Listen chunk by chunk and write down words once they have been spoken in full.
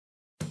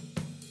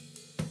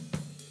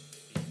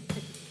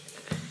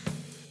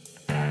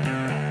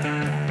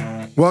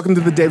Welcome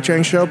to the Dave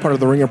Chang Show, part of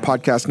the Ringer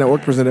Podcast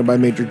Network, presented by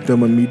Major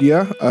Domo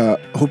Media.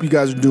 Hope you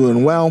guys are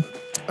doing well.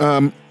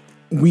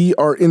 We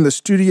are in the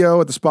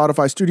studio at the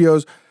Spotify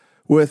studios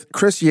with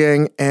Chris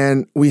Yang,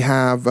 and we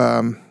have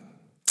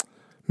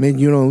Meg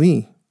Yuno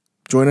Lee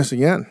join us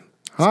again.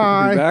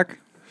 Hi. Good to be back.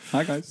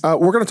 Hi, guys.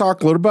 We're going to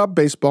talk a little about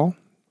baseball.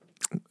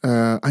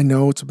 I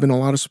know it's been a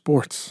lot of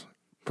sports,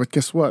 but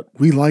guess what?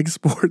 We like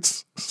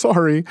sports.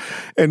 Sorry.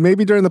 And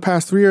maybe during the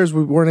past 3 years,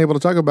 we weren't able to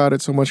talk about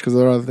it so much because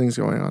there are other things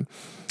going on.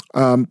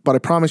 But I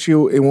promise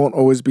you, it won't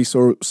always be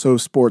so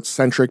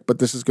sports-centric, but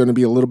this is going to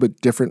be a little bit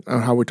different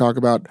on how we talk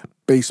about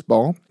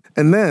baseball.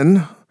 And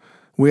then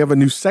we have a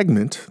new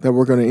segment that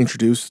we're going to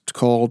introduce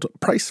called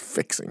Price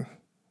Fixing.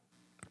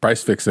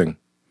 Price Fixing.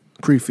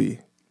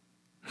 Pre-fee.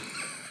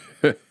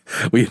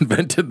 We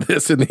invented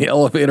this in the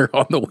elevator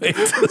on the way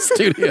to the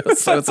studio,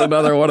 so it's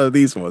another one of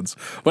these ones.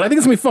 But I think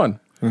it's going to be fun.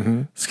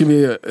 Mm-hmm. It's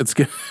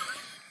going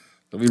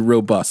to be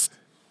robust.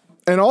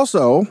 And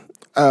also,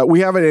 we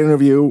have an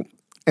interview.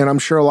 And I'm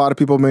sure a lot of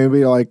people may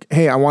be like,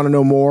 hey, I want to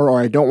know more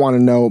or I don't want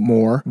to know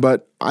more.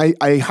 But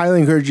I highly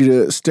encourage you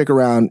to stick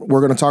around.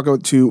 We're going to talk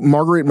to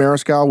Marguerite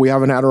Mariscal. We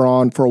haven't had her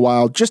on for a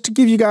while, just to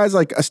give you guys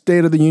like a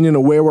state of the union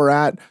of where we're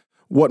at,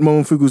 what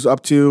Momofuku's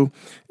up to.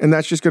 And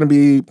that's just going to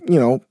be,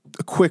 a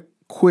quick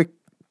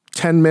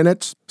 10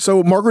 minutes.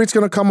 So Marguerite's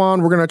going to come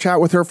on. We're going to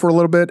chat with her for a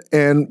little bit.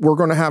 And we're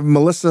going to have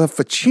Melissa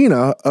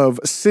Facchina of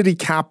City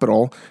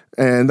Capital.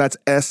 And that's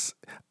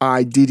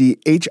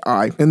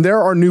SIDDHI. And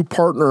they're our new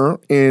partner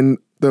in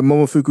the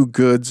Momofuku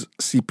Goods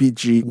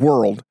CPG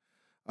world.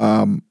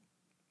 I've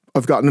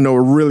gotten to know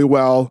her really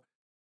well,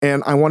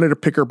 and I wanted to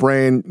pick her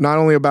brain not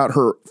only about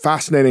her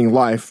fascinating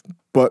life,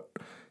 but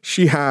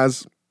she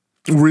has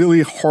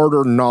really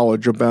harder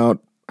knowledge about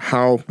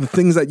how the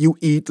things that you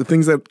eat, the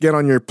things that get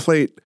on your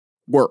plate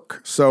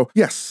work. So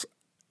yes,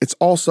 it's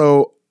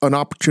also an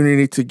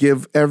opportunity to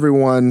give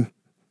everyone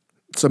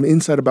some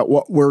insight about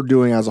what we're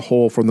doing as a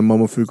whole from the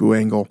Momofuku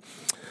angle.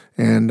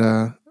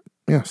 And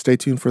stay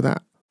tuned for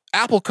that.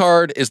 Apple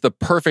Card is the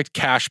perfect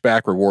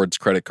cashback rewards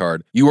credit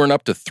card. You earn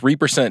up to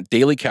 3%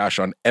 daily cash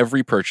on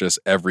every purchase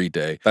every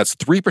day. That's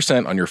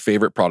 3% on your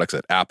favorite products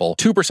at Apple,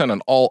 2%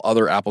 on all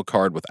other Apple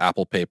Card with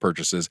Apple Pay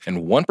purchases,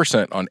 and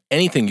 1% on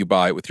anything you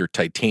buy with your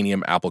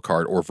titanium Apple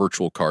Card or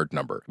virtual card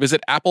number.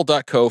 Visit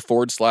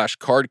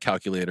apple.co/card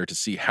calculator to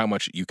see how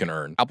much you can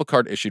earn. Apple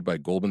Card issued by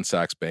Goldman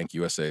Sachs Bank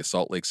USA,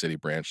 Salt Lake City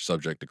branch,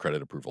 subject to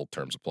credit approval.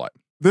 Terms apply.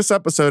 This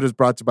episode is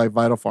brought to you by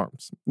Vital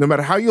Farms. No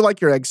matter how you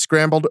like your eggs,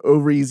 scrambled,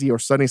 over easy, or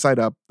sunny side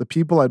up, the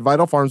people at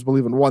Vital Farms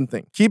believe in one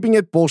thing: keeping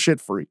it bullshit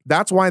free.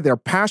 That's why their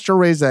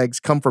pasture-raised eggs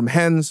come from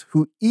hens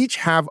who each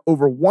have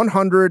over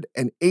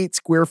 108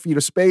 square feet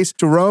of space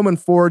to roam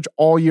and forage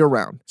all year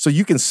round. So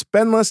you can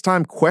spend less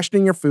time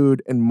questioning your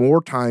food and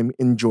more time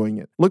enjoying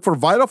it. Look for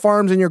Vital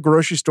Farms in your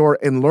grocery store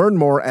and learn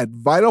more at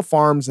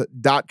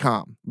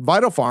vitalfarms.com.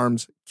 Vital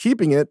Farms,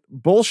 keeping it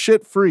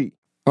bullshit free.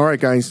 All right,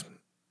 guys.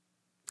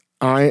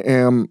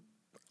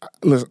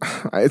 Listen,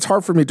 it's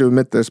hard for me to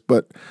admit this,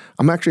 but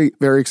I'm actually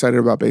very excited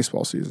about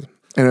baseball season.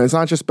 And it's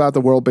not just about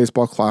the World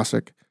Baseball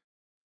Classic.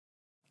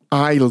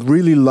 I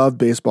really loved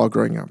baseball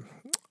growing up.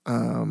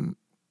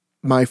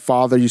 My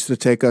father used to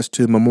take us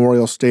to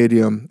Memorial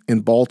Stadium in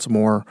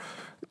Baltimore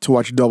to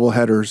watch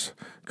doubleheaders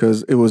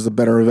because it was the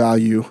better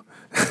value.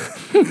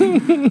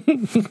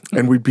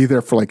 And we'd be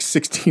there for like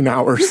 16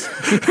 hours.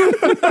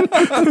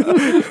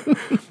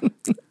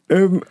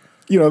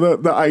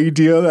 The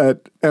idea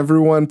that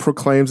everyone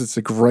proclaims it's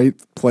a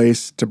great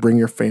place to bring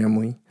your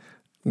family.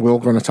 We're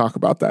going to talk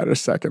about that in a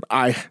second.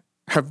 I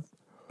have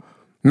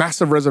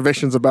massive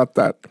reservations about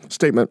that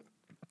statement.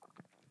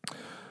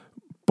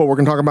 But we're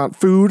going to talk about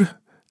food,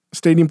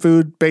 stadium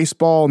food,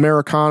 baseball,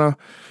 Americana.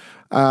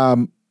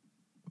 But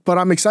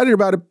I'm excited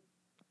about it,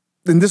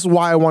 and this is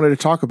why I wanted to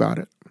talk about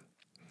it.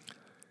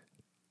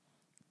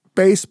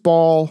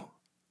 Baseball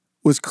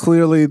was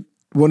clearly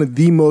one of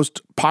the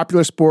most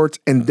popular sports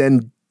and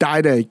then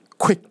died a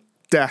quick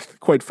death,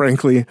 quite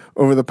frankly,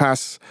 over the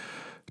past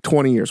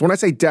 20 years. When I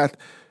say death,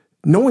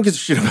 no one gives a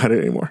shit about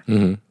it anymore.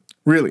 Mm-hmm.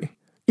 Really.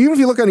 Even if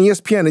you look on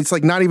ESPN, it's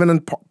like not even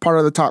in part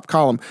of the top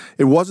column.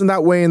 It wasn't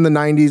that way in the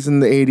 90s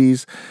and the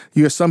 80s.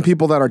 You have some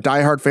people that are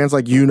diehard fans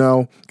like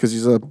because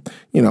he's a,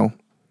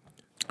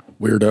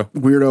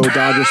 weirdo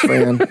Dodgers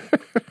fan.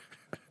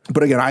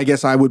 But again, I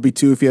guess I would be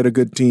too if he had a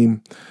good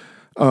team.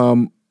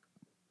 But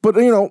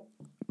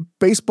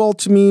baseball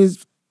to me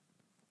is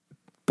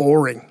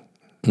boring.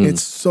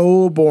 It's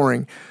so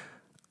boring.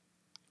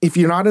 If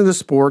you're not into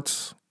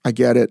sports, I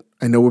get it.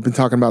 I know we've been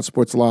talking about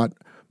sports a lot,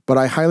 but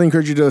I highly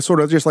encourage you to sort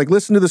of just like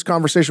listen to this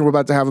conversation we're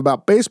about to have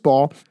about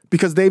baseball,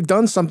 because they've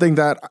done something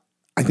that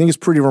I think is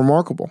pretty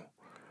remarkable.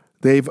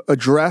 They've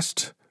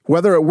addressed,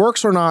 whether it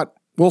works or not,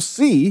 we'll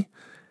see.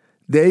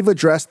 They've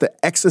addressed the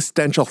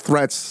existential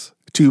threats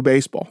to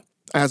baseball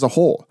as a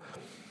whole.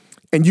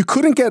 And you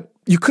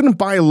couldn't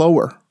buy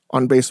lower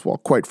on baseball,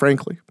 quite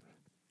frankly.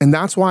 And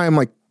that's why I'm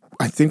like,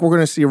 I think we're going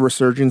to see a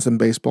resurgence in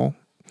baseball.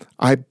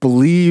 I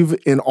believe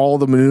in all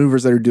the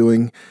maneuvers they're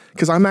doing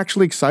because I'm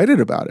actually excited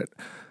about it.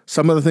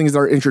 Some of the things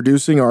they're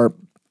introducing are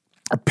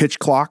a pitch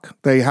clock.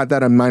 They had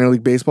that in minor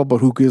league baseball, but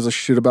who gives a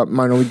shit about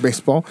minor league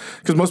baseball?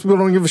 Because most people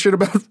don't give a shit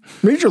about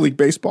major league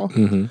baseball.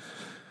 Mm-hmm.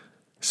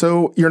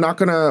 So you're not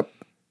going to,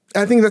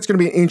 I think that's going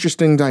to be an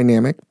interesting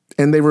dynamic.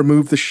 And they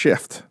removed the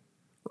shift,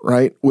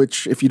 right?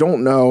 Which, if you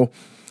don't know,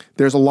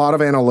 there's a lot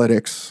of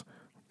analytics.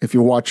 If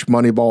you watch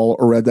Moneyball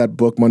or read that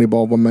book,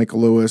 Moneyball by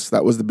Michael Lewis,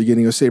 that was the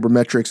beginning of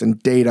sabermetrics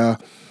and data,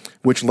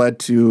 which led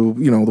to,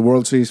 the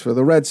World Series for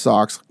the Red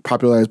Sox,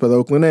 popularized by the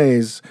Oakland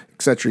A's,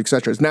 et cetera, et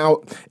cetera.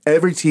 Now,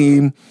 every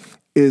team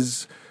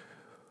is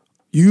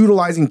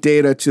utilizing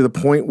data to the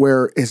point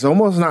where it's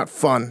almost not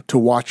fun to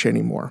watch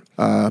anymore.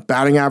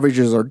 Batting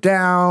averages are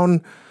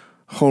down,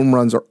 home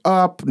runs are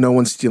up, no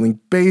one's stealing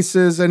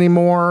bases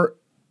anymore.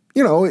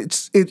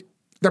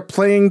 They're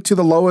playing to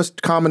the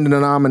lowest common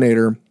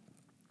denominator.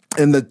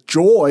 And the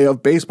joy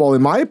of baseball,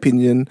 in my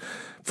opinion,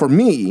 for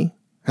me,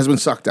 has been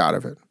sucked out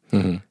of it.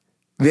 Mm-hmm.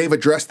 They've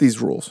addressed these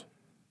rules.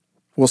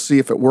 We'll see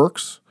if it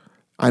works.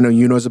 I know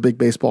Yuno's a big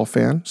baseball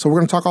fan, so we're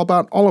going to talk all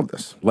about all of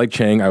this. Like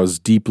Chang, I was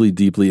deeply,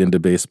 deeply into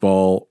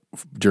baseball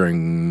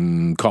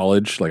during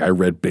college. Like, I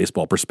read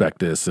baseball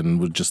prospectus and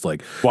would just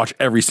like watch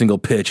every single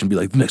pitch and be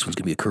like, the next one's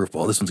going to be a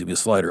curveball. This one's going to be a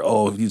slider.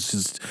 Oh,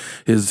 his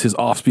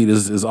off speed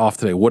is off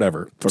today.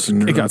 Whatever.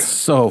 It got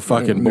so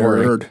fucking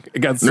boring. Nerd. It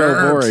got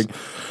so boring.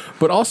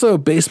 But also,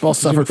 baseball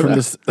suffered from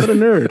this. What a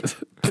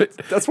nerd.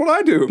 That's what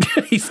I do.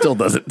 He still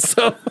does it.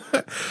 So,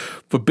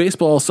 but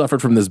baseball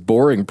suffered from this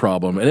boring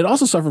problem, and it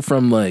also suffered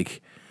from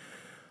the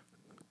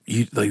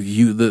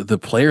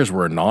players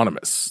were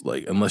anonymous.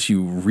 Like, unless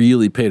you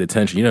really paid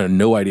attention, you had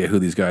no idea who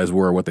these guys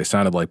were or what they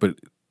sounded like. But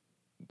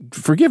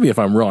forgive me if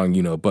I'm wrong,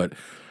 but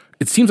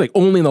it seems like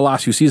only in the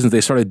last few seasons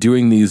they started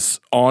doing these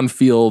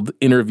on-field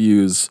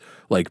interviews,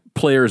 like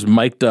players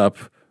mic'd up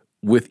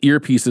with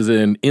earpieces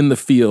in the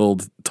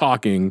field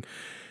talking,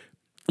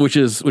 which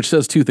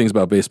says two things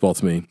about baseball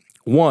to me.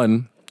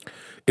 One,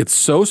 it's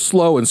so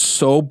slow and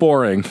so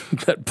boring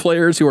that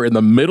players who are in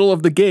the middle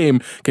of the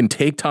game can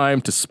take time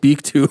to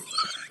speak to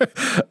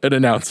an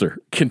announcer,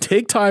 can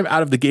take time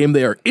out of the game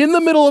they are in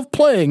the middle of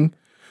playing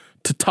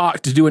to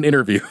do an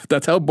interview.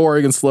 That's how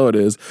boring and slow it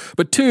is.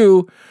 But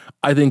two,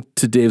 I think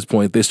to Dave's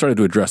point, they started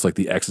to address like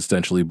the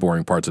existentially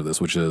boring parts of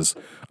this, which is,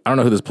 I don't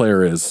know who this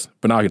player is,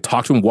 but now I can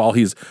talk to him while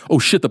oh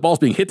shit, the ball's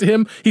being hit to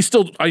him.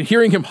 I'm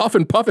hearing him huff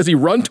and puff as he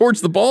runs towards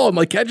the ball and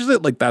like catches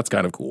it. Like, that's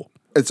kind of cool.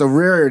 It's a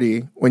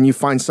rarity when you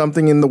find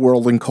something in the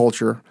world and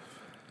culture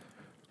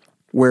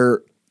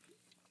where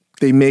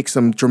they make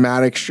some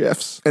dramatic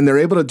shifts, and they're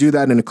able to do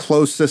that in a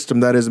closed system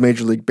that is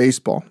Major League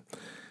Baseball.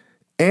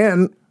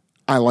 And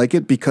I like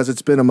it because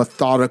it's been a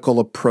methodical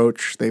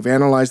approach. They've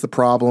analyzed the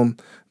problem.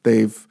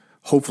 They've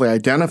hopefully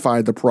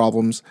identified the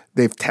problems.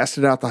 They've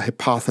tested out the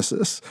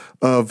hypothesis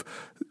of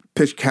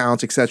pitch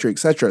counts, et cetera, et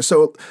cetera.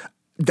 So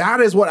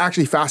that is what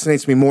actually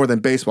fascinates me more than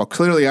baseball.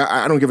 Clearly,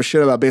 I don't give a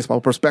shit about baseball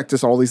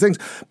prospectus, all these things,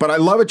 but I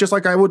love it just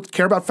like I would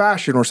care about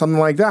fashion or something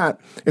like that.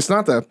 It's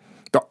not the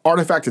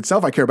artifact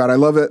itself I care about. I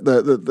love it,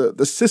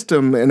 the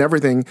system and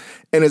everything.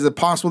 And is it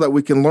possible that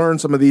we can learn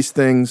some of these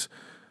things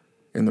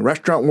in the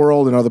restaurant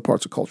world and other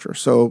parts of culture?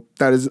 So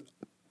that is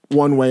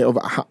one way of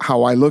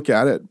how I look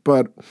at it.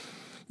 But,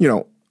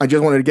 I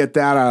just wanted to get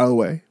that out of the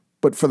way.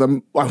 But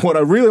what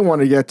I really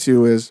want to get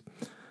to is,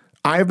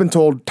 I have been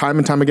told time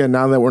and time again,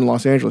 now that we're in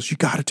Los Angeles, you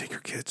got to take your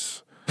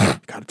kids. You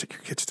got to take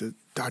your kids to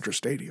Dodger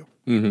Stadium.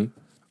 Mm-hmm.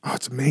 Oh,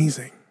 it's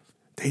amazing.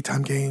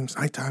 Daytime games,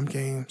 nighttime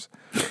games.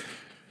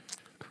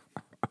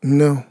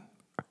 No.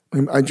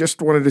 I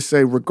just wanted to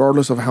say,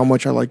 regardless of how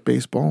much I like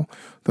baseball,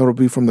 that'll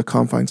be from the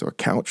confines of a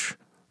couch.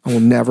 I will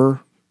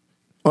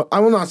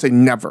not say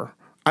never.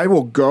 I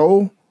will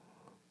go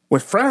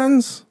with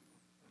friends.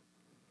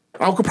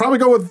 I could probably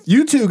go with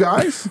you two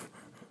guys.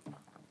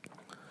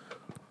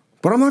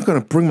 But I'm not going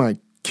to bring my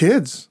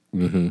kids.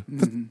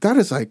 Mm-hmm. That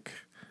is like,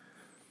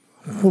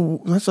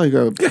 that's like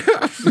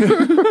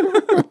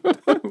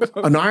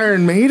an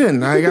Iron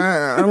Maiden.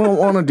 I don't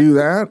want to do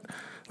that.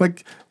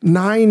 Like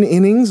 9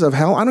 innings of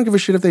hell. I don't give a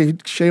shit if they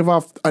shave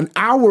off an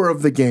hour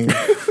of the game.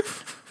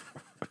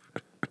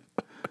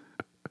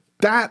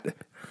 That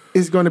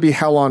is going to be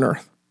hell on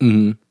earth.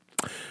 Mm-hmm.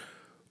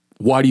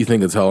 Why do you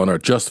think it's hell on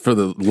earth? Just for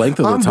the length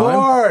of the time? I'm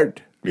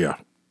bored. Yeah.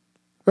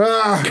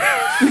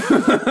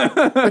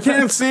 I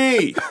can't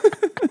see.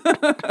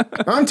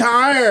 I'm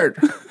tired.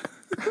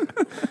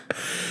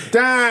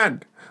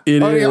 Dad. I'm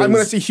going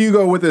to see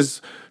Hugo with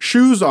his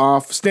shoes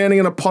off, standing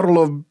in a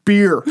puddle of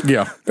beer.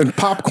 Yeah. And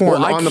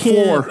popcorn on the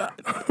floor.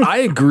 I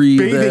agree.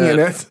 Bathing in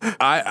it.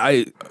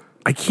 I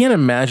can't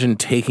imagine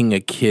taking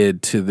a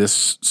kid to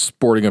this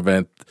sporting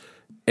event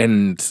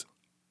and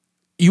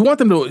you want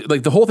them to,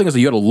 like, the whole thing is that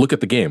you got to look at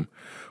the game.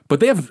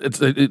 But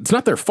it's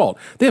not their fault.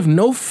 They have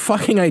no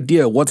fucking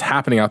idea what's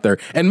happening out there.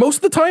 And most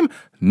of the time,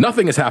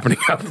 nothing is happening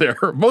out there.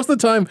 Most of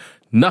the time,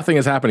 nothing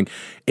is happening.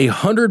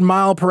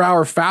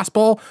 100-mile-per-hour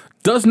fastball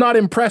does not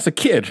impress a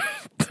kid.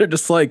 They're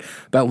just like,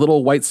 that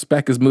little white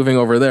speck is moving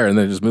over there, and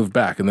then it just moved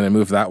back, and then it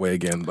moved that way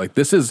again. Like,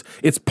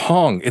 it's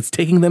Pong. It's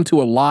taking them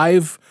to a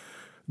live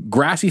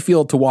grassy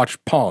field to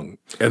watch Pong,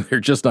 and they're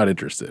just not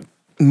interested.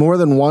 More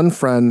than one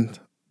friend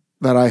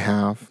that I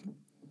have,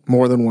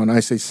 more than one,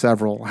 I say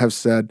several, have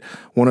said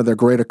one of their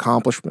great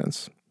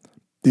accomplishments,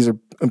 these are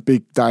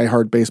big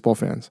diehard baseball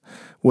fans,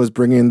 was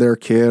bringing their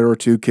kid or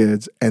two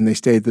kids, and they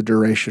stayed the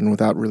duration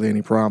without really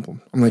any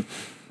problem. I'm like,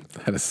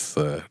 that is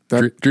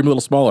dream a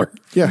little smaller.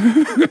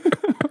 Yeah.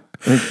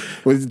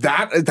 Was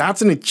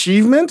that's an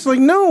achievement? Like,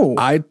 no.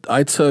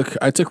 I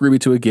took Ruby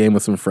to a game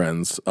with some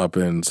friends up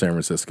in San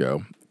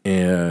Francisco,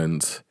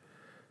 and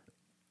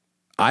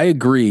I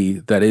agree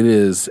that it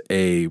is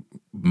a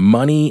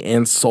money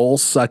and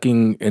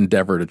soul-sucking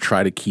endeavor to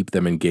try to keep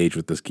them engaged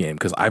with this game,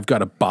 because I've got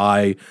to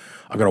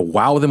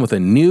wow them with a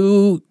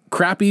new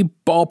crappy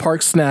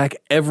ballpark snack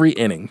every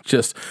inning.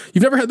 Just,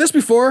 you've never had this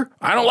before?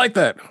 I don't like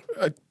that.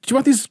 Do you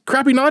want these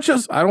crappy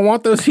nachos? I don't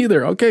want those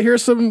either. Okay,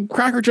 here's some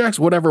Cracker Jacks,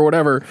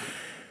 whatever.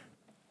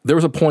 There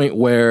was a point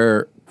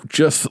where,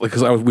 just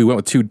because we went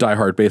with two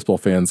diehard baseball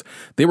fans,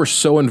 they were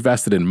so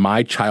invested in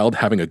my child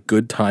having a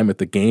good time at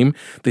the game,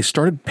 they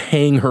started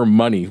paying her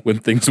money when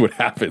things would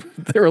happen.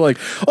 They were like,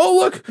 "Oh,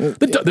 look,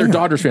 they're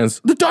Dodgers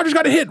fans. The Dodgers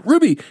got a hit.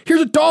 Ruby,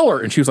 here's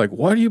 $1." And she was like,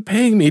 "What are you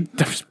paying me?" I'm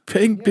just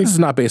paying. This is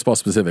not baseball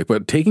specific,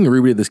 but taking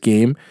Ruby to this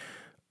game,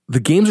 the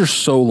games are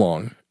so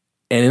long.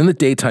 And in the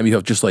daytime, you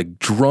have just like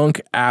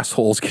drunk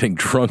assholes getting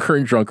drunker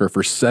and drunker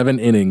for 7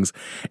 innings.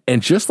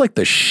 And just like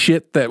the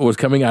shit that was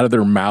coming out of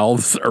their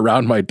mouths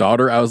around my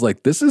daughter, I was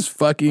like, this is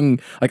fucking,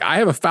 like, I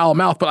have a foul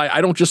mouth, but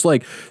I don't just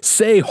like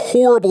say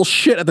horrible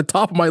shit at the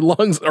top of my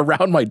lungs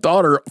around my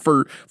daughter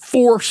for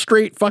 4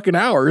 straight fucking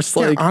hours.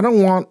 Like, I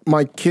don't want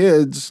my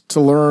kids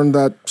to learn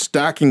that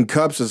stacking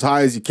cups as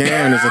high as you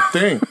can is a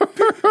thing.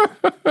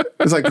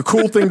 It's like a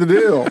cool thing to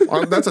do.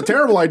 That's a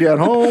terrible idea at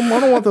home. I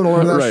don't want them to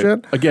learn that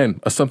shit. Again,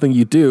 something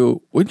you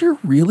do when you're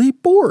really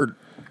bored.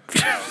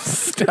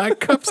 Stack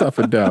cups up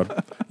and down.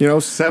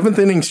 7th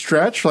inning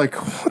stretch. Like,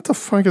 what the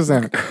fuck is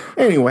that?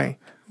 Anyway,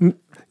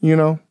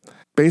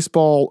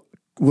 baseball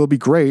will be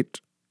great,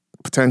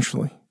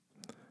 potentially.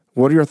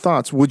 What are your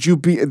thoughts? Would you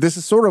be, this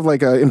is sort of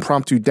like an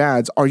impromptu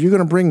dads. Are you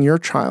going to bring your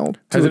child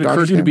to Has the it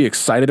occurred to you to be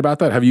excited about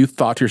that? Have you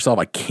thought to yourself,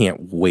 I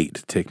can't wait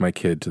to take my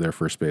kid to their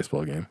first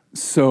baseball game?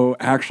 So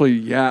actually,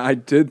 yeah, I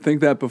did think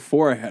that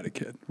before I had a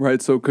kid,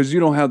 right? So, because you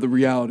don't have the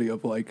reality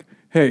of like,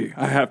 hey,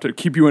 I have to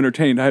keep you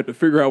entertained. I have to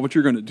figure out what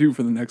you're going to do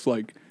for the next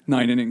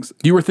 9 innings.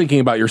 You were thinking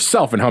about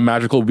yourself and how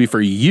magical it would be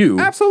for you.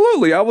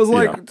 Absolutely. I was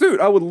like, dude,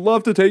 I would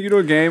love to take you to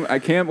a game. I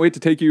can't wait to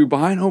take you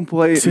behind home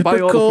plate and buy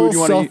you all the food you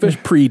want to eat.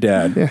 Selfish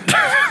pre-dad.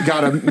 Yeah.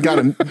 Got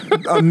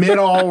a mitt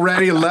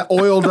already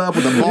oiled up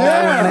with a ball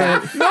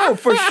in it. No,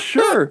 for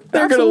sure.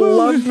 They're going to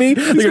love me.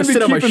 They're going to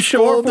sit on my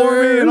shoulders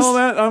for me and all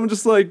that. I'm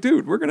just like,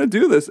 dude, we're going to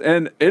do this.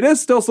 And it is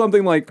still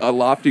something like a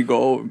lofty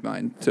goal of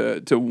mine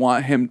to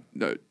want him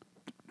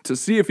to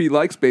see if he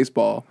likes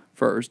baseball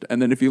first.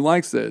 And then if he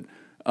likes it,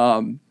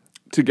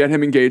 to get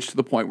him engaged to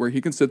the point where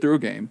he can sit through a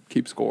game,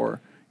 keep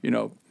score,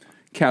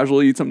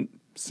 casually eat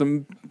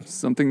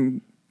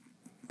something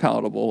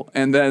palatable,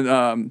 and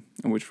then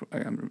which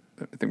I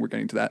think we're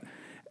getting to that,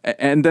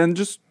 and then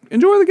just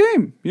enjoy the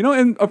game,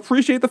 and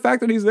appreciate the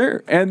fact that he's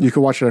there. And you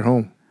could watch it at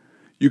home.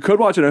 You could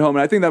watch it at home,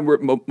 and I think that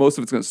most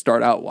of it's going to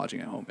start out watching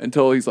at home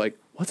until he's like,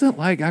 "What's it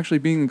like actually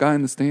being a guy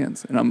in the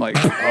stands?" And I'm like,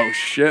 "Oh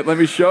shit, let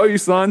me show you,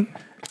 son.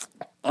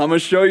 I'm gonna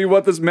show you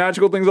what this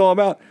magical thing's all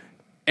about."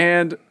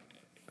 And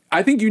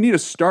I think you need to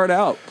start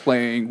out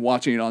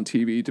watching it on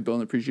TV to build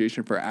an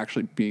appreciation for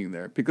actually being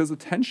there, because the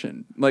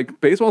tension, like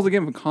baseball is a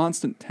game of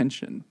constant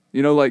tension.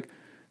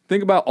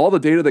 Think about all the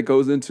data that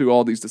goes into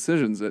all these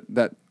decisions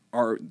that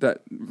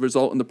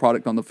result in the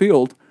product on the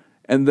field,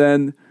 and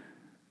then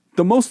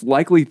the most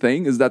likely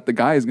thing is that the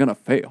guy is gonna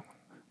fail.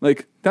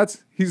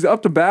 He's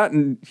up to bat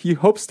and he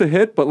hopes to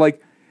hit, but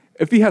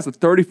if he has a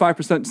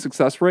 35%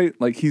 success rate,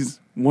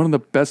 he's one of the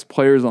best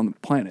players on the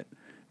planet,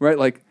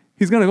 right?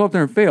 He's going to go up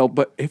there and fail,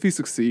 but if he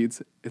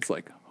succeeds, it's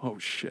like, oh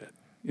shit.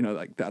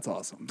 That's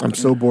awesome. I'm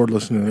so bored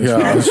listening to this. Yeah,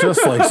 I was just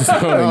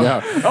zoning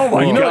out. Oh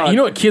my God. You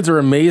know what kids are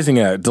amazing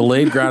at?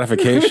 Delayed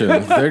gratification.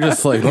 They're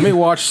just like, let me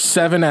watch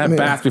 7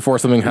 at-bats before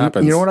something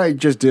happens. You know what I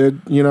just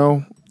did?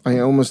 I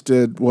almost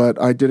did what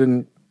I did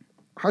in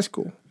high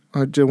school.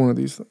 I did one of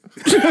these things.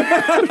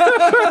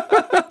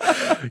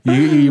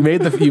 You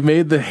made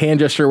the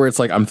hand gesture where it's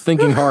like, I'm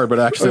thinking hard, but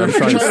actually I'm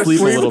trying to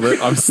sleep a little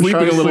bit. I'm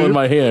sleeping a little in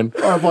my hand.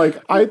 I'm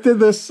like, I did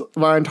this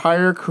my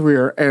entire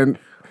career, and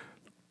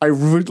I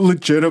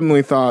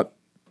legitimately thought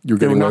you're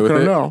getting away with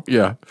it. Know.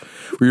 Yeah,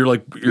 where you're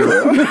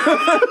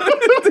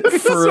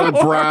furrowed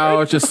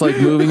brow, just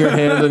moving your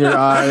hands and your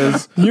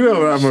eyes. You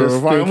know that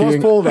move. I almost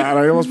pulled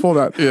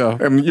that. Yeah,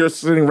 and you're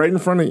sitting right in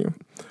front of you.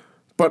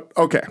 But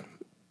okay,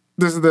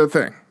 this is the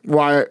thing.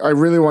 Why I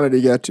really wanted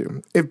to get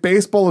to. If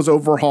baseball is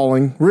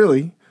overhauling,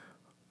 really,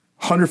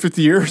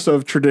 150 years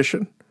of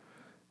tradition,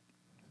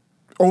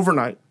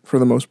 overnight for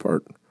the most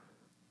part,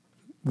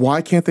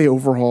 why can't they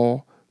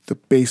overhaul the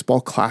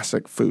baseball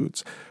classic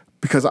foods?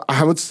 Because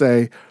I would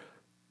say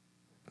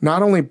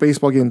not only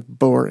baseball games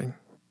boring,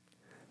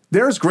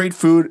 there's great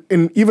food,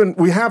 and even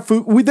we have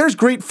food. There's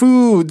great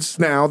foods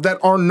now that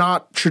are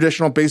not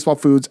traditional baseball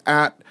foods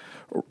at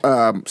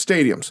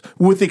stadiums,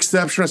 with the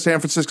exception of San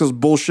Francisco's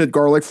bullshit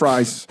garlic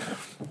fries.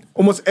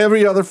 Almost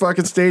every other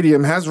fucking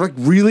stadium has like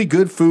really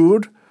good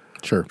food,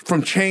 Sure.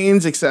 from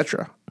chains,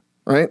 etc.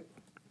 Right?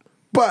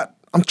 But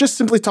I'm just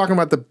simply talking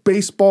about the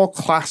baseball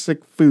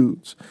classic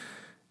foods.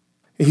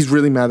 He's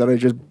really mad that I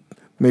just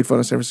made fun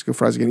of San Francisco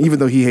fries again, even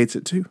though he hates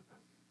it too.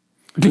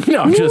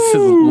 No, just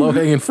low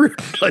hanging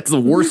fruit. It's the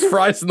worst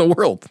fries in the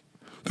world.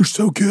 They're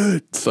so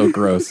good. So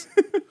gross.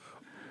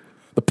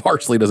 The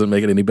parsley doesn't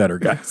make it any better,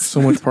 guys.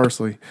 So much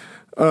parsley.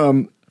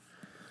 And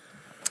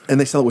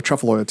they sell it with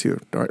truffle oil too,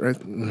 right?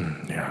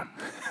 Yeah.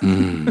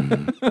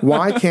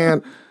 Why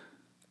can't,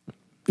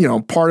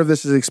 part of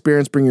this is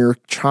experience, bring your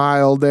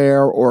child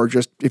there, or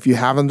just if you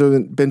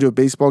haven't been to a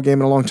baseball game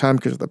in a long time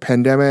because of the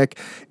pandemic.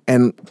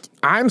 And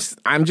I'm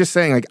just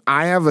saying, like,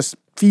 I have a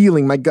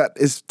feeling, my gut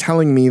is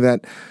telling me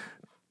that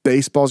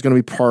baseball is going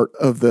to be part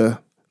of the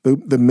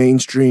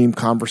mainstream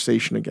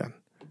conversation again.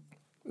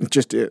 It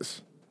just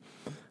is.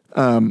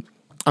 I'm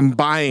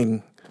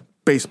buying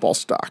baseball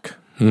stock.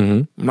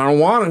 Mm-hmm. I don't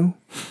want to,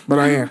 but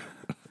I am.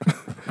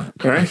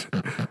 All right?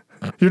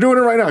 You're doing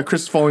it right now.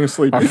 Chris is falling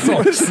asleep. I'm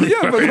falling asleep.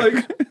 Yeah, but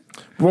like,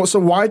 Well, so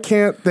why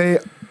can't they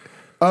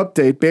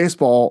update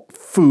baseball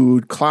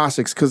food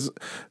classics? Because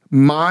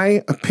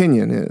my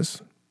opinion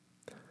is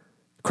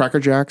Cracker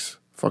Jacks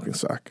fucking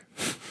suck.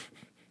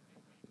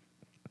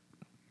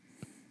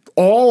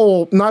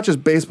 All, not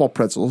just baseball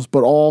pretzels,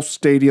 but all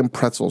stadium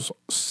pretzels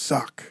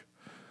suck.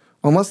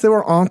 Unless they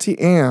were Auntie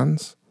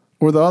Anne's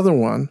or the other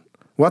one,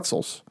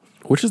 Wetzel's.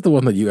 Which is the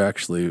one that you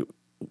actually...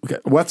 Okay.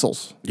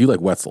 Wetzel's. You like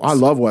Wetzel's. I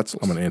love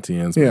Wetzel's. I'm an Auntie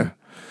Anne's Yeah. man.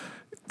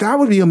 That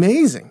would be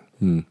amazing.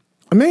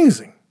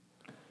 Amazing.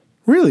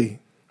 Really.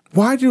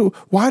 Why do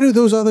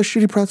those other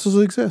shitty pretzels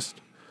exist?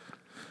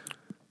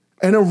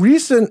 And a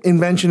recent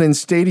invention in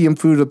stadium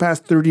food of the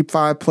past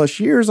 35 plus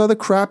years are the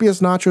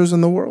crappiest nachos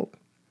in the world.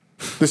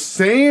 The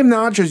same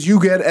nachos you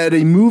get at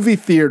a movie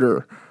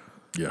theater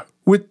Yeah.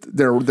 with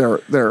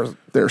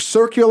their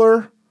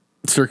circular,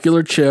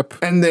 Circular chip.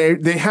 and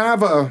they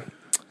have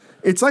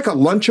it's like a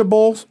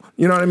Lunchable,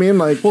 you know what I mean?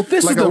 Like, Well,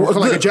 this like is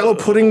like a Jello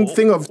pudding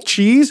thing of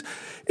cheese.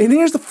 And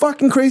here's the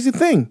fucking crazy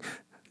thing.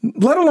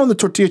 Let alone the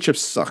tortilla chips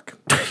suck.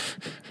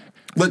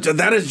 But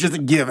that is just a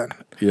given.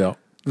 Yeah.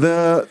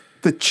 The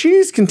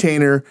cheese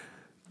container,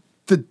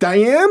 the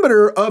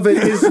diameter of it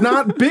is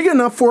not big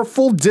enough for a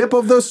full dip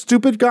of those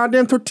stupid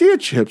goddamn tortilla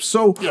chips.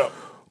 So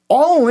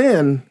all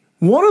in,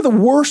 one of the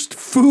worst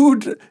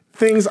food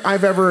things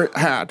I've ever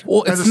had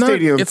Well, as it's a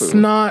stadium food. It's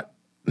not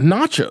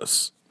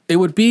nachos. It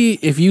would be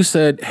if you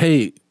said,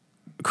 "Hey,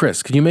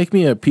 Chris, can you make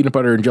me a peanut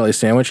butter and jelly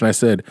sandwich?" And I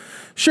said,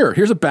 "Sure,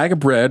 here's a bag of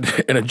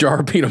bread and a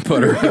jar of peanut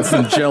butter and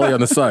some jelly on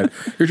the side.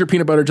 Here's your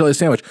peanut butter jelly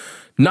sandwich."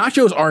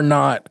 Nachos are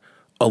not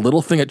a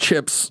little thing of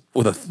chips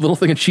with a little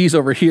thing of cheese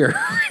over here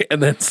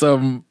and then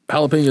some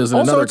jalapenos in Also,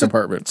 another it's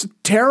compartment. It's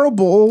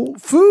terrible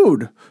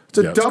food. It's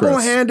a Yeah, it's gross.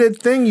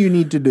 double-handed thing you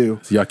need to do.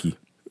 It's yucky.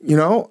 You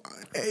know,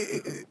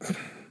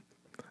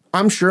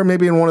 I'm sure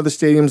maybe in one of the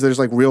stadiums there's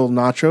like real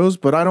nachos,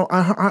 but I don't.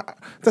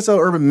 That's an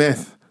urban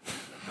myth.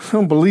 I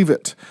don't believe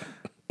it.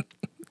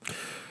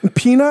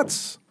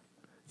 Peanuts.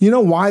 You know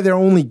why they're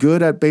only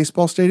good at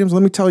baseball stadiums?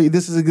 Let me tell you.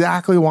 This is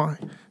exactly why.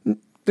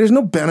 There's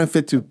no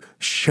benefit to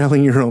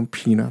shelling your own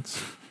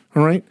peanuts.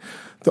 All right.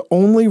 The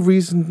only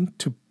reason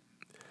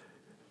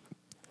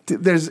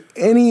there's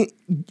any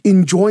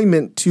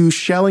enjoyment to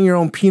shelling your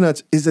own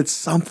peanuts is it's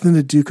something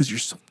to do because you're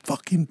so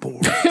fucking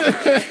bored.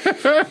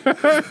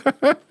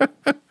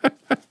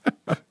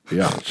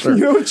 Yeah, sure.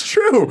 You know, it's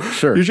true.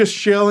 Sure. You're just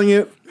shelling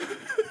it.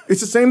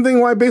 It's the same thing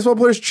why baseball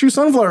players chew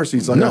sunflower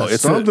seeds. Like, No, it's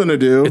it's something to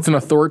do. It's an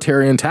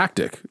authoritarian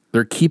tactic.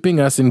 They're keeping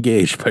us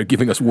engaged by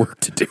giving us work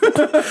to do.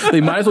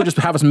 They might as well just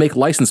have us make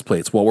license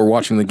plates while we're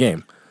watching the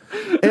game.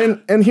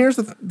 And here's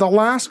the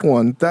last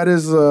one that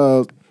is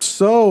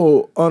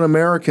so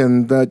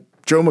un-American that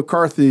Joe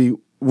McCarthy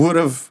would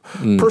have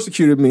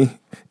persecuted me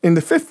in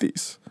the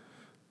 50s.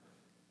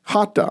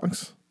 Hot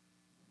dogs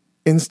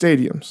in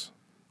stadiums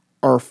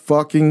are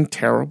fucking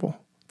terrible.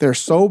 They're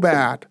so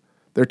bad.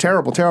 They're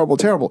terrible, terrible,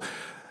 terrible.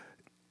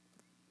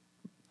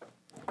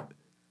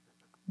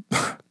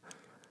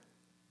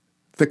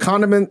 The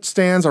condiment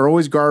stands are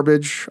always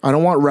garbage. I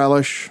don't want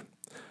relish.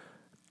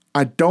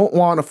 I don't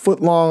want a foot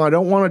long. I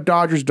don't want a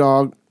Dodgers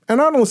dog. And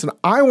I don't listen.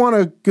 I want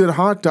a good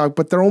hot dog,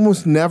 but they're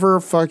almost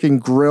never fucking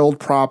grilled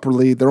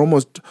properly. They're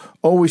almost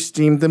always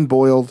steamed and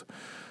boiled.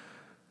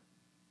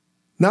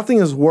 Nothing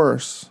is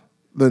worse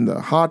than the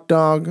hot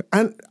dog.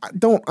 And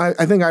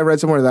I think I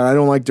read somewhere that I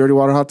don't like dirty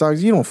water hot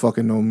dogs. You don't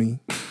fucking know me.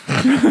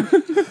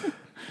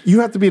 You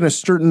have to be in a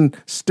certain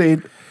state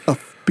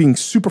of being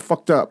super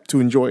fucked up to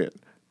enjoy it,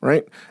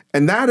 right?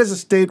 And that is a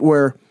state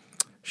where,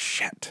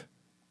 shit,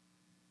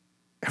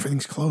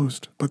 everything's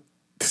closed, but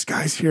this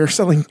guy's here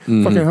selling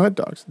fucking hot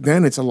dogs.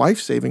 Then it's a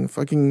life-saving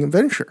fucking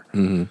adventure.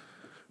 Mm-hmm.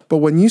 But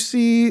when you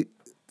see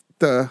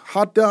the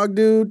hot dog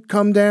dude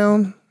come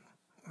down,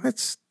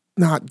 that's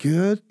not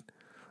good.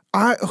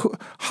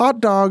 Hot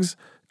dogs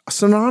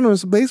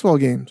synonymous with baseball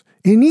games.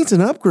 It needs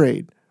an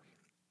upgrade.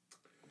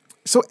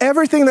 So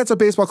everything that's a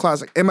baseball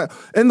classic. And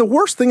the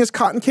worst thing is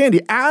cotton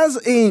candy. As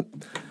a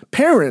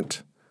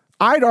parent,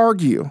 I'd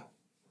argue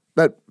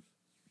that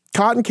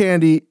cotton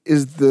candy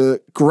is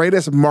the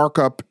greatest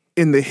markup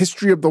in the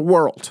history of the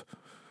world,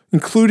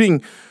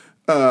 including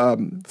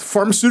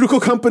pharmaceutical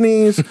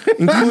companies,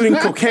 including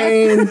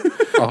cocaine,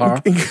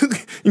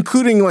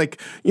 including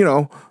like,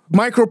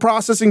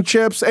 microprocessing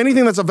chips,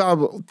 anything that's a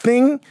valuable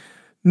thing.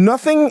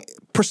 Nothing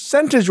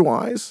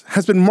percentage-wise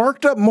has been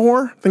marked up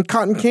more than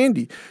cotton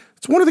candy.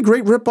 It's one of the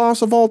great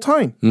ripoffs of all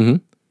time. Mm-hmm.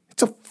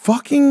 It's a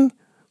fucking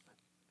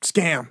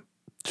scam.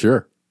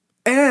 Sure.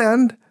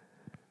 And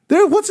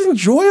what's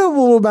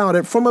enjoyable about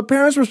it from a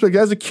parent's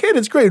perspective? As a kid,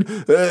 it's great.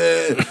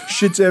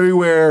 Shit's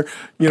everywhere,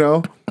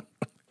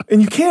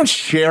 And you can't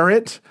share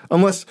it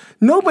unless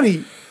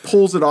nobody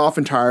pulls it off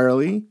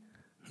entirely.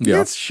 You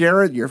can't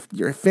share it. Your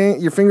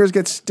fingers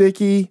get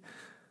sticky.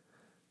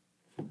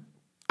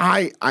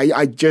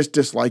 I just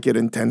dislike it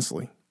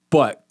intensely.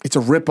 But it's a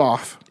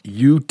ripoff.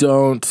 You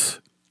don't.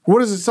 What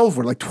does it sell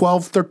for? Like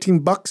 $12,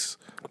 $13?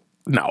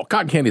 No,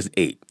 cotton candy is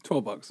 $8.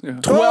 $12. Yeah.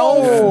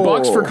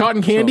 $12 for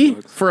cotton candy?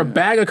 For a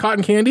bag of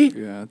cotton candy?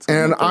 Yeah.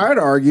 And I'd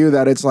argue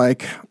that it's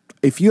like,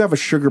 if you have a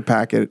sugar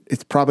packet,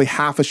 it's probably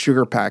half a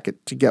sugar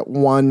packet to get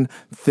one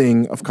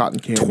thing of cotton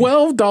candy.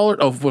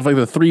 $12 with like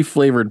the 3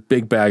 flavored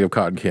big bag of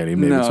cotton candy,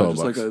 maybe $12.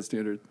 Just like a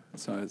standard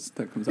size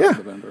that comes out of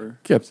the vendor.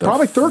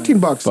 Probably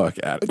 $13. Fuck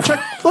at it.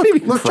 Check the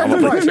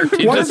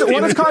price. What is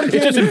cotton candy?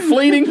 It's just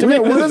inflating to me.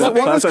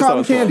 What is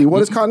cotton candy?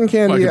 What is cotton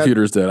candy? My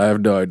computer's dead. I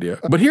have no idea.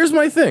 But here's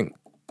my thing.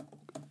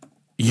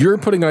 You're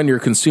putting on your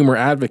consumer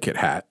advocate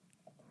hat.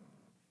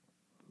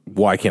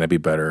 Why can't it be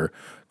better?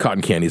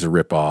 Cotton candy's a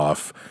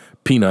ripoff.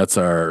 Peanuts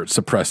are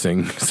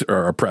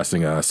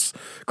oppressing us.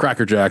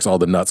 Cracker Jacks, all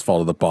the nuts fall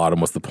to the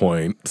bottom. What's the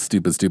point?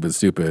 Stupid, stupid,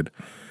 stupid.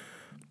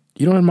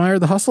 You don't admire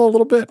the hustle a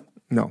little bit?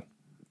 No.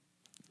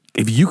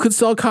 If you could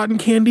sell cotton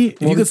candy,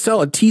 if you could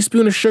sell a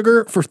teaspoon of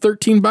sugar for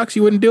 $13,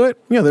 you wouldn't do it?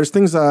 Yeah, there's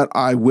things that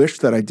I wish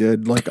that I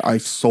did. Like I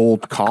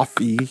sold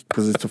coffee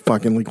because it's a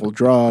fucking legal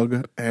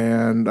drug.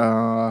 And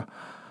I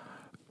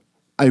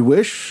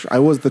wish I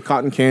was the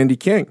cotton candy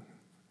king.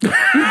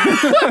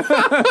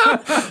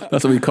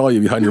 That's what we call you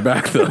behind your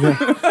back, though.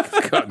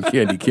 Cotton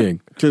candy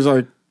king.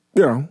 Because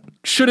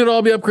should it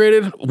all be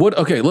upgraded? What?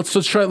 Okay, let's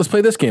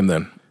play this game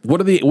then.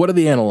 What are the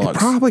analogs? It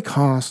probably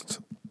cost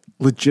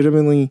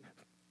legitimately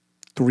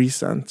 3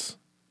 cents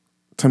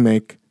to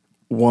make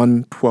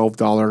one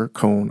 $12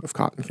 cone of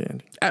cotton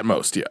candy. At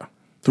most, yeah.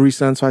 3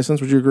 cents, 5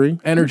 cents. Would you agree?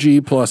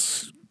 Energy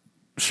plus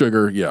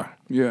sugar, yeah.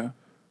 Yeah.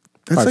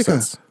 That's 5 like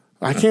cents.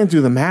 I can't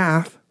do the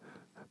math,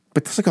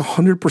 but that's like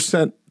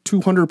 100%.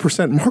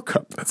 200%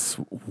 markup. That's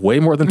way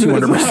more than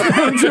 200%.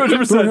 200%,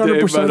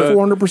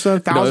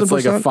 400%, 1,000%. No, it's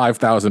like a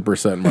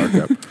 5,000%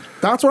 markup.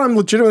 That's what I'm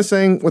legitimately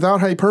saying without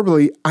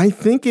hyperbole. I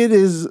think it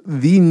is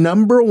the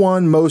number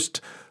one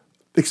most,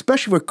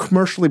 especially for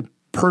commercially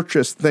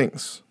purchased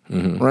things,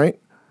 right?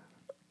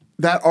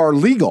 That are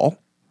legal,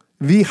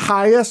 the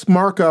highest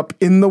markup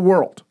in the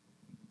world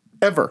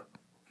ever.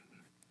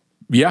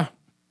 Yeah.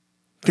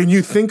 Can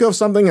you think of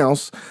something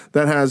else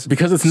that has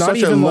because it's not such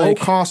even a low like,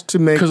 cost to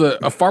make? Because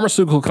a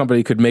pharmaceutical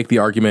company could make the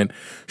argument,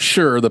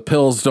 sure, the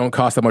pills don't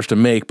cost that much to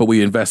make, but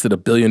we invested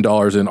 $1 billion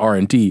in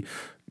R&D.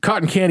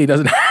 Cotton candy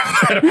doesn't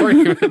have that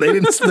argument. They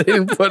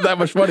didn't put that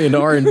much money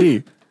into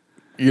R&D.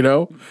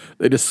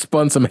 They just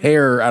spun some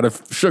hair out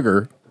of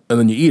sugar and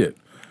then you eat it.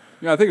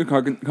 Yeah, I think of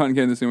cotton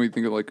candy the same way you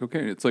think of like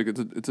cocaine. It's like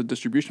it's a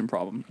distribution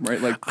problem,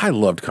 right? Like I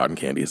loved cotton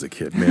candy as a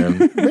kid, man.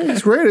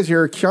 It's great as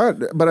you're a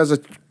kid, but as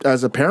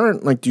a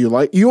parent, like, do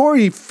you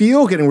already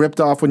feel getting ripped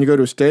off when you go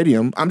to a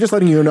stadium? I'm just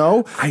letting you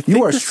know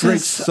you are a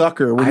straight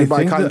sucker when you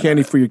buy cotton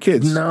candy for your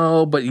kids.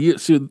 No, but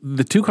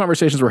the two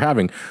conversations we're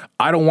having,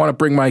 I don't want to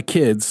bring my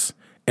kids,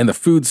 and the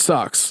food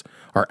sucks,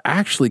 are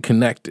actually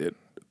connected.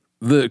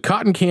 The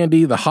cotton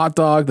candy, the hot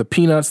dog, the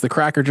peanuts, the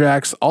Cracker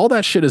Jacks, all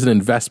that shit is an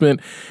investment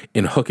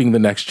in hooking the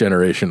next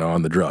generation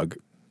on the drug,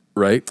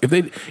 right? If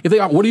they,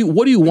 what do you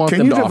want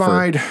them to offer?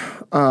 Can you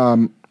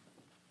divide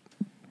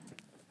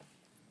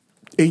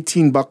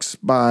 $18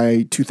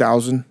 by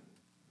 2,000?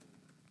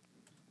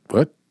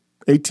 What?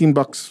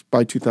 $18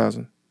 by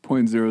 2,000.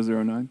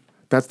 0.009.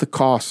 That's the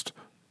cost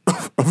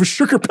of a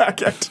sugar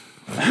packet.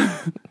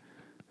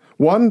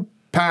 One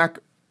pack.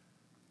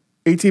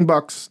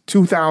 $18,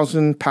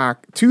 2,000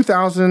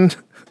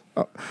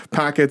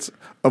 packets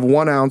of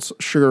 1 ounce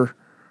sugar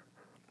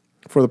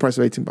for the price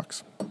of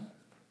 $18.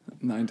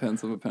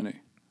 9/10 of a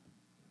penny.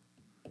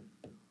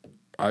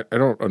 I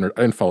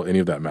didn't follow any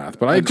of that math,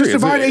 but I agree. Just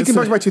divide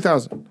 $18 by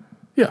 2,000.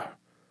 Yeah.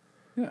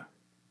 Yeah.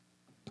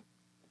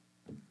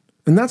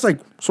 And that's like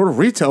sort of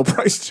retail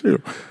price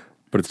too.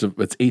 But it's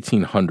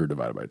 1,800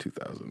 divided by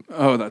 2,000.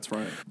 Oh, that's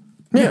right.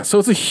 Yeah, so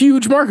it's a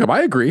huge markup.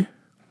 I agree.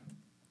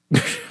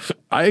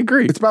 I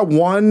agree. It's about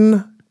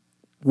one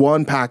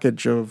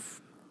package of.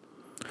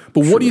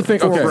 But what do you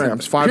think? 4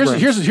 grams, 5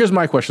 grams. Here's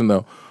my question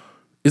though.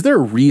 Is there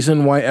a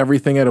reason why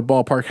everything at a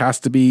ballpark has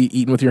to be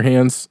eaten with your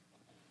hands?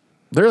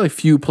 There are like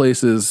few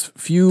places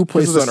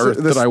on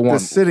earth that I want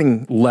the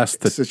sitting less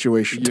to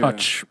situation.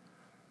 touch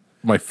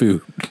my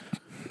food.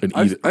 and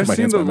eat it. I've my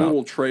seen hands the in my mouth.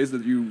 little trays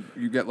that you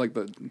get like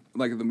the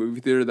movie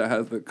theater that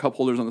has the cup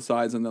holders on the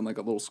sides and then like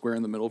a little square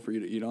in the middle for you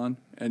to eat on.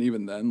 And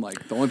even then,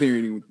 like the only thing you're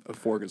eating with a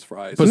fork is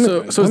fries. But so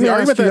Let is me the ask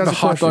argument you that guys the a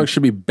hot question. dog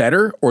should be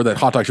better, or that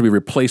hot dog should be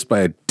replaced by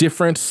a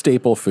different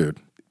staple food?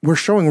 We're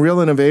showing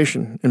real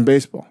innovation in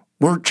baseball.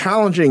 We're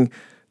challenging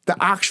the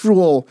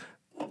actual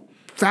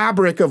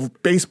fabric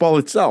of baseball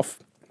itself.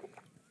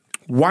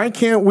 Why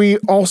can't we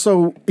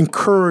also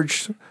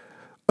encourage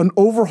an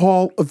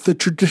overhaul of the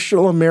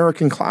traditional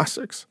American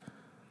classics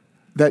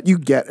that you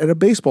get at a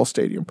baseball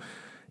stadium?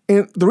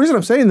 And the reason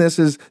I'm saying this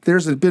is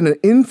there's been an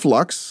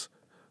influx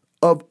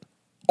of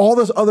all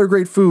this other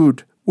great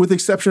food, with the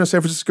exception of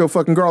San Francisco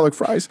fucking garlic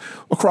fries,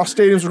 across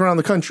stadiums around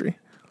the country.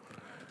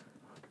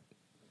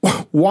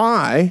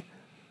 Why?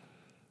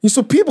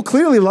 So people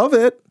clearly love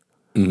it.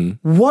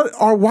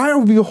 Why are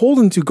we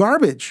beholden to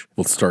garbage?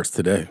 Well, it starts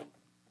today.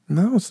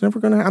 No, it's never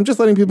going to. I'm just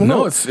letting people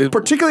know.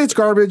 Particularly, it's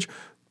garbage.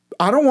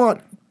 I don't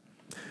want.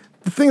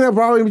 The thing that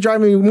probably would drive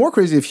me more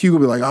crazy if Hugo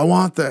would be like, I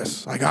want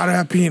this. I got to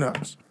have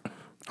peanuts.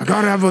 I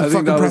got to have a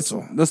fucking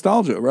pretzel.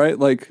 Nostalgia, right?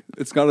 Like,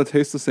 it's got to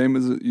taste the same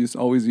as it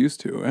always used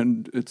to.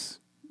 And it's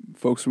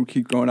folks who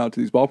keep going out to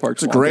these ballparks.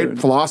 It's a great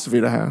philosophy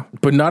to have.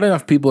 But not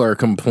enough people are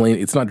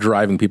complaining. It's not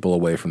driving people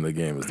away from the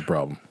game is the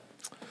problem.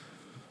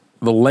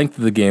 The length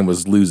of the game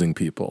was losing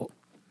people.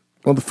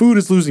 Well, the food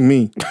is losing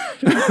me.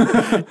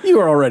 You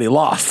are already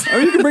lost. I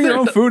mean, you can bring your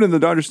own food in the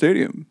Dodger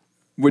Stadium,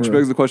 which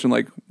begs the question,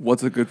 like,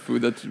 what's a good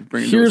food that you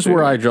bring? Here's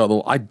where I draw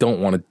the. I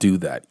don't want to do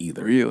that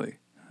either. Really?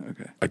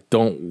 Okay. I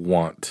don't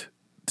want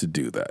to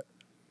do that.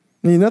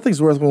 I mean,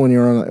 nothing's worth it when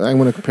you're on. I'm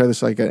going to compare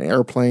this like an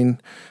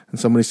airplane, and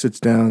somebody sits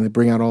down and they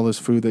bring out all this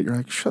food that you're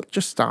like,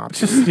 just stop.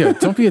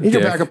 Don't be a Eat dick. a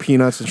bag of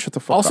peanuts and shut the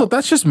fuck up. Also,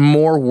 that's just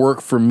more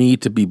work for me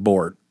to be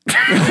bored.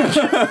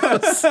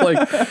 It's like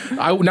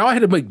now I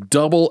had to make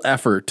double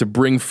effort to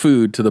bring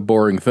food to the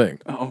boring thing.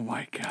 Oh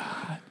my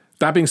god.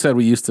 That being said,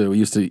 we used to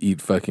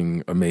eat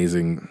fucking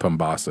amazing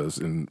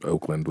pambasas in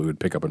Oakland. We would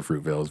pick up in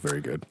Fruitvale. It was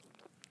very good.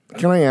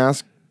 Can I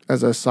ask,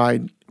 as a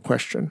side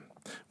question,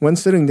 when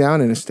sitting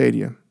down in a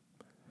stadium,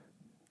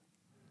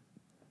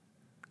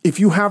 if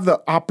you have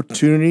the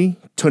opportunity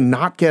to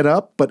not get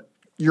up, but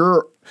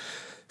your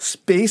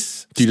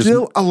space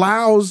still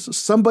allows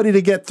somebody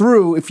to get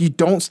through if you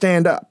don't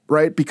stand up,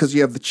 right? Because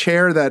you have the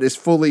chair that is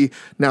fully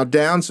now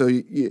down. So,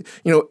 you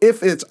know,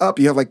 if it's up,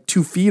 you have like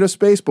 2 feet of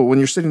space, but when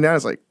you're sitting down,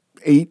 it's like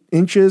 8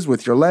 inches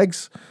with your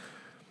legs.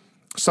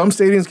 Some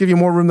stadiums give you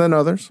more room than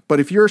others. But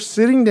if you're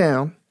sitting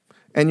down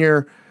and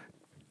you're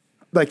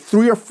like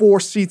 3 or 4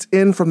 seats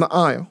in from the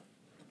aisle,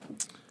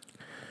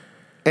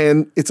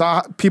 and it's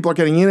people are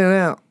getting in and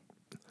out,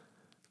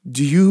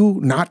 do you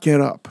not get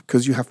up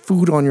because you have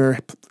food on your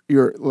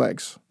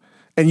legs,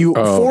 and you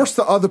force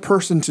the other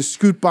person to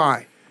scoot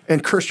by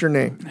and curse your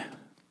name?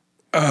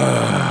 You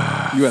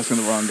asking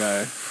the wrong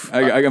guy.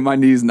 I got my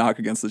knees knocked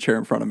against the chair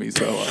in front of me,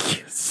 so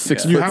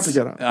You have to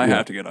get up. I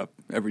have to get up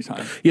every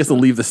time. He has to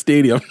leave the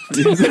stadium.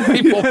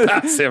 People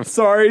pass him.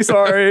 Sorry.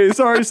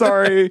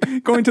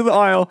 Going to the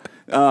aisle.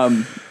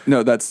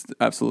 No, that's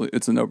absolutely.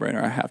 It's a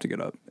no-brainer. I have to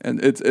get up,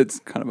 and it's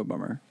kind of a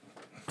bummer.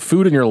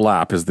 Food in your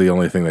lap is the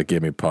only thing that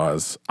gave me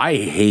pause. I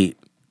hate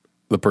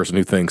the person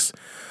who thinks,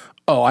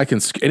 oh, I can,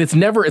 and it's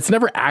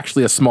never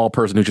actually a small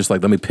person who's just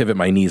like, let me pivot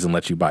my knees and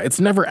let you by. It's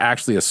never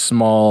actually a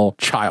small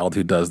child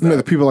who does that. No,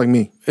 the people like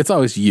me. It's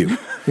always you.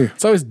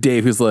 It's always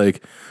Dave who's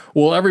like,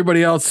 well,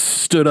 everybody else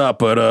stood up,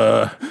 but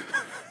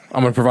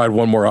I'm going to provide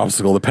one more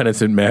obstacle. The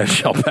penitent man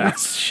shall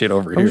pass. Shit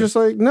over here. I'm just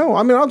like, no,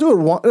 I mean, I'll do it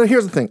once.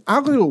 Here's the thing.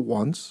 I'll do it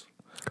once,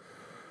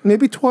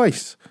 maybe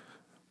twice,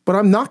 but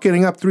I'm not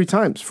getting up 3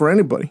 times for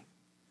anybody.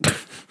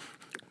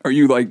 Are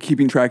you like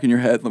keeping track in your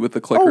head with the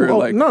clicker?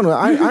 No,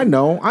 I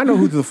know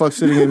who the fuck's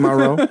sitting in my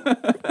row.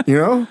 You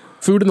know,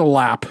 food in the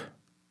lap.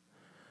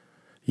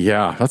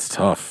 Yeah, that's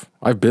tough.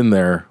 I've been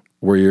there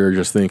where you're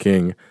just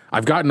thinking,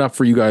 I've gotten up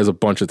for you guys a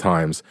bunch of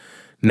times.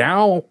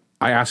 Now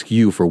I ask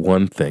you for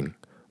one thing: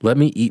 let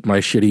me eat my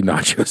shitty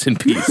nachos in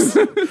peace.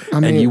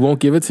 And you won't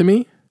give it to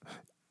me.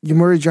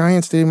 Yomiuri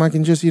Giant Stadium, I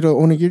can just eat a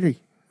onigiri.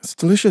 It's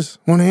delicious.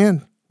 One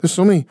hand. There's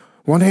so many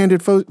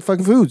one-handed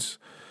fucking foods.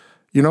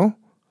 You know.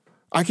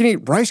 I can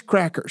eat rice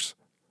crackers,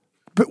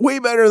 but way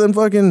better than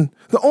fucking.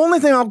 The only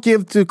thing I'll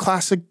give to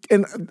classic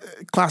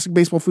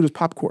baseball food is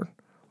popcorn.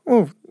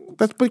 Oh,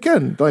 that's pretty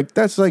good. Like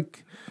that's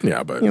like,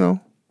 yeah, but you know,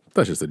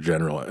 that's just a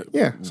general.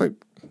 Yeah, it's like,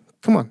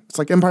 come on, it's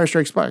like Empire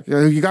Strikes Back.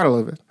 You gotta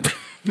live it.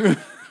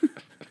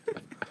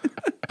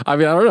 I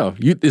mean, I don't know.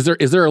 Is there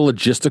a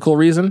logistical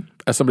reason,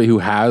 as somebody who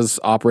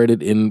has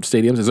operated in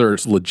stadiums, is there a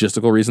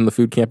logistical reason the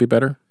food can't be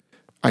better?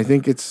 I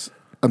think it's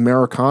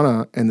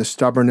Americana and the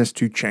stubbornness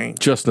to change.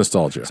 Just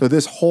nostalgia. So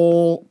this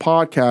whole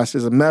podcast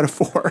is a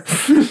metaphor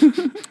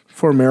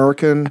for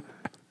American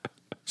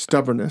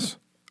stubbornness.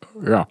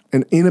 Yeah.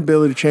 An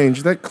inability to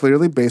change that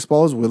clearly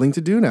baseball is willing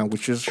to do now,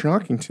 which is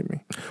shocking to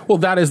me. Well,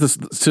 that is this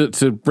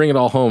to bring it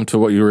all home to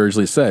what you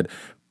originally said.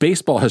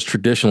 Baseball has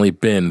traditionally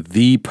been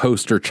the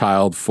poster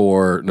child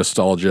for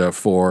nostalgia,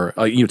 for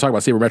you talk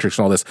about sabermetrics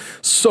and all this.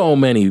 So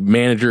many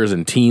managers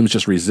and teams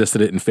just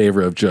resisted it in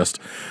favor of just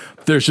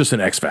there's just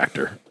an X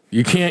factor.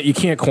 You can't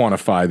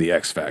quantify the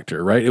X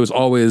factor, right? It was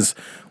always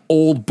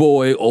old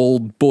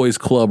boys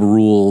club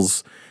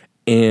rules,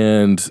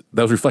 and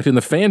that was reflected in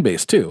the fan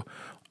base too.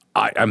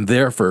 I'm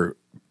there for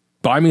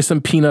buy me some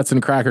peanuts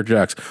and Cracker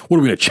Jacks. What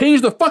are we gonna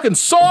change the fucking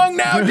song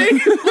now,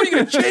 Dave? What are you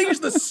gonna change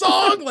the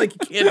song? Like,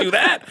 you can't do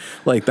that.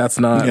 Like, that's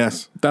not.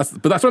 Yes.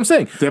 But that's what I'm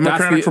saying.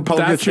 Democratic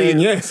Republican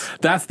change. Yes.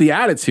 That's the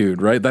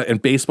attitude, right?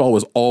 And baseball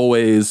was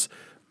always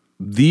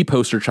the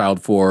poster child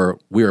for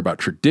we're about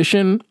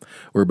tradition,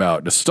 we're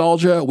about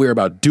nostalgia, we're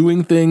about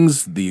doing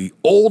things the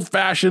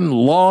old-fashioned,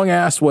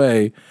 long-ass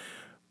way.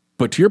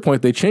 But to your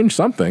point, they changed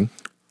something.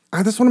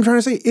 That's what I'm trying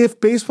to say.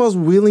 If baseball's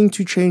willing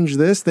to change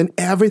this, then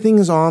everything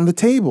is on the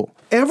table.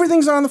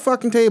 Everything's on the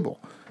fucking table.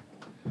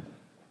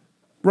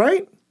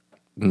 Right?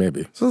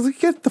 Maybe. So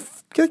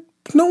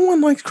no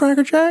one likes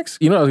Cracker Jacks.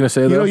 You know what I was going to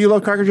say, though? You know you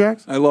love Cracker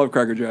Jacks? I love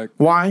Cracker Jack.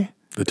 Why?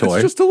 The toy.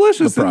 It's just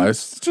delicious. The and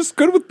prize. It's just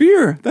good with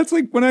beer. That's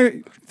like when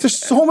I... There's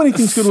so many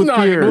things good with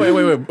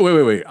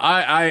beer. Wait.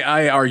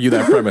 I argue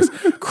that premise.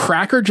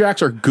 Cracker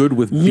Jacks are good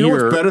with beer. You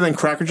know what's better than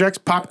Cracker Jacks?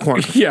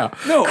 Popcorn. Yeah.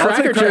 No, I'll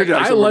take Cracker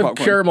Jacks I over love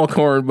popcorn. caramel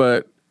corn,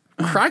 but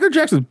Cracker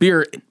Jacks with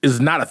beer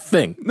is not a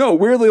thing. No,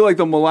 weirdly, like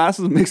the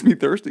molasses makes me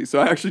thirsty. So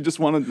I actually just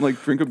want to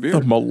like drink a beer.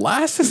 The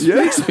molasses Yeah.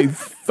 makes me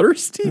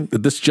thirsty.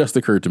 This just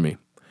occurred to me.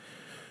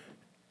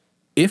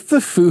 If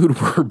the food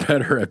were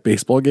better at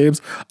baseball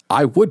games,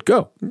 I would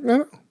go.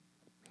 No.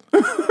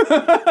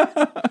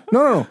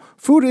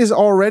 Food is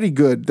already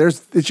good.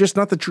 It's just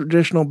not the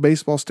traditional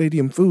baseball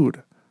stadium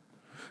food.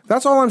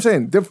 That's all I'm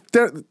saying.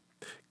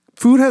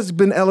 Food has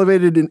been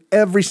elevated in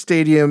every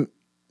stadium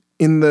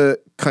in the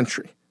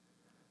country,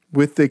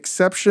 with the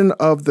exception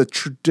of the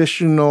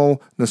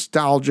traditional,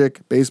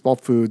 nostalgic baseball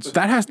foods.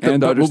 That has to.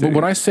 But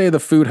when I say the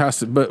food has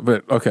to,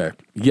 but okay,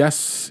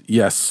 yes,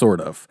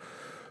 sort of.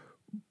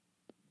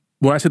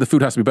 When I say the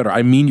food has to be better,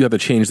 I mean you have to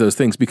change those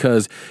things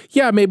because,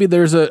 yeah, maybe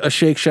there's a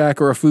Shake Shack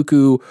or a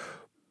Fuku,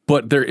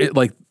 but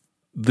like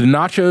the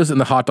nachos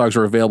and the hot dogs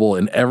are available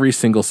in every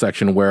single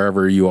section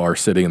wherever you are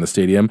sitting in the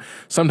stadium.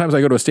 Sometimes I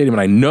go to a stadium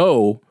and I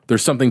know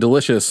there's something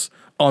delicious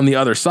on the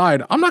other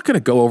side. I'm not going to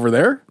go over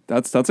there.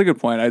 That's a good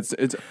point.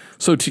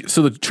 So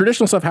the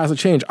traditional stuff has to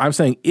change. I'm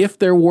saying if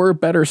there were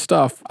better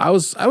stuff, I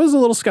was a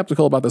little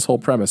skeptical about this whole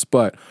premise,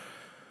 but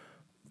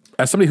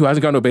as somebody who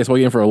hasn't gone to a baseball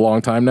game for a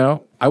long time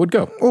now, I would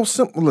go. Well,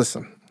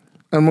 listen,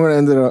 I'm going to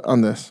end it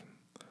on this.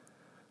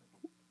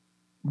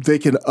 They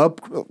can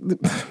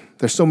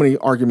there's so many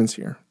arguments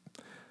here.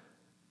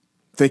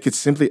 They could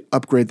simply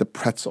upgrade the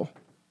pretzel,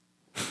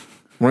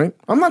 right?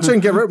 I'm not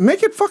saying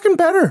make it fucking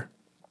better.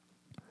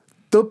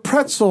 The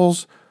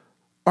pretzels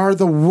are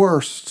the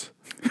worst.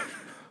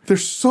 They're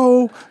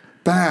so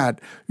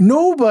bad.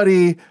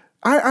 Nobody,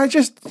 I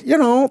just,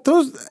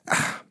 those...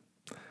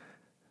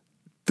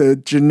 The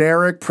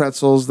generic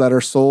pretzels that are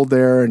sold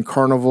there in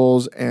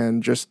carnivals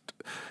and just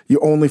you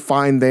only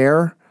find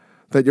there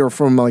that you're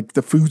from like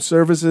the food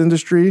service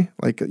industry,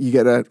 like you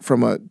get it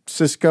from a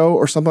Cisco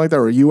or something like that,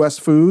 or U.S.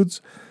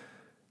 Foods,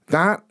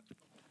 that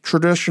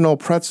traditional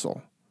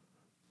pretzel.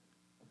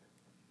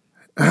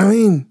 I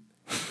mean,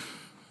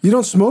 you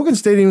don't smoke in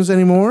stadiums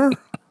anymore.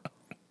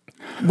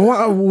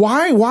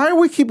 Why are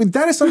we keeping,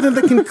 that is something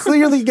that can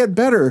clearly get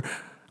better.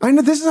 I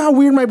know this is how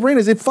weird my brain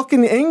is. It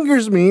fucking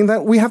angers me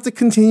that we have to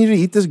continue to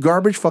eat this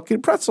garbage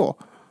fucking pretzel.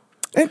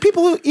 And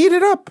people eat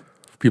it up.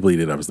 People eat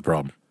it up is the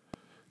problem.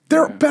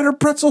 There are better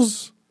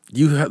pretzels.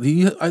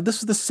 This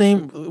is the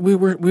same. We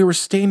were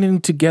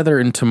staying together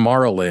in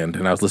Tomorrowland,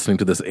 and I was listening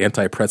to this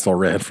anti-pretzel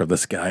rant from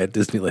this guy at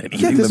Disneyland.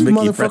 Yeah, this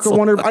motherfucker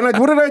wanted.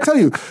 What did I tell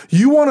you?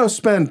 You want to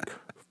spend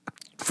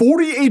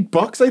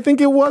 $48, I think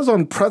it was,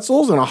 on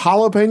pretzels and a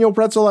jalapeno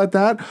pretzel at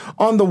that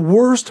on the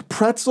worst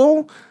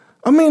pretzel?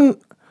 I mean,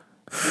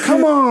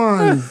 come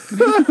on.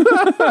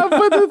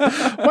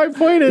 My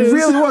point is, it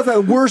really was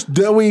that worst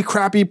doughy,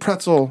 crappy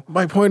pretzel.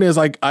 My point is,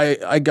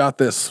 I got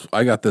this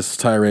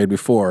tirade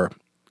before.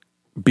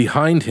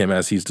 Behind him,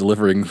 as he's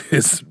delivering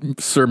his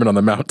Sermon on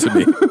the Mount to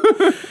me,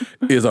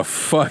 is a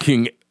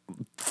fucking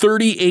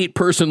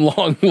 38-person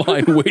long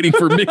line waiting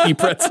for Mickey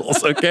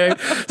pretzels. Okay,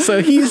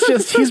 so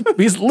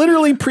he's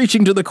literally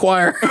preaching to the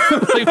choir.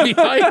 Like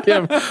behind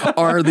him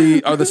are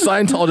the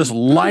Scientologists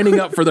lining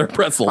up for their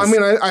pretzels. I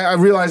mean, I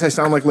realize I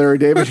sound like Larry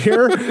David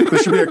here.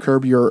 This should be a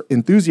Curb Your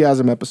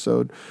Enthusiasm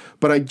episode,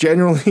 but I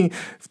genuinely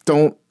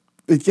don't.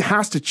 It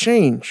has to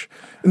change,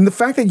 and the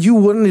fact that you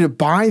wouldn't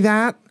buy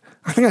that.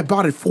 I think I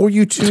bought it for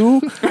you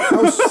too.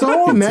 I was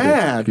so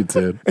mad. You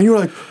did. And you were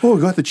like, oh,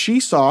 we got the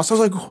cheese sauce. I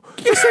was like,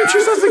 you saying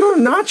cheese sauce to go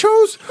to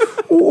nachos?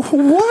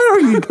 What are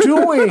you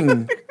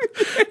doing?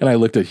 And I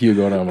looked at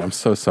Hugo and I'm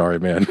so sorry,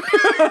 man.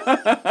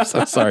 I'm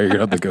so sorry you're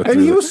going to have to go through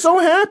And he was so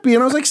happy.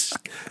 And I was like,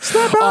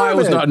 snap out I of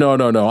was it. not.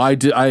 No.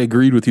 I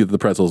agreed with you that the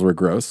pretzels were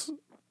gross.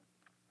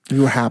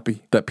 You were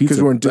happy. That pizza.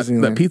 Because we're in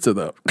Disneyland. That pizza,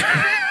 though.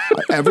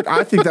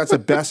 I think that's the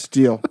best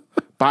deal.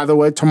 By the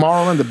way,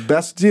 Tomorrowland, the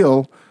best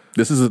deal.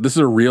 This is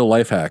a real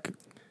life hack.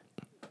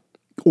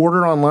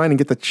 Order online and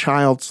get the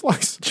child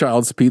slice.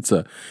 Child's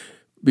pizza.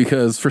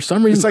 because for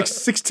some reason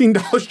It's like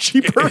 $16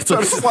 cheaper it's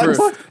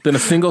like than a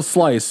single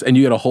slice, and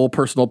you get a whole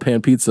personal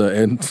pan pizza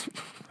and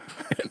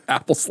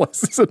apple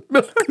slices and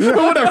milk or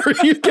whatever.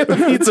 You get the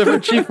pizza for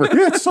cheaper.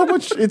 Yeah, it's so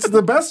much. It's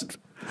the best.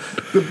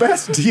 The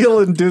best deal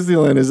in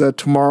Disneyland is at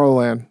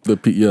Tomorrowland. The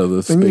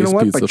space And you know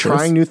what? pizza By place.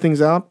 trying new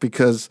things out,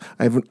 because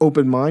I have an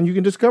open mind, you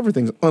can discover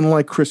things.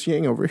 Unlike Chris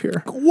Yang over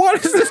here.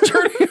 What is this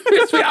turning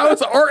against me? I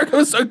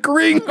was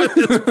agreeing with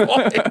this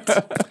point.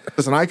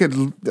 Listen, I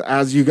could,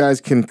 as you guys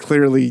can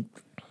clearly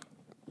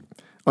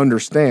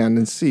understand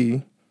and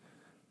see,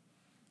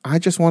 I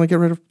just want to get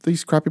rid of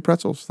these crappy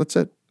pretzels. That's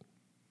it.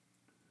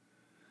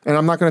 And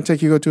I'm not going to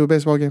take you to a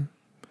baseball game.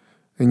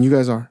 And you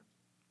guys are.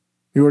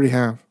 You already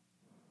have.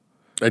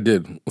 I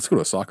did. Let's go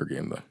to a soccer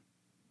game, though.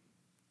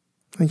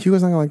 And you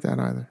guys not going to like that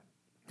either.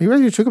 You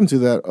already took him to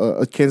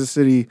that Kansas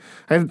City.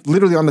 I had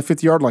literally on the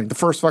 50-yard line, the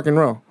first fucking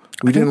row.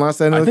 We didn't last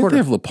that end of the I think quarter. they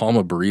have La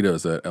Palma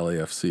burritos at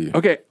LAFC.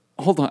 Okay,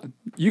 hold on.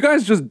 You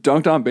guys just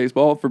dunked on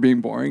baseball for being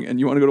boring, and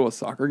you want to go to a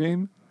soccer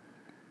game?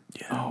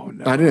 Yeah. Oh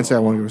no. I didn't say I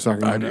want to go to a soccer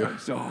game. I do.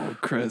 Oh,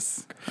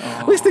 Chris.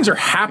 These things are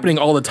happening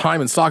all the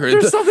time in soccer.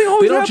 There's something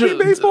always happening in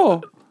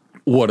baseball.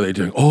 What are they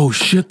doing? Oh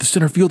shit! The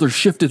center fielder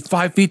shifted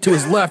 5 feet to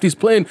his left. He's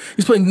playing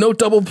no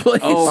double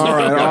plays. Oh,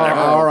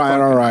 All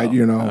right.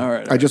 You know, All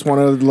right. I just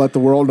want to let the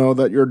world know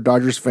that you're a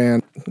Dodgers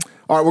fan.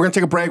 All right, we're going to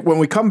take a break. When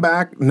we come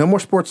back, no more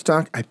sports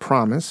talk, I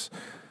promise.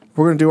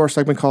 We're going to do our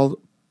segment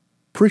called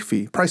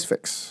Pre-Fee, Price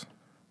Fix.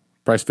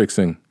 Price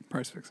fixing.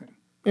 Price fixing.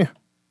 Yeah,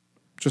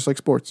 just like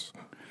sports.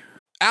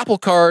 Apple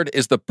Card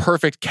is the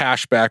perfect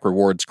cashback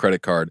rewards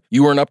credit card.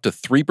 You earn up to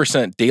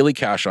 3% daily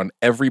cash on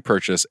every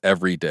purchase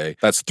every day.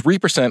 That's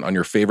 3% on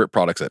your favorite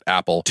products at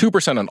Apple,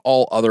 2% on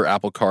all other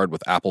Apple Card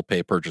with Apple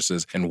Pay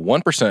purchases, and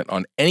 1%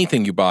 on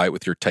anything you buy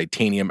with your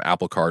titanium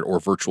Apple Card or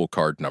virtual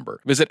card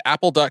number. Visit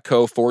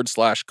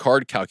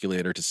apple.co/card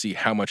calculator to see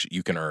how much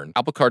you can earn.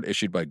 Apple Card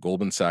issued by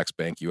Goldman Sachs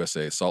Bank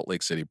USA, Salt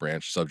Lake City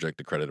branch, subject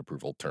to credit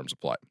approval. Terms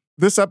apply.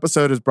 This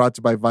episode is brought to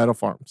you by Vital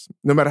Farms.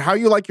 No matter how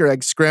you like your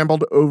eggs,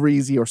 scrambled, over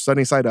easy, or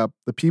sunny side up,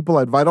 the people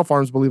at Vital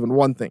Farms believe in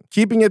one thing: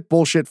 keeping it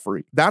bullshit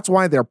free. That's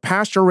why their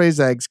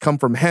pasture-raised eggs come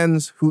from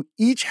hens who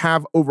each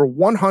have over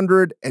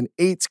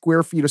 108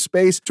 square feet of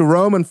space to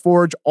roam and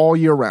forage all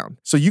year round.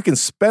 So you can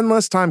spend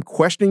less time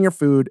questioning your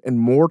food and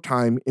more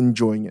time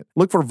enjoying it.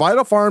 Look for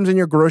Vital Farms in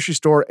your grocery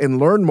store and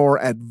learn more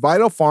at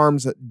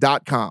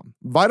vitalfarms.com.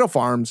 Vital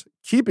Farms,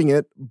 keeping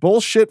it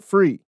bullshit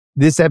free.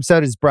 This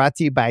episode is brought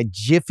to you by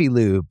Jiffy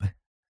Lube.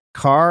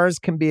 Cars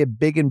can be a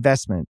big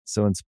investment,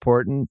 so it's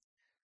important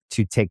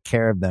to take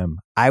care of them.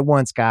 I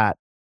once got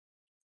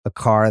a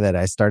car that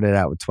I started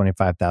out with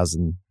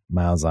 25,000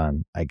 miles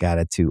on. I got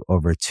it to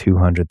over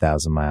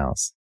 200,000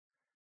 miles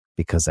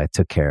because I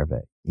took care of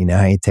it. You know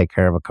how you take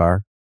care of a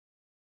car?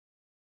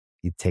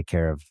 You take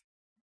care of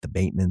the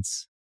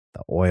maintenance,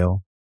 the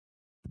oil,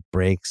 the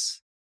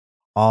brakes,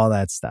 all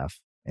that stuff.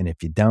 And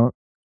if you don't,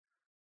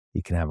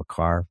 you can have a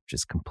car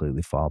just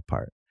completely fall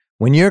apart.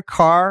 When your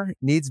car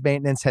needs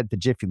maintenance, head to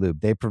Jiffy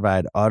Lube. They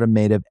provide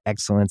automotive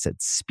excellence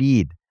at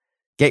speed.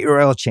 Get your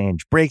oil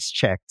change, brakes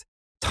checked,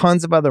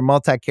 tons of other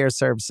multi-care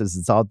services.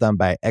 It's all done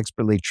by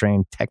expertly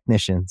trained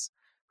technicians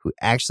who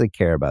actually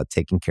care about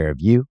taking care of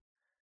you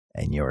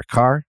and your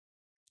car.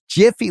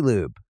 Jiffy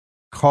Lube,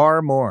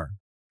 car more.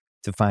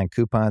 To find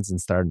coupons and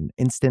start an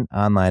instant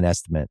online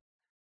estimate,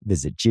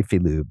 visit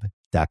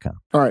jiffylube.com.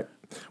 All right,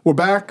 we're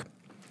back.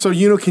 So,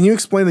 can you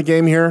explain the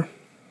game here?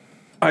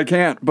 I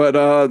can't, but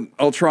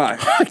I'll try.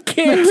 I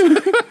can't.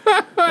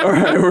 All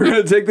right, we're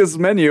gonna take this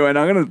menu, and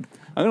I'm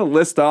gonna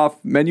list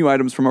off menu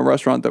items from a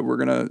restaurant that we're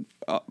gonna.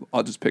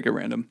 I'll just pick at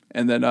random,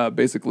 and then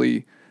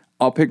basically,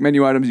 I'll pick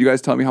menu items. You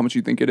guys tell me how much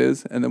you think it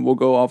is, and then we'll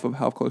go off of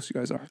how close you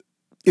guys are.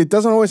 It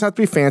doesn't always have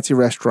to be fancy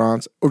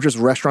restaurants or just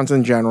restaurants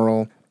in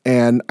general.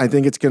 And I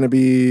think it's going to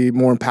be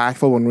more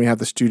impactful when we have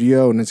the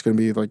studio, and it's going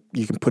to be like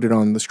you can put it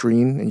on the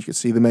screen and you can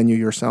see the menu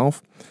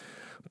yourself.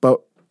 But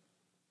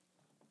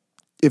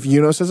if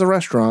Yunus is a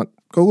restaurant,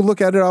 go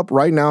look at it up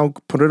right now,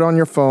 put it on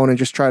your phone, and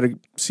just try to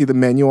see the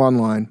menu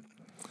online.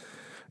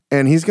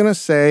 And he's going to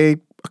say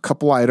a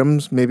couple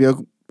items, maybe a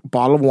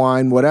bottle of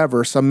wine,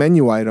 whatever, some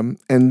menu item,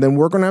 and then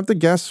we're going to have to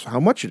guess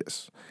how much it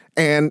is.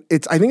 And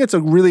I think it's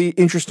a really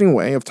interesting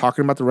way of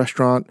talking about the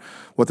restaurant,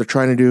 what they're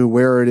trying to do,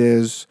 where it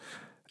is.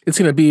 It's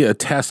going to be a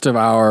test of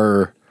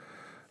our.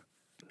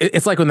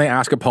 It's like when they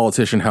ask a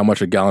politician how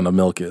much a gallon of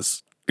milk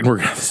is, and we're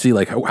going to see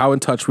like how in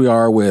touch we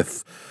are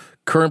with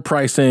current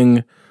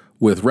pricing,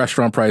 with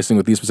restaurant pricing,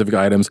 with these specific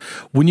items.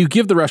 When you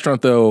give the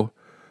restaurant, though,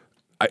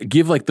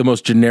 give like the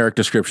most generic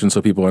description so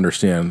people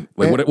understand.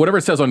 Like whatever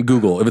it says on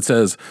Google. If it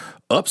says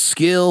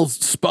upscale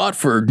spot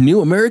for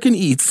new American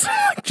eats,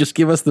 just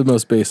give us the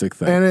most basic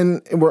thing.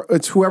 And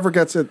it's whoever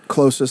gets it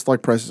closest,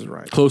 like Price is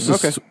Right.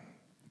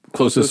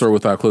 Closest or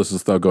without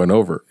going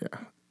over. Yeah.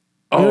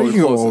 Oh, you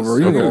can go over.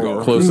 You can go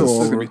over. Closest. This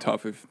is gonna be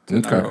tough if to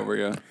not go over.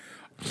 Yeah.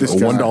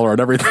 $1 on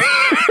everything.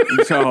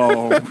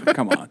 So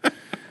come on.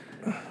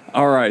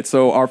 All right.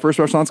 So our first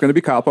restaurant's going to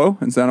be Capo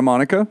in Santa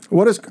Monica.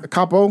 What is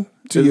Capo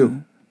to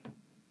you?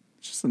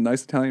 just a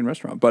nice Italian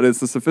restaurant, but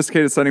it's a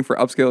sophisticated setting for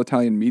upscale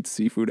Italian meat,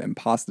 seafood, and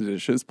pasta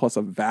dishes, plus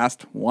a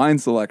vast wine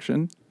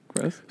selection.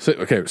 Chris? Say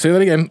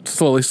that again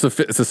slowly. It's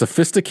a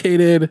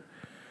sophisticated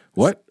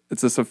what?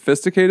 It's a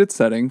sophisticated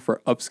setting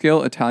for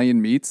upscale Italian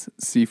meats,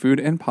 seafood,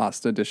 and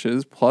pasta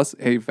dishes, plus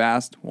a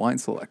vast wine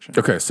selection.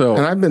 Okay, so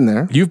And I've been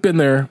there. you've been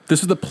there.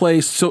 This is the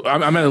place. So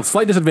I'm at a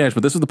slight disadvantage,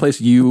 but this is the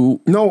place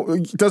you. No,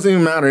 it doesn't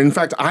even matter. In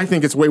fact, I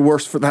think it's way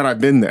worse for that I've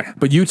been there.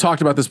 But you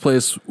talked about this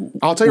place.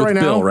 I'll tell you with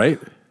right Bill, now. right?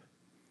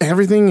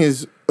 Everything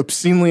is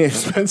obscenely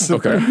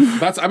expensive. Okay,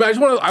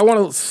 I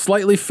want a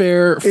slightly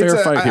fair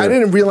fight here. I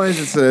didn't realize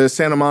it's a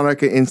Santa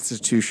Monica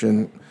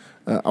institution.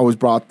 I was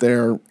brought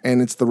there,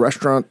 and it's the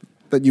restaurant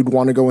that you'd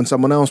want to go when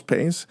someone else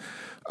pays.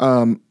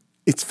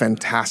 It's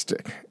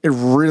fantastic. It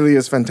really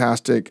is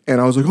fantastic.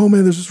 And I was like, oh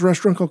man, there's this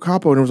restaurant called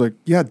Capo. And I was like,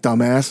 yeah,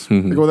 dumbass.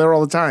 I go there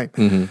all the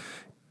time.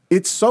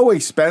 It's so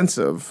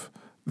expensive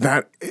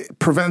that it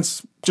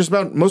prevents just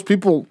about most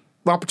people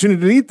the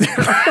opportunity to eat there.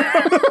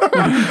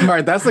 All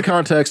right, that's the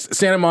context.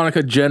 Santa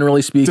Monica,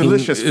 generally speaking,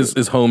 Delicious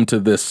is home to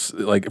this.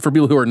 Like for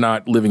people who are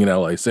not living in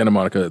LA, Santa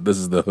Monica, this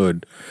is the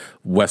hood,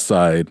 West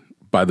Side,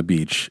 by the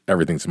beach.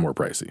 Everything's more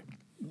pricey.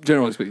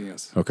 Generally speaking,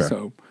 yes. Okay.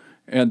 So,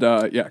 and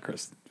yeah,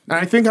 Chris. And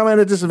I think I'm at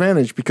a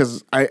disadvantage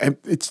because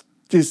it's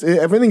just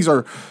everything's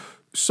are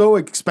so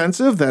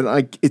expensive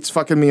that it's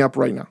fucking me up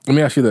right now. Let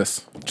me ask you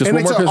this: And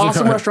it's an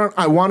awesome restaurant.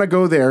 I want to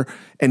go there.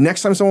 And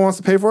next time someone wants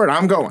to pay for it,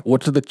 I'm going.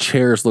 What do the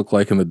chairs look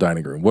like in the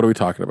dining room? What are we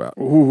talking about?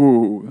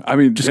 Ooh, I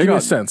mean, Just give me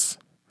a sense.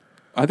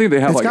 I think they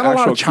have It's like got a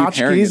lot of actual Keith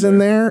Haring tchotchkes in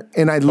there,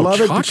 and I love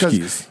it because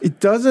tchotchkes. it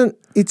doesn't.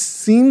 It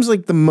seems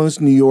like the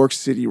most New York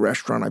City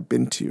restaurant I've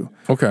been to.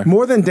 Okay.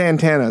 More than Dan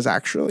Tana's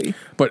actually.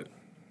 But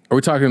are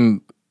we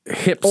talking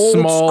hip, Old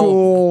small,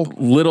 school.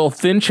 little,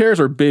 thin chairs,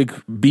 or big,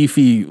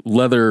 beefy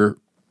leather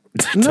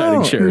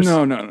dining chairs?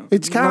 No.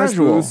 It's Nice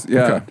casual. booths,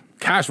 Yeah. Okay.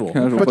 Casual.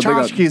 Casual. But But they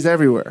got- tchotchkes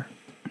everywhere.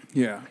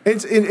 Yeah.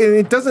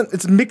 It doesn't.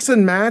 It's mix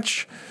and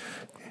match.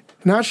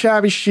 Not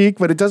shabby chic,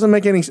 but it doesn't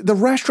make any. The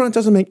restaurant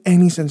doesn't make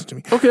any sense to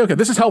me. Okay.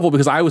 This is helpful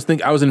because I was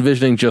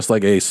envisioning just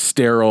like a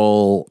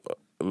sterile,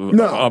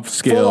 No,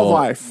 upscale, full of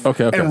life.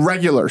 Okay. And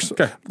regulars,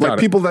 got like it.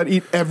 people that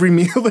eat every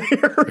meal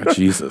there.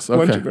 Jesus.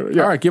 Once Okay. you go-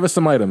 yeah. All right. Give us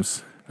some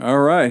items. All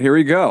right, here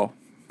we go.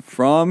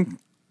 From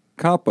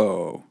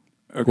Capo.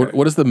 Okay.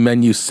 What is the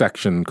menu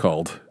section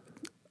called?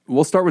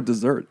 We'll start with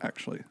dessert,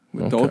 actually,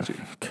 with Dolce.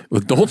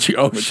 With Dolce.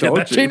 Oh shit!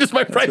 That Dolce. changes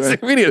my That's pricing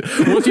right.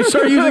 immediately. Once you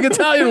start using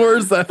Italian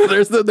words,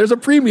 there's a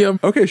premium.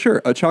 Okay,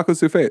 sure. A chocolate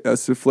souffle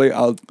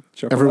al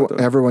cioccolato.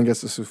 Everyone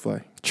gets a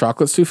souffle.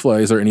 Chocolate souffle.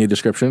 Is there any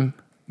description?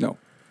 No,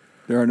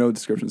 there are no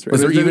descriptions. Is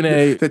there even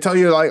a They tell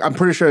you like I'm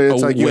pretty sure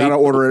it's like you wait, gotta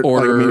order it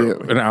like,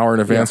 immediately. an hour in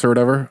advance or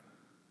whatever?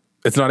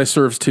 It's not a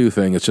serves two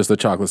thing. It's just a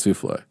chocolate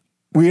souffle.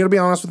 We got to be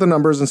honest with the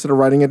numbers instead of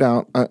writing it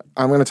down.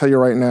 I'm going to tell you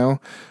right now.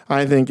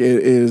 I think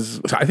it is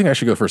So I think I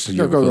should go first.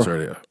 You have a go. closer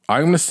idea.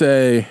 I'm going to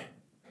say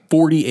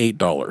 $48.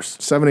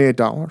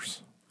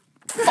 $78.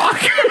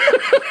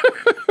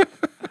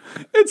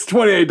 It's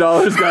 $28,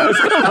 guys.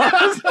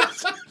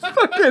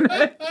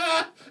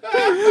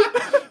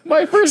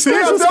 My first. See,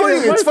 I'm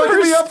telling you, it's fucking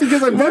me up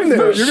because I've been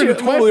there. You're gonna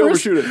totally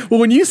overshoot it. Well,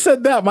 when you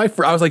said that,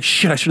 I was like,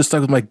 shit, I should have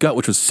stuck with my gut,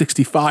 which was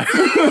 65.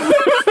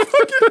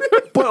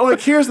 But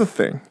like, here's the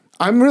thing.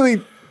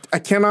 I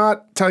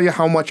cannot tell you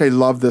how much I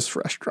love this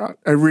restaurant.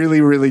 I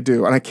really, really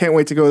do. And I can't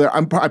wait to go there.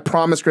 I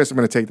promise Grace I'm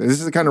going to take this. This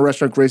is the kind of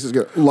restaurant Grace is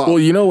going to love. Well,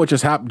 you know what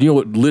just happened? You know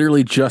what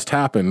literally just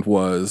happened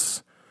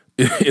was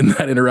in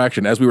that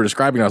interaction, as we were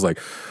describing, I was like,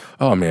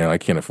 oh man, I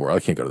can't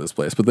go to this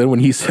place. But then when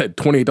he said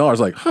 $28, I was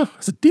like, huh,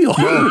 that's a deal.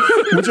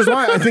 Which is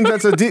why I think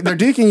that's they're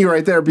deking you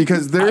right there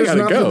because there's gotta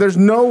nothing, go. there's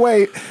no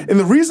way. And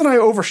the reason I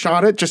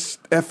overshot it,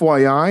 just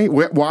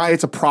FYI, why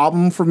it's a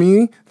problem for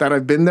me that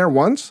I've been there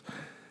once,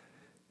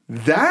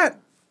 that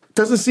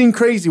doesn't seem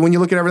crazy when you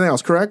look at everything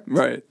else, correct?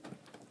 Right.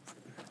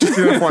 Just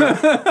an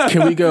FYI.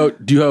 Can we go?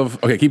 Do you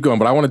have? Okay, keep going.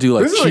 But I want to do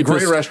like This is a cheapest.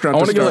 great restaurant I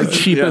want to to get like start.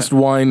 cheapest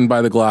wine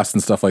by the glass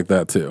and stuff like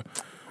that too.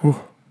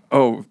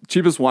 Oh,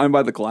 cheapest wine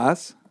by the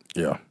glass?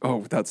 Yeah. Oh,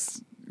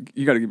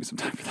 you got to give me some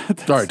time for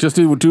that. All right, just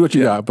do what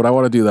you got. But I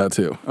want to do that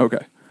too. Okay.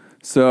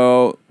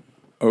 So,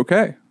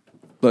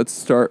 let's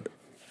start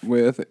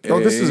with Oh,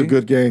 this is a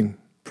good game.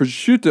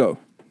 prosciutto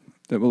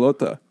de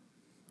bolota.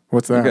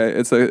 What's that? Okay,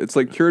 it's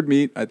like cured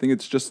meat. I think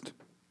it's just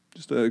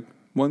a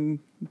one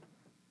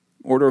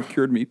order of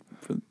cured meat.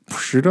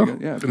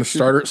 Prosciutto? Yeah, In the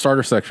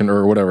starter section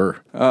or whatever.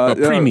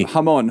 Preemie.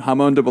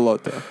 Jamon de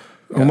bolota.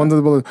 I'm under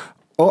the bullet.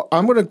 Oh,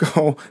 I'm gonna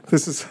go.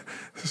 This is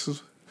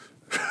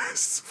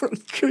very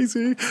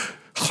crazy.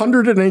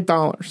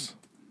 $108.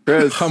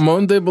 Chris,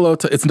 Jamon de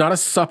bolota. It's not a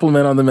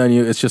supplement on the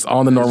menu. It's just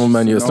on the normal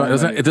menu. It's not.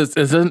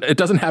 It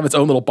doesn't have its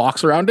own little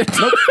box around it.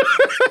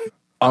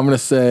 I'm gonna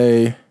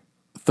say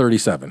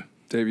 37.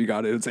 Dave, you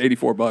got it. It's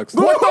 $84. What the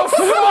fuck?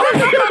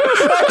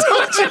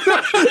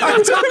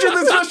 I told you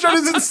this restaurant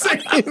is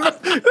insane.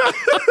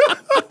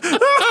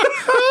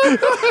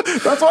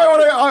 That's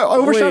why I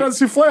overshot Wait. on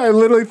souffle. I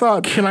literally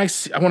thought. Can I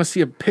see? I want to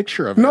see a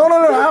picture of it. No.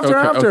 After.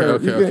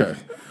 Okay.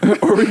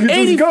 Or we could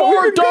just $84.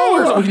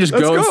 go. We can just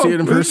go and see it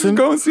in Let's person. just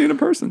go and see it in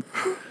person.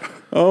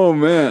 Oh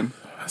man.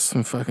 That's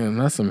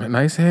some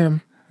nice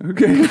ham.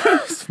 Okay.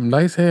 Some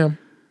nice ham.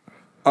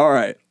 All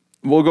right.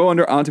 We'll go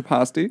under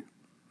antipasti.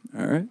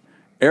 All right.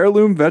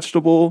 Heirloom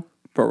vegetable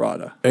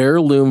burrata.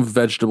 Heirloom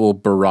vegetable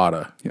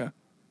burrata. Yeah.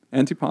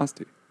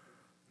 Antipasti.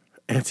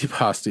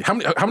 Antipasti.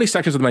 How many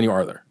sections of the menu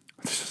are there?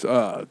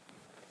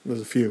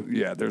 There's a few.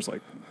 Yeah, there's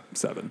like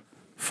 7.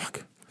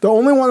 Fuck. The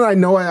only one I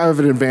know I have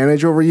an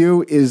advantage over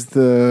you is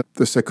the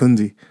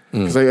secundi.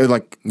 Because I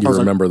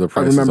remember the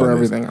prices I remember on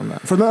these. everything on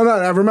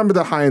that. I remember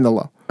the high and the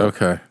low.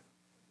 Okay.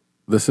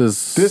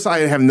 This I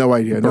have no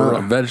idea.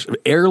 No.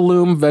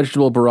 Heirloom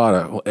vegetable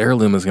burrata. Well,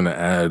 heirloom is going to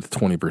add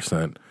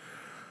 20%.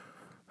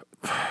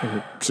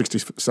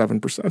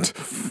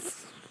 67%.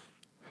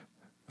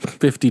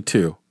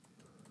 52.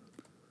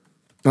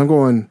 I'm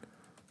going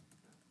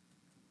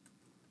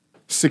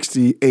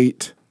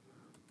 68.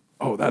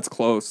 Oh, that's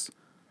close.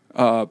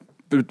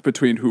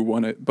 Between who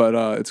won it, but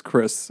it's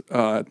Chris.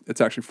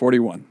 It's actually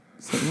 41.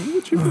 So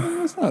what cheaper than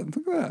that's not.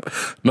 Look at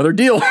that. Another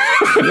deal.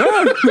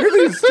 Yeah, look at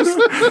these.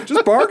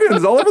 Just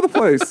bargains all over the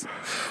place.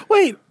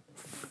 Wait.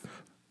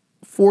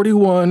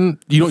 41.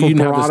 You didn't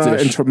have Burrata this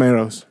dish. and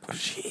tomatoes.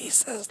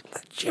 Jesus,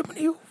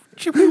 Jiminy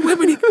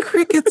Whippity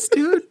crickets,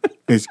 dude.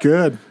 It's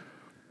good.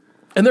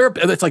 And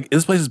it's like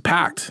this place is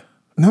packed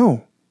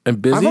No.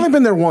 and busy. I've only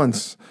been there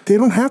once. They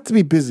don't have to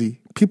be busy.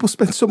 People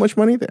spend so much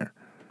money there.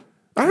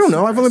 I don't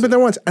know. I've only been there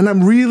once. And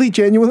I'm really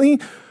genuinely,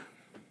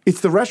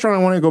 it's the restaurant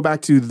I want to go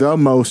back to the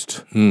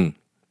most. I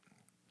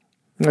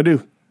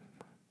do.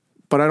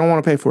 But I don't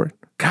want to pay for it.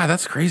 God,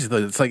 that's crazy though.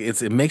 It's like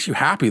it makes you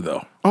happy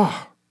though.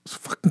 Oh, it's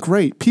fucking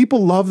great.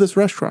 People love this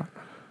restaurant.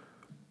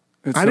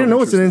 It's I so didn't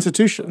know it's an interesting.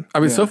 institution. I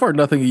mean, so far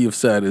nothing you've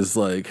said is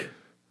like.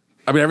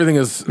 I mean, everything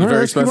is right, very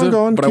let's keep on expensive,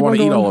 going, but I keep want on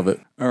to eat going. all of it.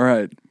 All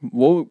right,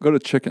 we'll go to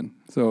chicken.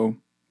 So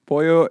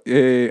pollo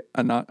e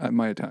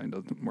my Italian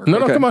doesn't work. No,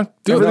 Okay. come on.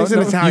 Do Everything's it.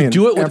 in Italian. You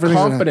do it with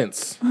Everything's in-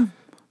 confidence.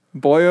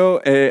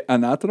 Pollo e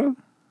anatro.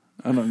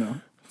 I don't know.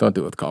 Don't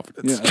do it with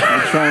confidence. Yeah,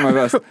 I'm trying my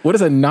best. What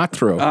is a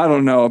natro? I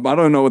don't know. I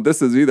don't know what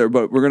this is either,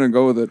 but we're gonna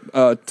go with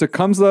it.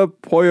 Tecumseh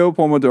pollo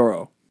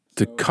pomodoro.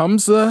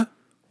 Tecumseh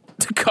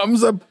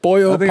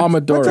pollo I think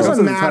pomodoro. It That's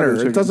doesn't an Italian matter.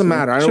 chicken. It doesn't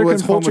matter. I don't know if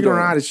it's whole chicken or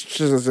not. It's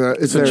just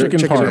it's a their chicken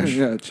parm. dish.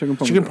 Yeah, chicken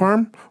pomodoro. Chicken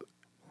parm?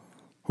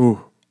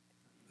 Ooh.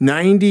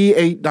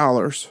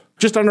 $98.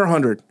 Just under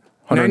 100.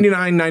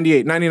 99,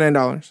 98,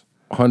 $99.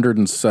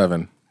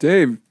 107.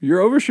 Dave,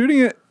 you're overshooting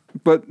it,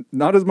 but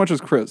not as much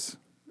as Chris.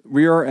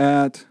 We are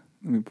at.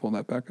 Let me pull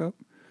that back up.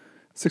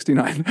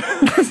 69.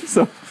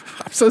 So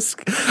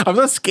I'm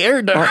so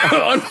scared now.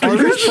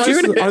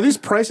 Are these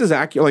prices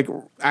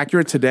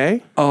accurate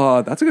today?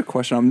 that's a good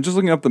question. I'm just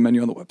looking up the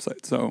menu on the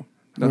website, so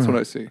that's what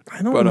I see.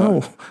 I don't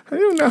know. I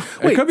don't know.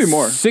 It could be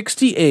more.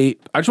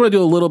 68. I just want to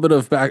do a little bit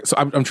of back. So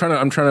I'm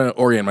trying to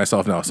orient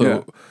myself now. So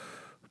Yeah.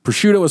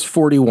 prosciutto was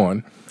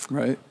 41.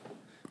 Right.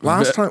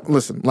 Last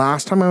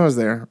time I was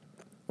there,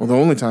 well, the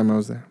only time I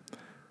was there,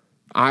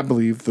 I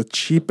believe the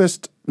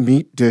cheapest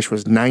meat dish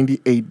was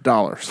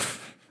 $98.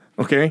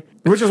 Okay?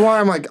 Which is why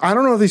I'm like, I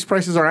don't know if these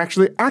prices are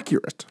actually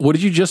accurate. What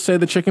did you just say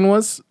the chicken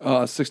was?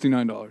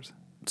 $69.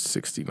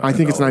 69. I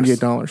think it's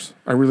 $98.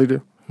 I really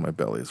do. My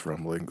belly is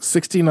rumbling.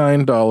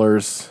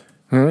 $69.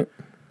 All right.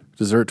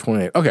 Dessert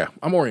 28. Okay,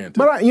 I'm oriented.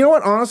 But you know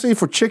what? Honestly,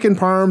 for chicken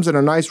parms in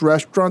a nice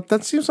restaurant,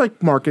 that seems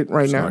like market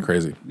right It's now. not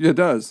crazy. Yeah, it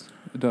does.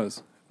 It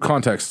does.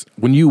 Context.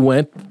 When you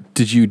went,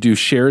 did you do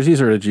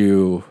sharesies or did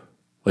you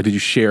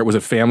share? Was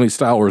it family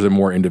style or was it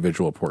more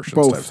individual portions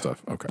Both. type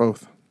stuff? Okay.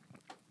 Both.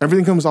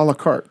 Everything comes a la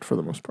carte for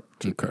the most part.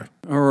 Okay.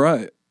 All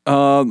right.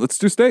 Let's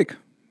do steak.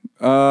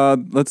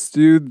 Let's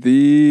do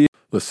the.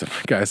 Listen,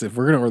 guys, if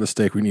we're gonna order the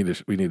steak, we need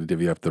to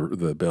divvy up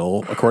the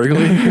bill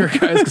accordingly here,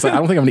 guys, because I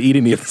don't think I'm gonna eat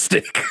any of the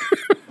steak.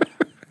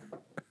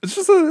 It's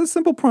just a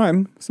simple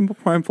prime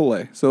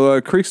fillet.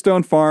 So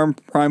Creekstone Farm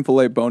prime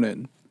fillet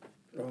bone-in.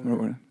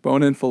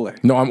 Bone-in fillet.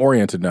 No, I'm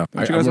oriented now.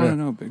 Don't you guys want to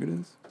know how big it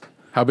is?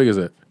 How big is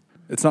it?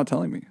 It's not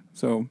telling me.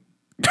 So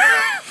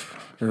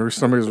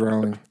Somebody's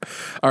railing.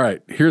 All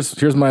right,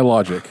 here's my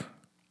logic.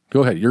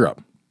 Go ahead, you're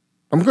up.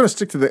 I'm going to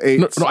stick to the 8.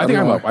 No, I think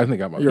I'm up. I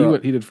think I'm up. You're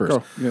up. He did first.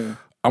 Go. yeah.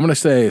 I'm gonna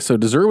say so.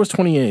 Dessert was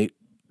 28.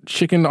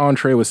 Chicken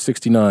entree was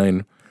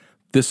 69.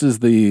 This is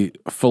the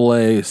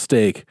filet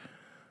steak.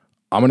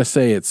 I'm gonna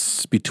say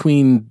it's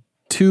between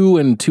 2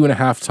 and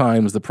 2.5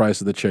 times the price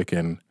of the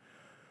chicken.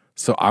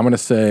 So I'm gonna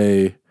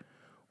say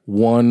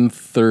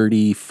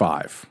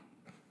 135.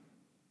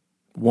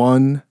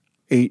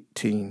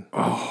 118.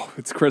 Oh,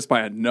 it's Chris by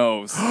a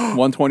nose.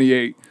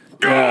 128.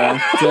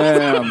 Yeah,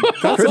 damn.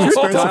 That's an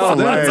expensive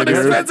fillet, It's an dude.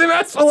 expensive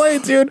ass filet,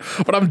 dude.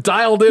 But I'm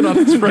dialed in on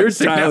this You're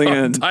pricing now. dialing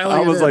I'm in. dialing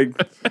I was in.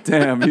 like,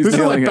 damn, he's This is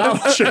like nailing it.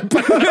 Battleship.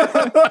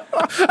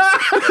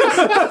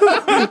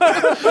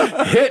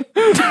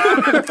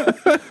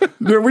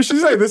 Dude, we should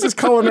say this is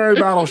Culinary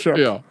Battleship.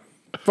 Yeah.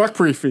 Fuck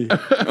pre-fee.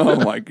 Oh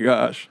my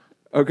gosh.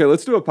 Okay,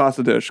 let's do a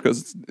pasta dish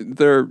because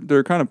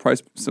they're kind of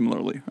priced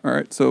similarly. All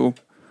right,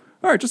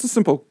 just a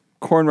simple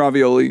corn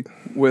ravioli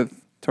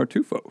with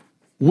tartufo.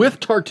 With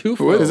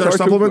tartufo. Is there a Tartufo.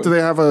 supplement? Do they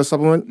have a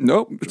supplement?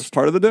 Nope, it's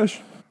part of the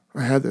dish.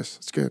 I had this.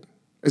 It's good.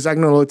 It's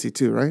agnolotti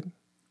too, right?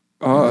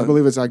 I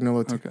believe it's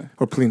agnolotti. Okay.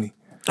 Or Plini.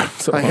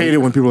 So I hate it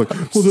when people are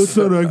like, well, that's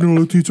not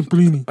agnolotti, it's a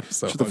Plini.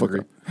 so Shut the fuck hungry.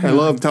 up. I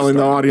love telling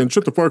the audience,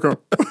 shut the fuck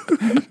up.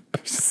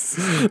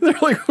 They're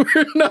like,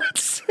 we're not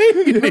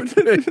saying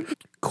anything.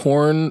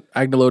 Corn,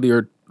 agnolotti,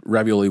 or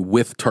ravioli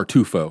with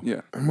tartufo.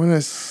 Yeah. I'm going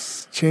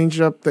to change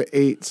up the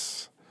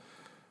 8s.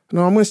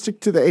 No, I'm going to stick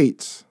to the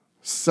 8s.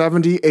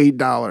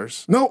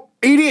 $78. No,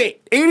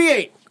 88.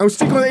 88. I'm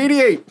sticking with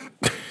 88.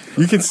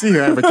 You can see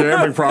I have a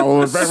gambling problem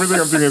with everything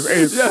I'm doing is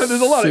 8s. Yeah,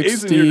 there's a lot of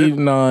 8s in here.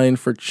 69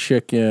 for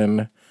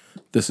chicken.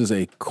 This is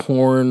a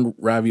corn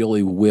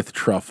ravioli with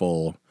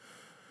truffle.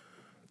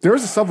 There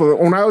was a supplement.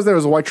 When I was there, it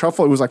was a white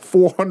truffle. It was like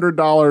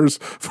 $400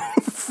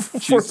 for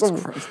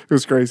Jesus Christ. It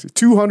was crazy.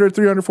 200,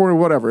 300, 400,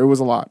 whatever. It was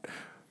a lot.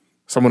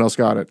 Someone else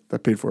got it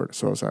that paid for it,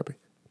 so I was happy.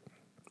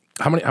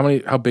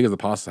 How big is the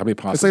pasta? How many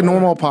pastas? It's like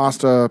normal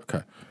pasta.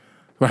 Okay.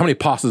 Well, how many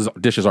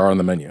dishes are on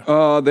the menu?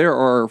 There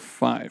are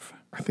 5.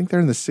 I think they're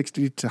in the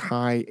 $60 to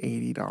high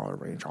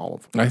 $80 range, all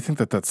of them. I think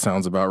that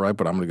sounds about right,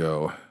 but I'm going to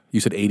go, you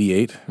said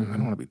 88? I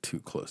don't want to be too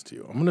close to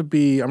you. I'm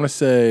going to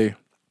say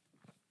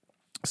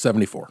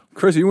 74.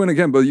 Chris, you win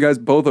again, but you guys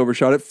both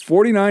overshot it.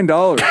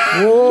 $49.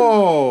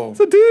 Whoa. It's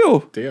a deal.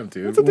 Damn,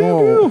 dude. It's a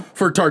damn deal.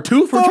 For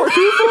tartufo? What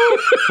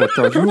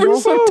the-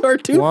 There's some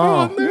tartufo Wow.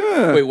 on there.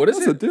 Yeah. Wait, what is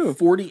What's it? the deal?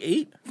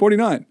 48?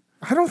 49.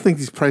 I don't think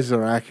these prices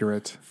are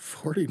accurate.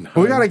 49.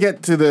 We got to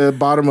get to the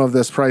bottom of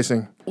this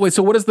pricing. Wait,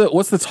 so what's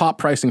the top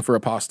pricing for a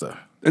pasta?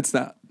 It's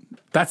that.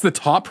 That's the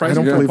top I pricing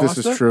don't for a believe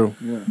pasta? this is true.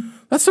 Yeah.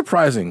 That's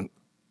surprising.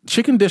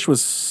 Chicken dish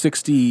was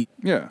 60,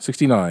 Yeah.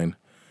 69.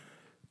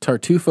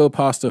 Tartufo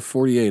pasta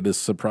 48 is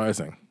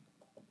surprising.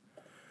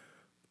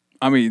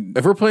 I mean,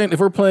 If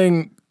we're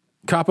playing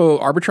capo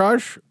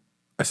arbitrage,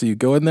 I see you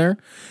go in there,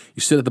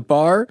 you sit at the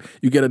bar,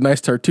 you get a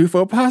nice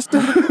tartufo pasta,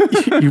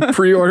 you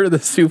pre-order the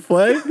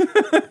souffle,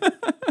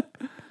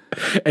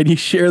 and you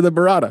share the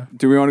burrata.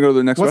 do we want to go to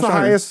the next What's the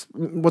restaurant? highest?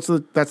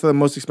 That's the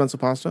most expensive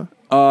pasta?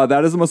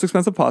 That is the most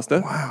expensive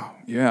pasta. Wow.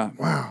 Yeah.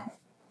 Wow.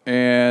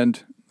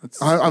 And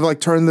let's I've like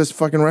turned this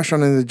fucking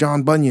restaurant into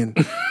John Bunyan.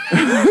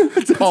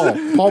 Paul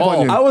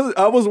Bunyan.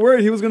 I was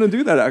worried he was going to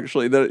do that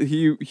actually. That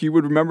he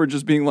would remember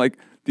just being like,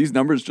 these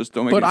numbers just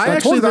don't make But any I sense. I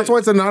told you that's why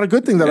it's not a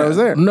good thing that I was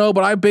there. No,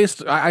 but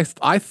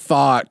I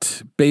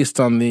thought based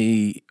on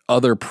the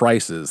other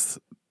prices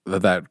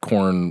that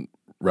corn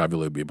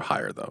ravioli would be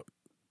higher though.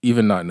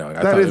 Even not knowing.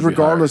 I That thought is it would be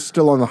regardless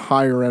still on the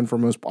higher end for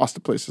most pasta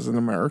places in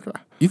America.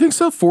 higher. You think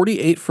so?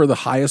 48 for the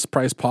highest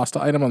priced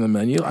pasta item on the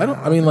menu?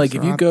 I mean like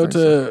if you go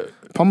to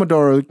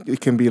Pomodoro, it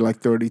can be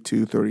like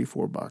 $32,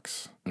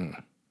 $34.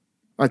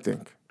 I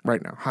think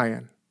right now, high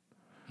end.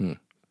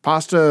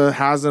 Pasta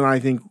hasn't, I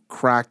think,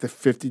 cracked the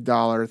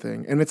 $50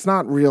 thing, and it's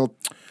not real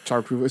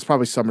tartufo. It's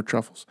probably summer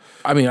truffles.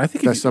 I mean, I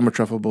think That's summer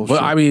truffle bullshit.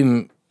 Well, I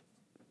mean,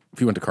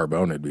 if you went to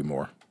Carbone, it'd be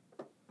more.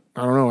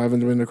 I don't know. I haven't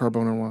been to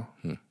Carbone in a while.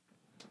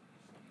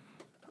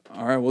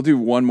 All right, we'll do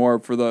one more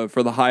for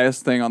the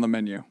highest thing on the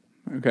menu.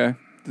 Okay,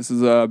 this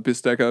is a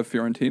bistecca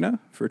fiorentina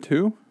for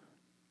 2.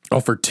 Oh,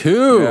 for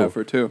 2. Yeah,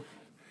 for 2.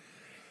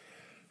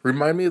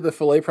 Remind me, the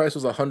fillet price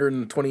was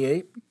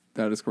 128.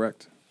 That is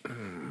correct.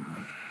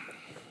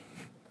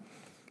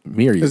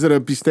 Me or you? Is it a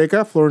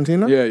bistecca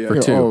Florentina? Yeah, yeah. For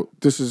Here, 2. Oh,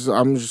 this is.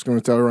 I'm just going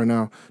to tell you right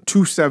now.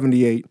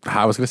 $278.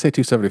 I was going to say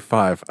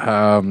 275.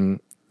 Oh, it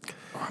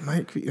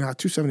might be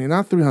 270,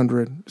 not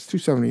 300. It's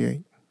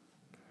 278.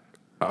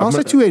 I'll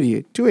say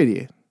 288.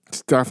 288.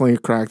 It's definitely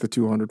cracked the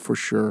 200 for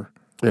sure.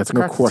 Yeah, it's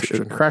no cracked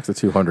question. It cracks the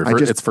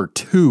 200. It's for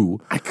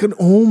 2. I could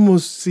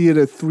almost see it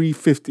at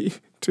 350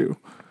 too,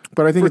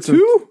 but I think For it's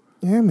 2?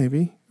 Yeah,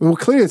 maybe. Well,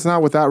 clearly it's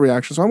not with that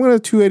reaction, so I'm going to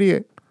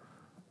 288.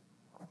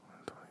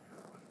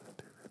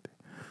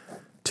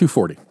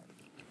 240.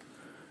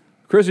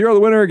 Chris, you're the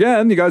winner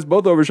again. You guys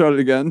both overshot it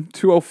again.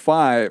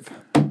 205.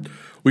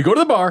 We go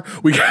to the bar.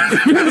 We get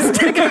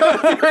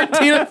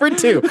Fiorentina for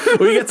 2.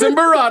 We get some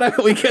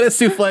burrata. We get a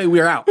souffle. We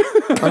are out.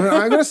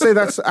 I'm going to say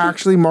that's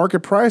actually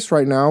market price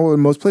right now in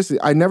most places.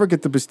 I never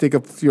get the bistecca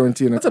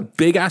Fiorentina. That's a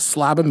big ass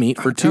slab of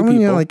meat for 2 telling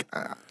people. you, like,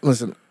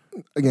 listen,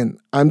 again,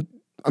 I'm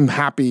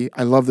happy.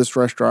 I love this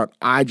restaurant.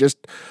 I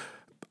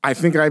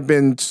think I've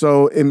been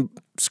so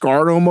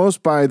scarred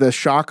almost by the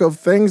shock of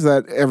things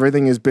that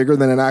everything is bigger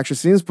than it actually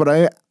seems.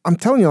 But I'm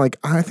telling you, like,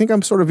 I think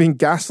I'm sort of being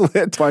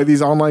gaslit by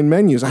these online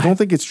menus. I don't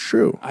think it's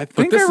true. I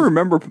think I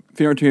remember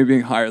Fiorentina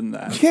being higher than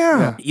that.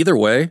 Yeah. Either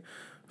way,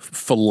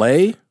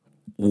 filet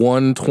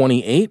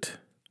 128,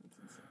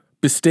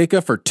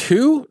 bistecca for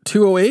 2,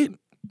 208.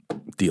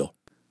 Deal.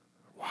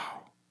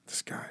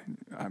 This guy.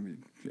 I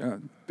mean, yeah,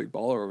 big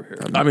baller over here.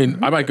 I mean,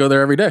 I might go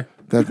there every day.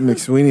 That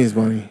McSweeney's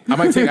money. I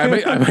might take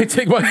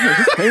my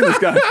Hey, this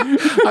guy.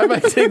 I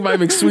might take my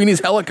McSweeney's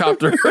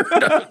helicopter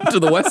to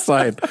the west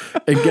side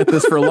and get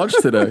this for lunch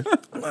today.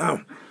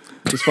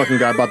 This fucking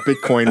guy bought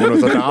Bitcoin when it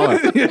was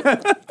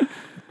 $1.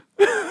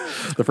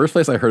 The first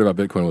place I heard about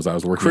Bitcoin was I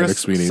was working at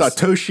McSweeney's.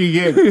 Satoshi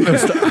Yin.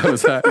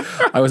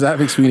 I was at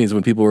McSweeney's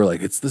when people were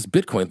like, "It's this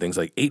Bitcoin thing's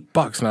like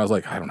 $8," and I was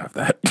like, "I don't have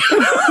that."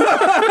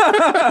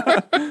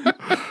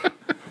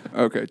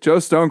 Okay, Joe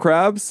Stone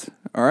Crabs.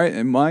 All right,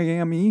 in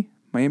Miami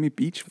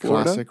Beach,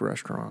 Florida. Classic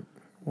restaurant.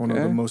 One of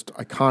the most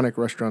iconic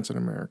restaurants in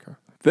America.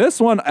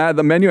 This one,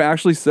 the menu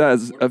actually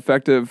says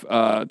effective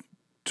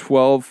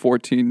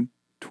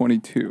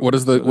 12/14/22. What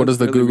is the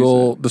really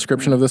Google recent.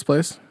 description of this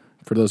place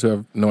for those who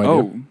have no idea?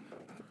 Oh,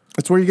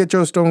 It's where you get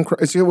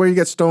it's where you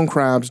get stone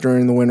crabs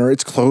during the winter.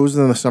 It's closed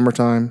in the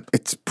summertime.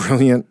 It's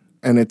brilliant,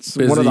 and it's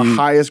one of the Busy,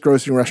 highest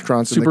grossing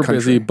restaurants in the super country.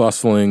 busy,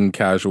 bustling,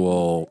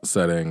 casual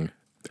setting.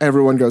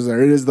 Everyone goes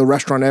there. It is the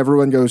restaurant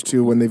everyone goes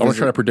to when they I want to visit.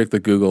 try to predict the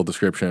Google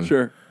description.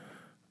 sure.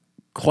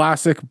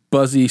 Classic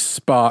buzzy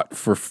spot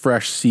for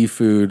fresh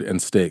seafood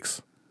and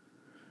steaks.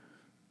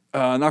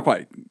 Not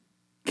quite.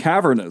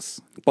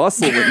 Cavernous,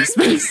 bustling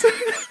space.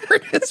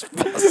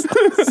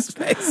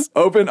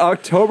 Open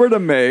October to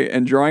May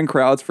and drawing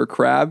crowds for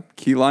crab,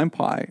 key lime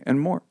pie, and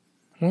more.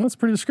 Well, that's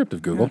pretty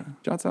descriptive, Google.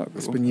 Shouts out, Google.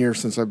 It's been years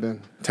since I've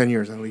been. 10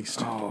 years at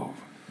least.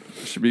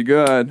 Should be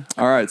good.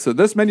 All right, so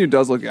this menu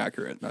does look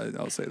accurate.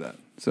 I'll say that.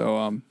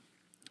 So,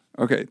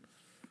 okay.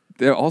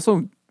 They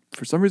also,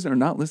 for some reason, are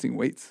not listing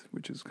weights,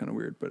 which is kind of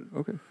weird, but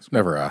okay.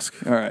 Never ask.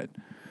 All right.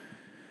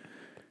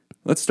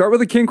 Let's start with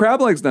the king crab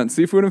legs then,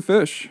 seafood and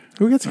fish.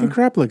 Who gets king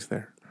crab legs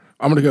there?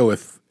 I'm going to go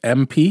with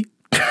MP.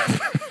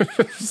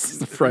 This is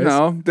the price.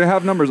 No, they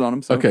have numbers on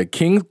them. So. Okay,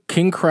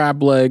 king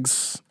crab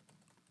legs.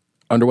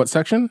 Under what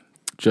section?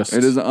 Just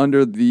It is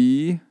under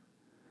the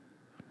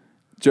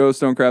Joe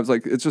Stone Crabs.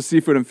 Like, it's just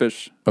seafood and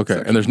fish. okay,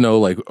 section. and there's no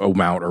like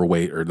amount or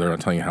weight, or they're not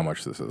telling you how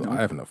much this is. I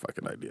have no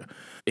fucking idea.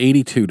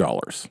 $82.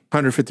 $150.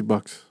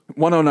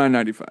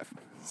 $109.95.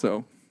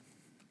 So,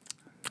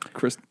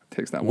 Chris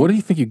takes that one. What do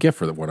you think you get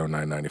for the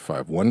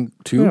 $109.95? 1,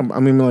 2? Yeah, I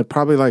mean, like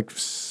probably like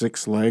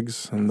 6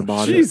 legs in the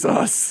body.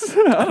 Jesus.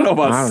 I don't know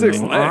about I don't 6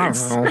 know.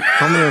 legs. I don't know.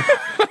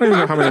 I don't even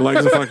know how many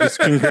legs the fuck this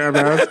king crab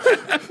has.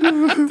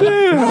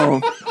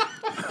 Damn.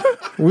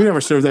 We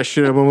never served that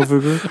shit at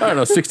Momofuku. I don't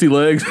know, 60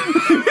 legs.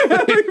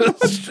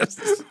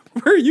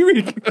 Where are you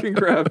eating king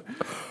crab?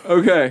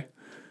 Okay.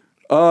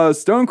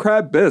 Stone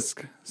crab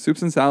bisque,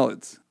 soups and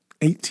salads.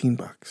 $18.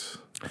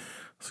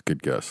 That's a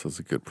good guess. That's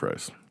a good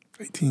price.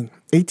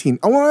 18.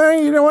 Oh, well,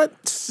 you know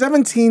what?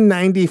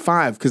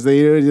 $17.95 because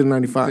they already did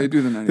 95. They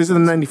do the 95. This is the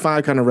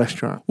 95 kind of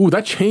restaurant. Ooh,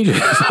 that changes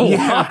a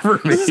lot for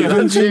me.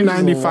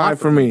 $17.95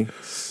 for me.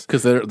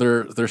 Because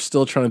they're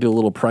still trying to do a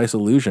little price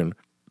illusion.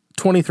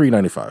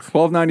 $23.95.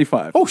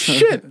 $12.95. Oh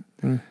shit!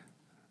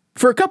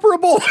 For a cup or a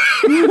bowl?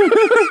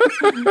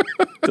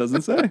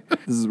 Doesn't say.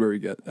 This is where we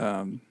get.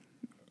 All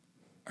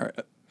right.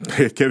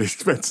 It get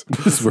expensive.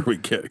 This is where we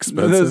get This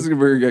expensive. is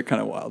where we get kind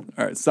of wild.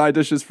 All right. Side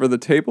dishes for the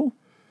table.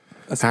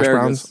 Hash Asparagus.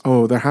 browns.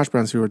 Oh, their hash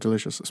browns here are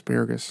delicious.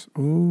 Asparagus.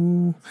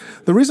 Ooh.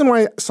 The reason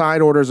why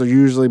side orders are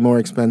usually more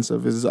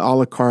expensive is a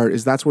la carte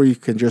is that's where you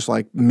can just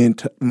like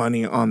mint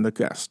money on the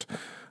guest.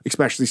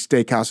 Especially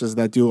steakhouses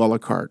that do a la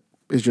carte.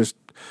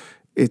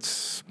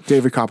 It's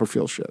David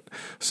Copperfield shit.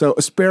 So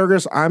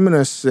asparagus, I'm going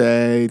to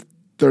say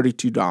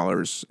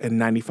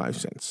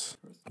 $32.95.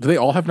 Do they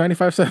all have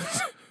 95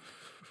 cents?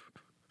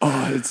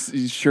 Oh, it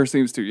sure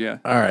seems to, yeah.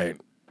 All right.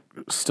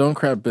 Stone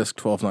crab bisque,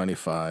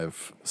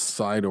 $12.95.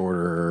 Side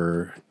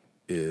order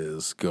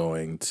is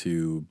going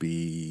to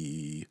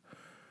be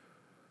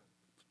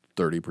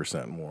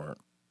 30% more.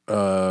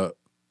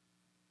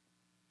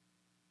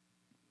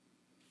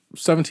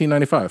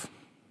 $17.95.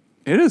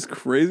 It is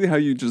crazy how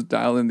you just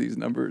dial in these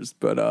numbers,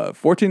 but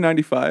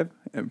 $14.95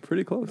 and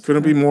pretty close.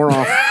 Couldn't be more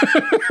off.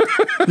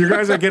 You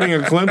guys are getting a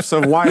glimpse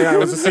of why I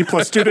was a C+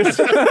 student.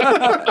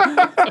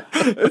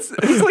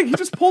 It's like he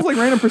just pulls like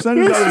random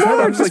percentages out of his head.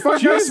 I'm just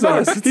like,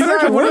 Jesus, it's He's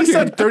not like, when he working.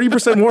 said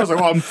 30% more, I was like,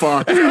 oh, I'm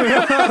fucked.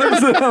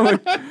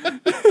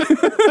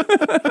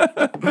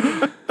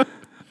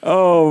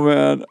 Oh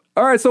man!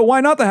 All right, so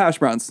why not the hash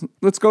browns?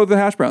 Let's go with the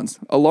hash browns.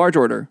 A large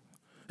order.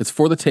 It's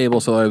for the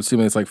table, so I'm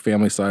assuming it's like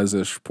family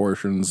size-ish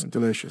portions.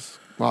 Delicious.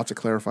 Lots of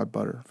clarified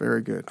butter.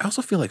 Very good. I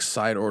also feel like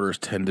side orders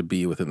tend to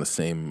be within the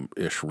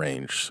same-ish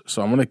range.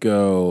 So I'm going to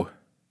go,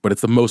 but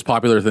it's the most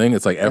popular thing.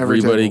 It's like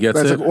everybody gets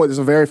That's it. like, it's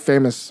a very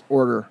famous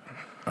order.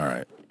 All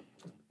right.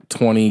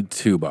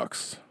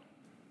 $22.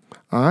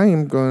 I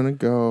am going to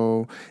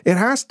go. It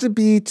has to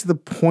be to the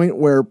point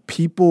where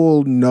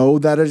people know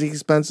that it's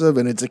expensive,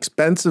 and it's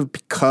expensive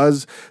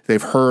because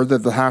they've heard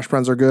that the hash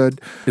browns are good.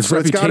 It's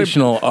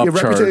reputational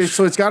upcharge.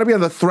 So it's got to be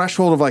on the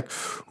threshold of like,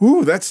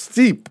 ooh, that's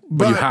steep.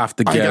 But you have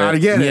to get it. I gotta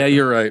get it. Yeah,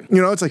 you're right.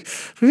 You know, it's like,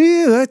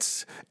 yeah,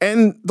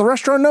 and the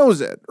restaurant knows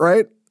it,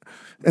 right?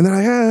 And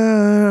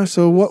they're like,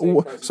 so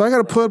what? So I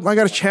got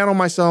to channel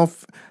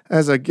myself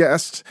as a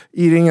guest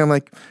eating. I'm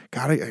like,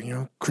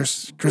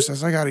 Chris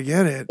says I got to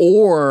get it.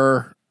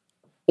 Or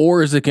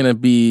is it going to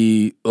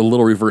be a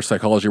little reverse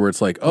psychology where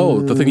it's like, oh,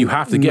 the thing you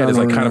have to get is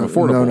kind of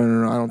affordable?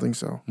 No, I don't think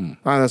so.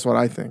 That's what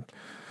I think.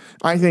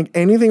 I think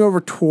anything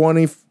over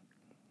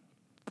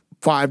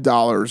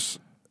 $25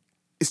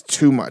 is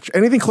too much.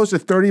 Anything close to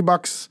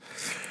 $30,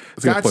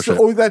 gonna push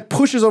it. That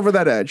pushes over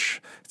that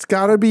edge. It's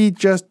got to be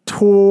just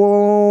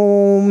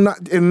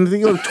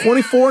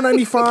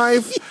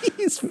 $24.95.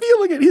 He's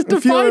feeling it. He's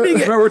defining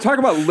it. Remember, we're talking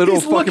about little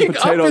He's fucking looking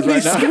potatoes up in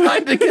right the now. sky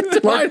to get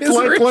divine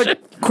inspiration.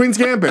 like Queen's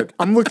Gambit.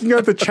 I'm looking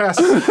at the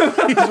chest.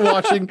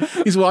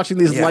 He's watching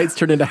these lights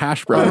turn into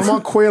hash browns. I'm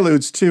on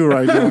Quaaludes too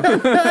right now.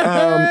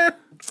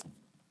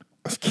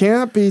 It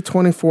can't be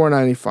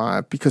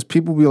 $24.95 because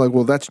people will be like,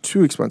 well, that's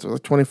too expensive,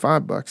 like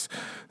 $25.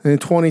 And then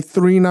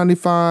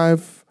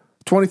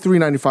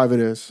 $23.95 it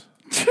is.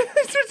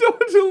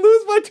 To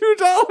lose by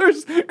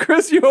 $2.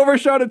 Chris, you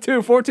overshot it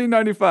too.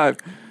 $14.95.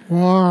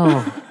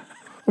 Wow.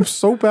 I'm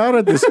so bad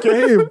at this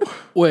game.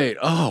 Wait,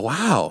 oh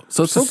wow.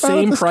 So it's So the bad at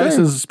same this price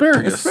game. as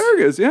asparagus.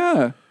 Asparagus,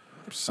 yeah.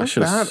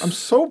 I'm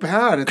so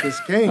bad at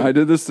this game. I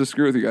did this to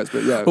screw with you guys,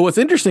 but yeah. But what's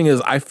interesting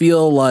is I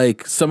feel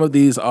like some of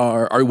these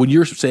are when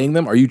you're saying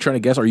them, are you trying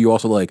to guess? Are you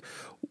also like,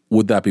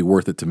 would that be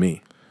worth it to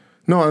me?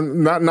 No,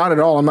 I'm not at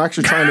all. I'm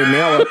actually trying to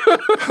nail it.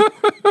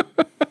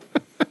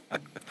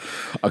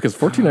 Because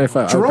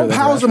 $14.95. Jerome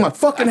Powell's in my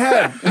fucking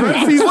head.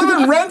 He's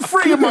living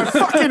rent-free in my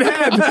fucking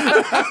head.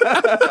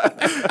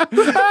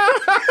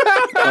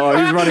 Oh,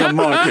 he's running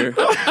amok here.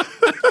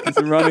 He's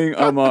running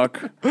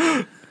amok.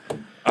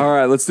 All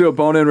right, let's do a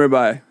bone-in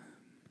ribeye.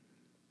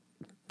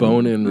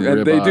 Bone-in ribeye.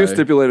 And they do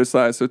stipulate a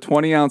size, so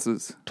 20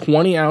 ounces.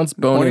 20-ounce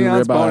bone-in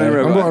 20-ounce bone-in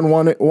ribeye.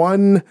 ribeye.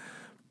 I'm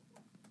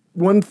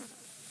going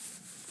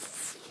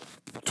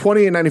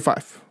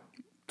 $28.95.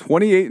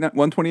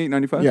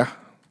 128.95? Yeah.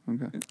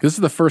 Okay. This is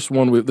the first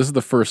one. This is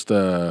the first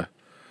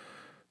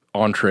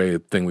entree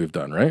thing we've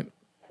done, right?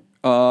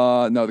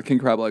 No, the king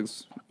crab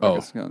legs. Oh,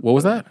 what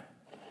was that?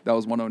 That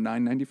was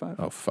 109.95.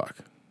 Oh, fuck.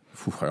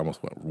 Whew, I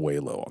almost went way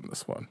low on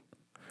this one.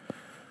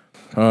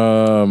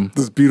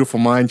 This beautiful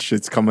mind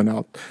shit's coming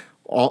out.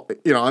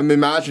 I'm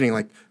imagining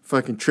like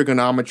fucking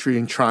trigonometry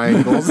and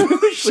triangles.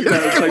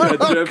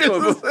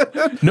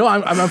 No,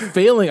 I'm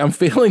failing. I'm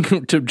failing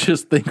to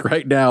just think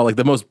right now. Like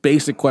the most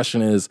basic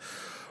question is,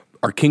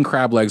 are king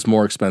crab legs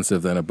more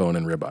expensive than a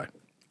bone-in ribeye?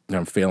 And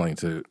I'm failing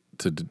to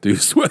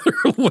deduce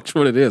which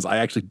one it is. I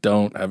actually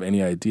don't have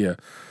any idea.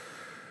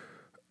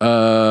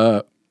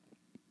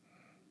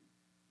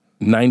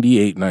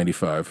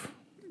 $98.95.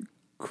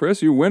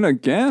 Chris, you win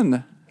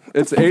again.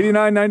 It's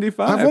 $89.95.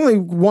 I've only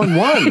won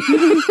one.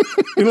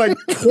 In like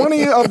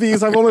 20 of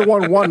these, I've only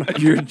won one.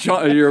 You're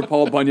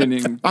Paul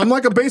Bunyaning. I'm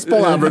like a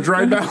baseball average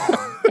right now.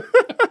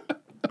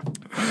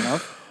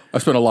 I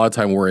spent a lot of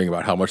time worrying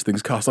about how much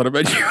things cost on a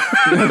menu.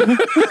 I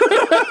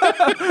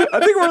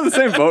think we're in the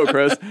same boat,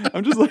 Chris.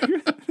 I'm just like,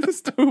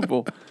 it's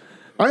doable.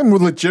 I'm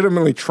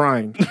legitimately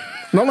trying.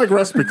 Not like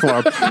Recipe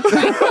Club.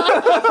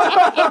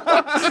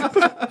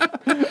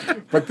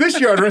 But this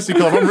year at Recipe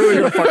Club, I'm really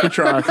going to fucking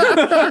try.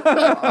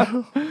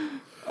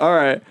 All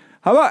right.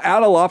 How about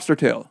add a lobster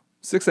tail?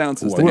 6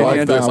 ounces. Ooh, to I any like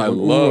end. this. I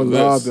love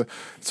this.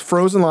 It's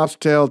frozen lobster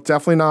tail.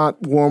 Definitely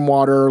not warm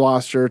water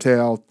lobster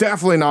tail.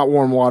 Definitely not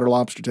warm water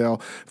lobster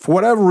tail. For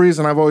whatever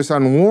reason, I've always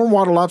found warm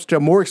water lobster tail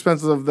more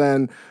expensive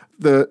than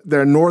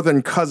their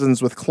northern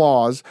cousins with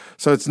claws.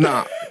 So it's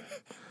not.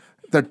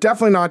 They're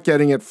definitely not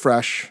getting it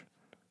fresh.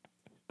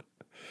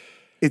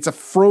 It's a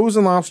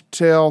frozen lobster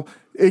tail.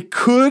 It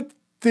could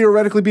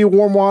theoretically be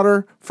warm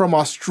water from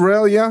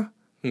Australia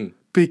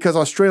because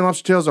Australian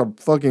lobster tails are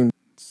fucking.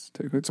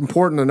 It's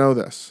important to know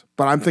this,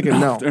 but I'm thinking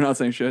no. They're not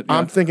saying shit.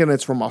 I'm thinking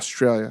it's from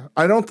Australia.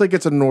 I don't think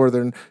it's a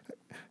northern,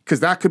 because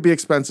that could be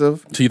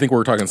expensive. So you think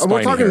we're talking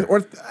spiny here?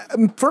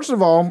 First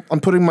of all, I'm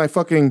putting my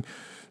fucking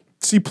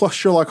C+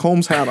 Sherlock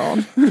Holmes hat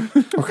on,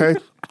 okay,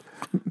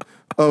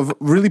 of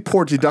really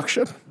poor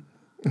deduction,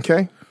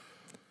 okay?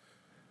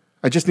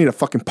 I just need a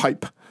fucking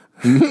pipe.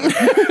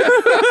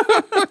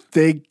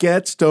 They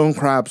get stone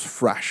crabs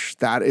fresh.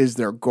 That is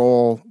their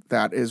goal.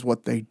 That is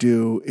what they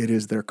do. It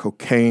is their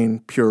cocaine,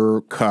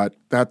 pure cut.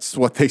 That's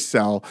what they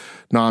sell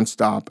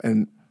nonstop.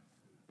 And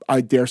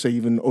I dare say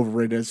even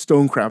overrated as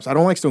stone crabs. I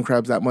don't like stone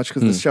crabs that much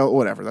because the shell,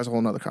 whatever. That's a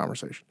whole nother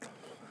conversation.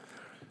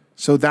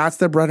 So that's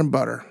their bread and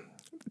butter.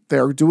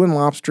 They're doing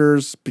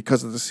lobsters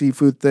because of the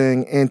seafood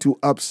thing and to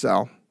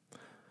upsell.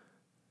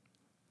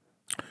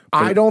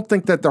 I don't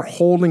think that they're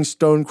holding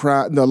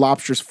the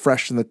lobsters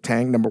fresh in the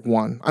tank, number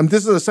one.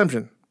 This is an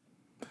assumption.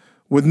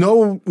 With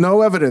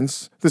no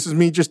evidence, this is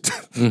me just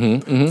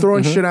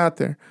throwing shit out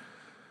there.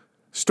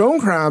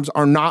 Stone crabs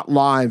are not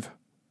live.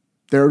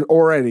 They're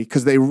already,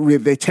 because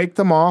they take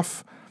them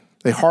off,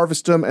 they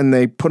harvest them, and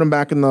they put them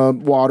back in the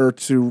water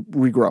to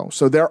regrow.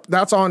 So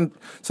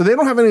so they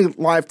don't have any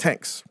live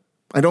tanks.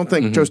 I don't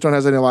think Joe Stone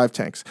has any live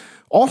tanks.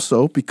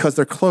 Also, because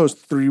they're closed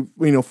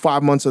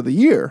 5 months of the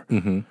year,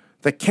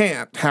 they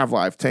can't have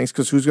live tanks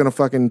because who's going to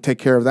fucking take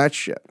care of that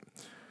shit?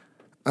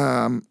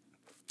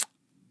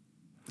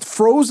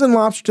 Frozen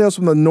lobster tails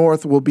from the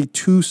north will be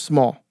too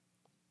small.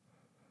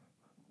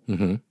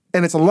 And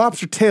it's a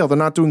lobster tail. They're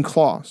not doing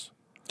claws.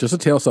 Just a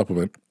tail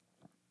supplement.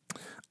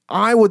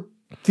 I would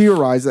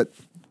theorize that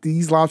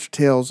these lobster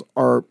tails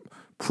are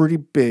pretty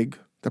big.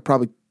 They're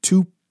probably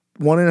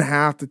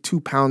 1.5 to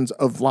 2 pounds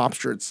of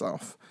lobster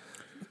itself.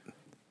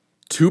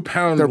 2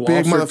 pound. They're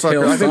big lobster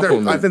tail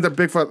motherfuckers. I think they're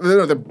big.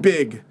 They're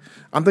big.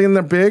 I'm thinking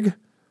they're big.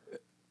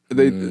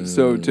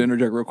 So to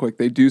interject real quick,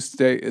 they do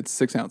stay. It's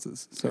 6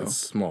 ounces. So It's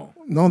small.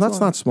 No, that's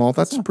not small.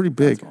 That's pretty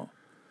big. small.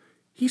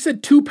 He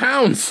said 2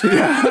 pounds.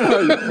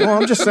 Well,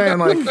 I'm just saying,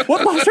 like,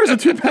 What lobster has a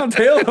 2 pound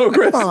tail though,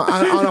 Chris?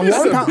 on a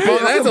 1 pound.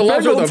 That's a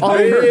lobster with a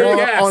big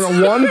ass. On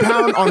a 1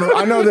 pound.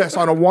 I know this.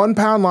 On a 1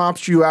 pound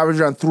lobster, you average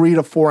around 3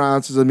 to 4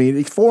 ounces of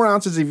meat. 4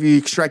 ounces if you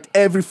extract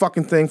every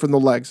fucking thing from the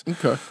legs.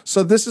 Okay.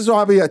 So this is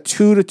probably a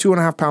 2 to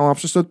 2.5 pound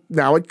lobster. So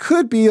now it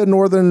could be a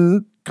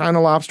northern kind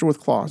of lobster with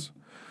claws,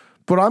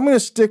 but I'm going to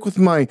stick with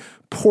my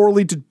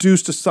poorly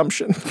deduced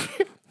assumption.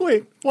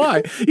 Wait,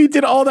 why? You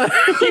did all that.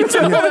 You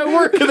did all that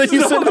work, and then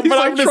you said, "But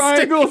I'm just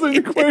triangles and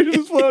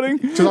equations floating."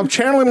 Because I'm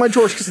channeling my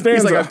George Costanza.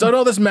 He's like, I've done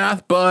all this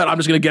math, but I'm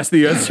just going to guess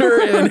the answer,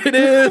 and it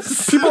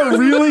is. People are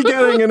really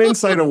getting an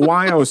insight of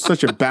why I was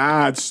such a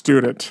bad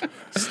student.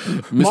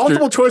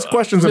 Multiple choice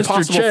questions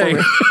impossible Chang.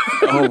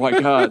 for me. Oh my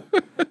god!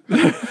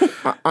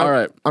 All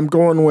right. I'm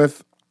going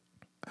with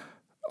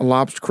a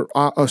lobster,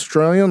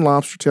 Australian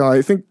lobster tail.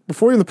 I think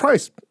before even the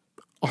price,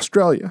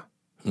 Australia,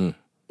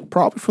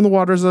 probably from the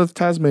waters of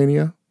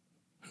Tasmania.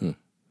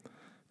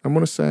 I'm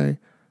going to say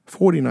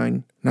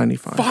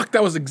 $49.95. Fuck,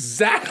 that was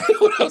exactly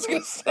what I was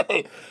going to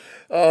say.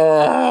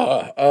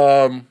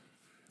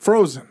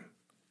 Frozen,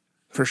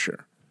 for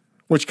sure.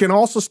 Which can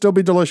also still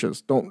be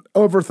delicious. Don't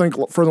ever think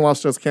frozen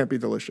lobster tails can't be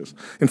delicious.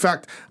 In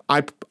fact,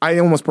 I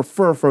almost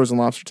prefer frozen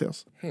lobster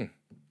tails.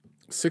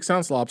 6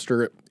 ounce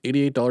lobster,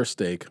 $88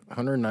 steak,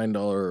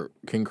 $109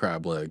 king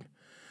crab leg.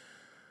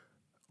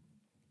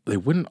 They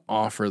wouldn't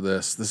offer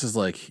this. This is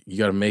like, you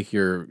got to make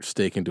your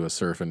steak into a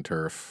surf and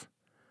turf.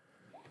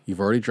 You've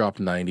already dropped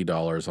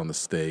 $90 on the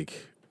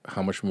steak.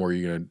 How much more are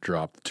you going to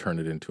drop to turn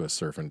it into a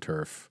surf and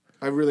turf?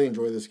 I really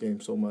enjoy this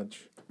game so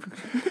much.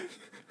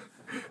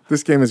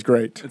 This game is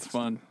great. It's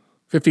fun.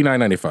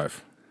 $59.95.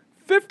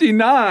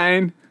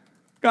 59,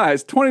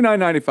 guys.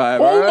 $29.95.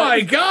 Oh my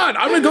God!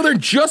 I'm gonna go there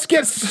and just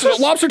get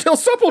lobster tail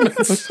supplements.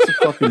 It's a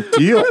fucking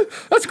deal.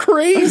 That's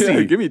crazy.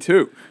 Yeah, give me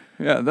 2.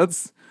 Yeah,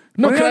 that's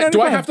No, do I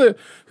 $29.95. have to?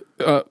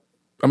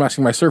 I'm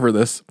asking my server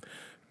this.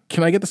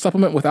 Can I get the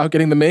supplement without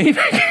getting the main?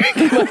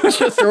 Can I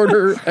just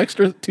order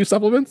extra 2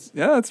 supplements?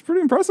 Yeah, it's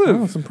pretty impressive.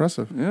 Oh, it's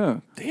impressive.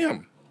 Yeah,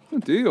 Damn.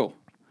 good deal.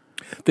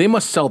 They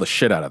must sell the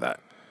shit out of that.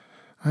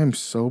 I'm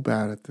so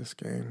bad at this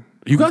game.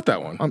 You got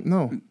that one.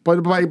 No, but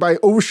by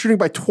overshooting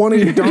by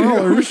 $20.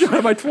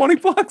 By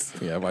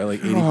 $20. Yeah, by like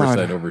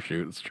 80%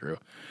 overshoot. It's true.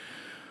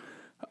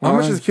 How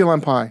much is key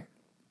lime pie?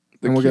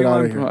 And we'll get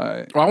out of Key lime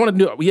here. pie. Well, I want to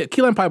know. Yeah,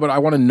 key lime pie, but I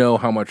want to know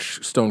how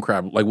much stone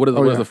crab. Like, what is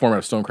the format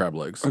of stone crab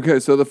legs? Okay,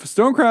 so the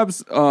stone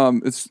crabs,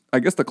 it's I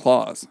guess the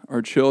claws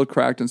are chilled,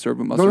 cracked, and served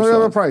with mustard No,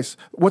 sauce. the price.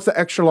 What's the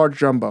extra large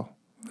jumbo?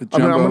 The I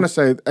mean, I'm jumbo? going to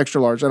say extra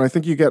large, and I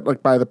think you get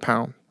like by the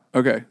pound.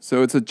 Okay,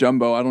 so it's a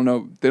jumbo. I don't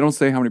know. They don't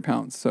say how many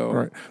pounds, so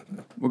Right.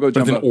 we'll go But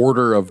it's jumbo. an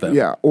order of them.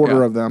 Yeah, order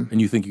Yeah. of them. And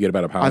you think you get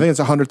about a pound? I think it's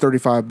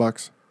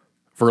 $135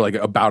 for like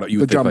about you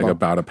would think jumbo. like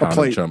about a pound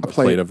plate, of a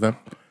plate. of them.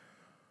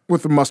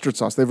 with the mustard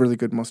sauce. They have really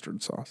good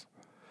mustard sauce.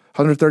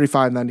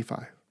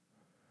 $135.95.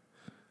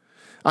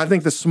 I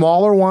think the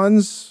smaller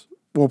ones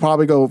will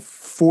probably go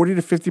 $40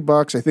 to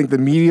 $50. I think the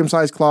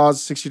medium-sized claws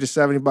 $60 to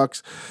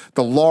 $70.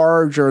 The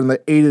large are in the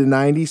 $80 to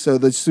 $90. So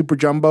the super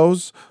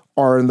jumbos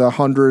are in the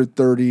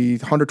 $120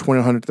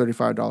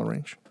 $135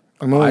 range.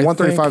 I'm going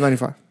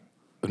 $135.95.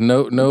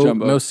 No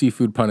Jumbo.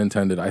 seafood pun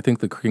intended. I think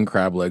the king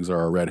crab legs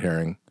are a red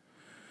herring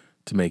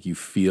to make you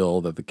feel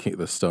that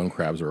the stone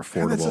crabs are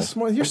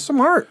affordable. You're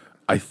smart.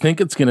 I think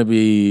it's going to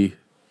be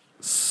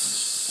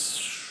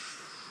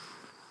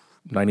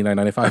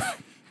 $99.95.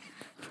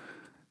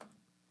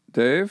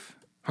 Dave,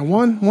 I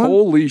won.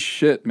 holy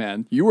shit,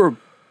 man. You were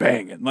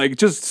banging. Like,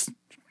 just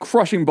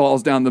crushing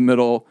balls down the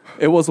middle.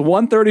 It was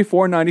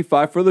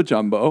 $134.95 for the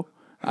jumbo.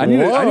 I need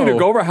to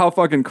go over how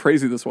fucking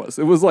crazy this was.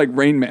 It was like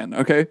Rain Man,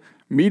 okay?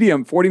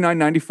 Medium,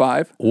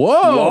 $49.95.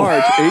 Whoa.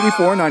 Large,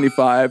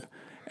 $84.95.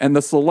 And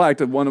the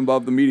select, one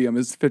above the medium,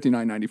 is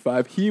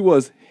 $59.95. He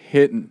was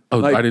hitting. Oh,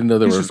 Like, I didn't know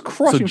there he's was. just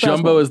crushing So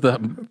jumbo fastballs. is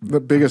the The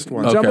biggest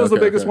one. Okay, Jumbo's the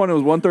biggest okay. one. It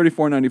was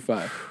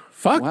 $134.95.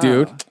 fuck, Wow.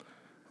 dude.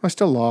 I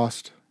still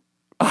lost.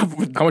 How much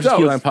is That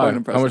key was lime pie? quite How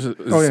impressive.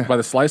 much is Oh, yeah. by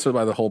the slice or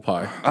by the whole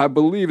pie? I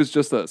believe it's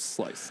just a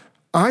slice.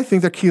 I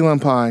think that key lime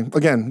pie,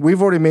 again,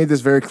 we've already made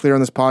this very clear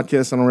on this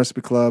podcast on our Recipe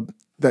Club,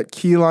 that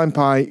key lime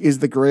pie is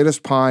the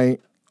greatest pie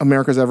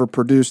America's ever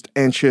produced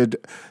and should,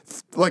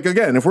 like,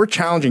 again, if we're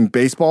challenging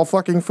baseball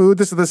fucking food,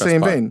 this is the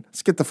same pie. vein.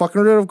 Let's get the fucking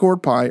rid of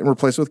gourd pie and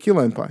replace it with key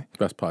lime pie.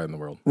 Best pie in the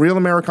world. Real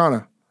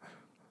Americana.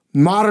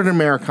 Modern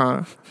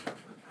Americana.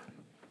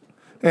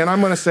 And I'm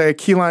going to say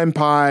key lime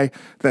pie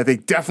that they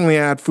definitely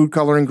add food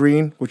coloring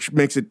green, which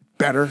makes it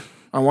better.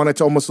 I want it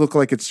to almost look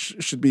like it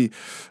should be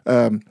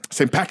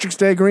St. Patrick's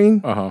Day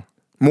green. Uh-huh.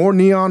 More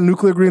neon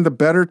nuclear green, the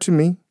better to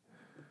me.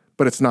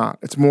 But it's not.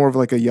 It's more of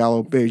like a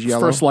yellow, beige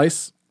yellow. For a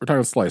slice? We're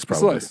talking slice,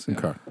 probably. Slice, yeah.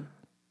 Okay.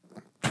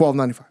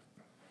 $12.95.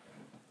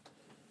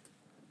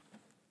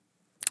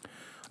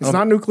 It's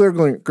not nuclear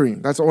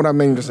green. That's what I'm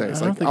meaning to say.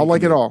 It's like I'll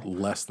like it all.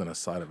 Less than a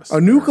side of A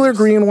nuclear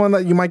green one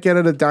that you might get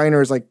at a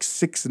diner is like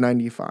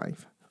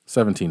 $6.95.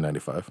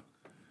 $17.95.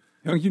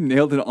 You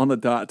nailed it on the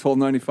dot.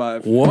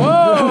 $12.95.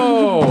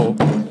 Whoa!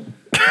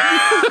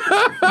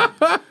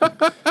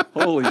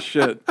 Holy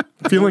shit!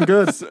 Feeling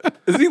good.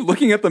 Is he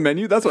looking at the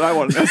menu? That's what I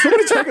want to know.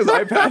 Somebody check his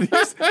iPad.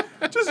 He's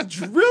just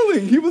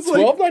drilling. He was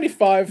like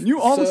 $12.95. knew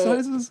all the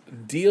sizes.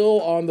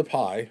 Deal on the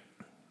pie.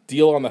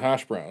 Deal on the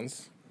hash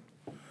browns.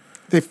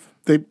 They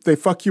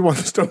fuck you on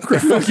the stone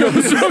grill. Fuck you on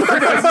the stone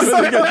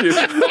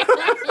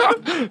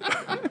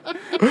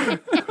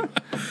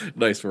grill.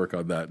 Nice work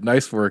on that.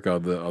 Nice work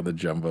on the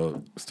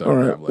jumbo stuff. All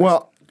right.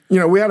 Well,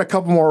 we had a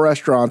couple more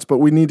restaurants, but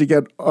we need to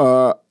get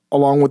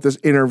along with this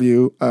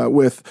interview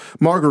with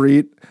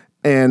Marguerite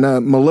and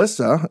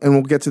Melissa, and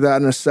we'll get to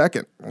that in a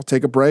second. We'll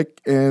take a break,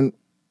 and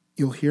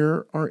you'll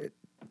hear our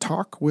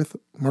talk with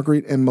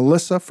Marguerite and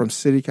Melissa from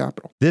City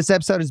Capital. This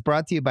episode is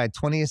brought to you by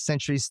 20th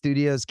Century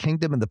Studios'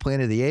 Kingdom of the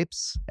Planet of the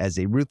Apes. As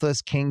a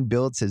ruthless king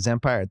builds his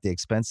empire at the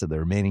expense of the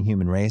remaining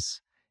human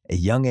race, a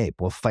young ape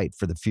will fight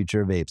for the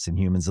future of apes and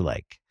humans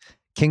alike.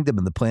 Kingdom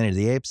of the Planet of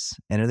the Apes.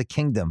 Enter the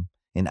kingdom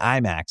in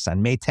IMAX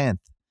on May 10th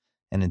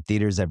and in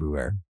theaters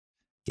everywhere.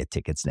 Get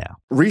tickets now.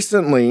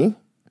 Recently,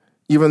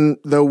 even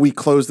though we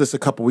closed this a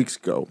couple weeks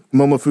ago,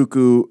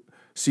 Momofuku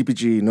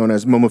CPG, known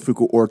as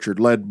Momofuku Orchard,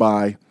 led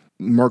by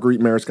Marguerite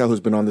Mariscal, who's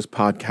been on this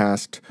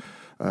podcast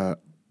a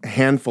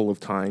handful of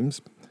times.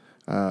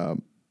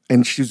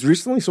 And she's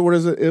recently, so what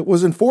is it? It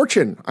was in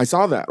Fortune. I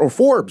saw that. Or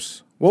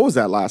Forbes. What was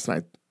that last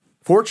night?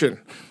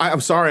 Fortune.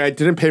 I'm sorry, I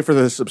didn't pay for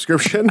the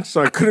subscription,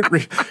 so I couldn't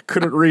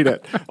read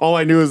it. All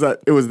I knew is that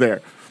it was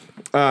there.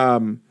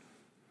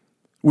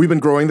 We've been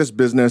growing this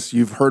business.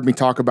 You've heard me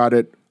talk about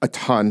it a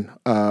ton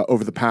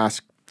over the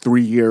past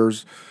 3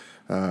 years.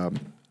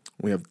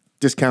 We have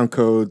discount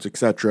codes,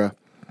 etc.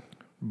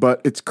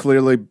 But it's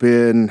clearly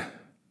been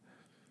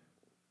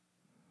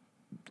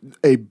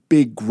a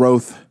big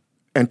growth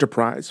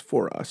enterprise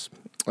for us.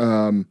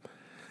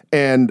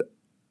 And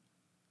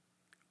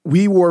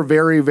we were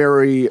very,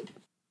 very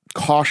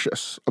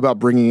cautious about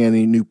bringing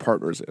any new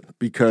partners in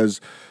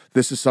because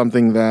this is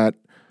something that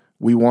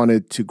we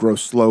wanted to grow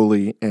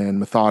slowly and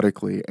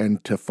methodically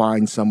and to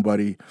find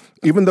somebody,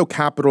 even though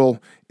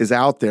capital is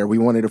out there, we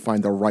wanted to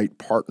find the right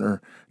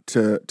partner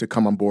to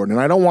come on board.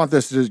 And I don't want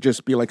this to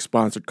just be like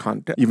sponsored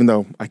content, even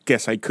though I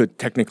guess I could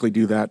technically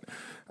do that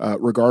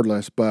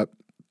regardless. But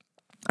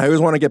I always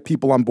want to get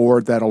people on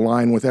board that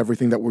align with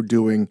everything that we're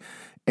doing,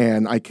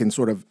 and I can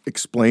sort of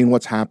explain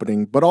what's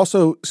happening, but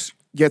also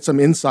get some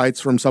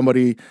insights from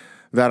somebody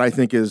that I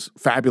think is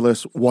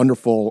fabulous,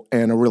 wonderful,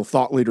 and a real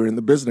thought leader in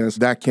the business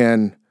that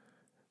can,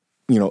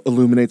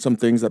 illuminate some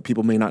things that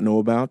people may not know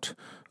about,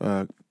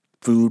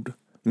 food,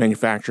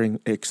 manufacturing,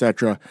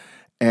 etc.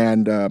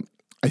 And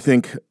I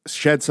think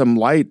shed some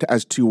light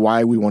as to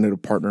why we wanted to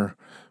partner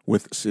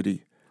with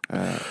City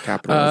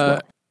Capital as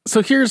well.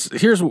 So here's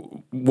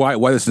why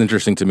this is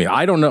interesting to me.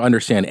 I don't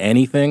understand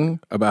anything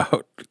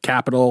about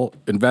capital,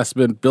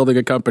 investment, building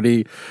a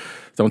company.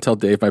 Don't tell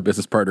Dave, my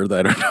business partner, that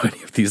I don't know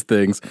any of these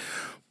things.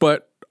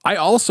 But I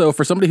also,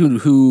 for somebody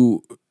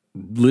who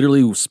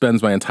literally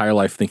spends my entire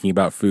life thinking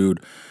about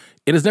food,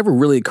 it has never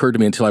really occurred to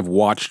me until I've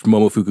watched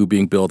Momofuku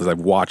being built, as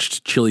I've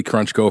watched Chili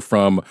Crunch go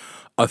from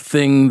a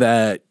thing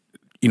that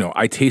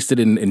I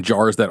tasted in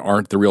jars that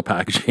aren't the real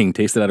packaging,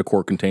 tasted out of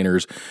quart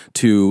containers,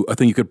 to a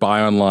thing you could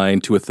buy online,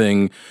 to a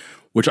thing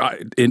which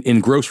in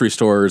grocery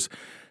stores.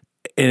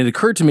 And it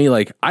occurred to me,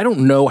 I don't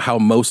know how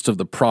most of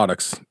the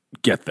products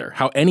get there,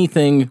 how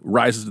anything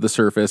rises to the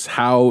surface,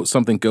 how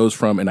something goes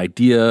from an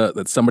idea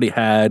that somebody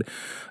had,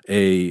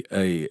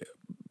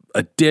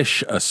 a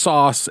dish, a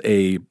sauce,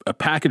 a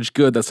packaged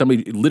good that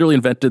somebody literally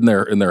invented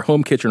in their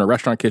home kitchen or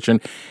restaurant kitchen,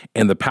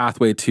 and the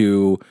pathway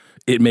to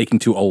it making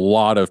to a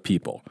lot of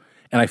people.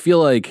 And I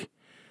feel like,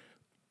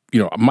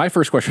 my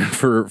first question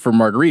for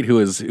Marguerite, who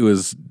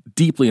is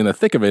deeply in the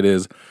thick of it,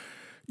 is,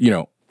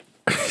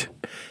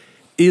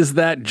 is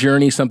that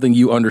journey something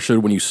you understood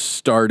when you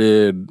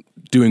started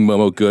doing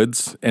Momo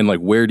Goods? And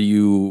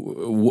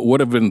what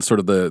have been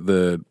sort of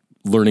the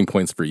learning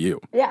points for you?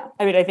 Yeah.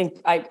 I mean, I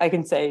think I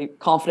can say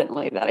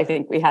confidently that I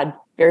think we had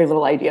very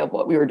little idea of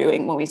what we were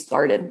doing when we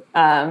started.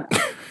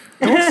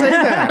 Don't say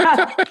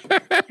that.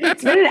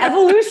 It's been an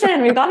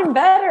evolution. We've gotten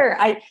better.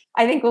 I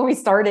think when we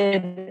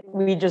started,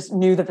 we just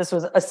knew that this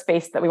was a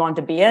space that we wanted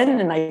to be in.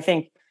 And I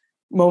think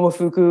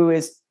Momofuku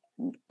is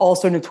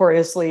also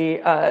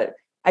notoriously, I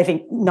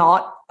think,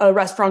 not a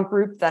restaurant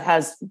group that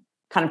has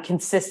kind of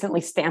consistently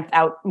stamped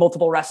out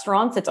multiple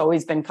restaurants. It's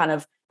always been kind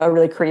of a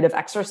really creative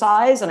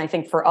exercise. And I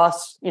think for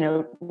us,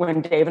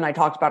 when Dave and I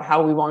talked about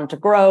how we wanted to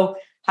grow,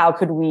 how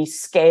could we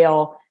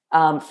scale,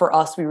 for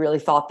us, we really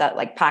thought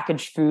that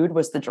packaged food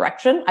was the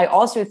direction. I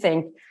also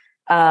think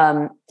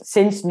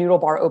since Noodle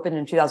Bar opened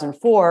in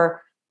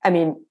 2004, I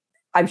mean,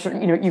 I'm sure,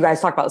 you guys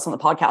talk about this on the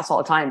podcast all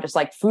the time, just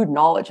food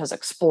knowledge has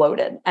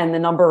exploded. And the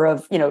number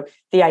of,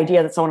 the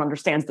idea that someone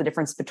understands the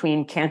difference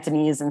between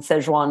Cantonese and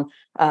Szechuan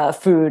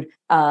food,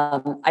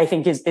 I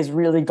think is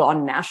really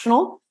gone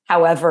national.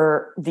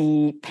 However,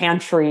 the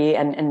pantry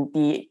and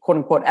the quote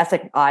unquote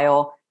ethnic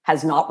aisle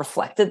has not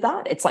reflected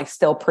that. It's like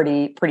still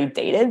pretty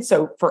dated.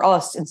 So for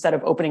us, instead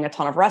of opening a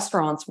ton of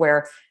restaurants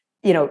where,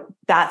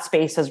 that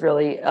space has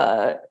really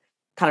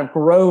kind of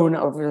grown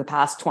over the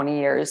past 20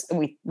 years,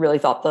 we really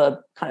thought the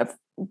kind of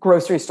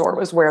grocery store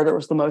was where there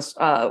was the most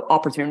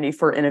opportunity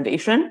for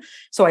innovation.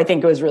 So I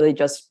think it was really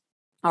just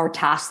our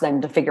task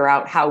then to figure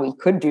out how we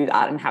could do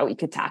that and how we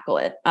could tackle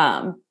it.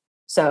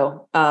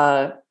 So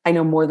I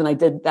know more than I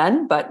did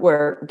then, but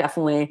we're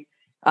definitely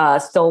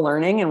still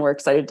learning, and we're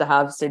excited to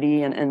have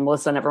City and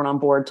Melissa and everyone on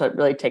board to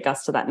really take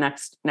us to that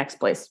next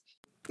place.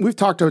 We've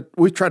tried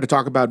to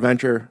talk about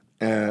venture,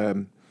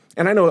 and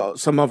I know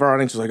some of our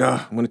audience is like,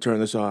 I'm going to turn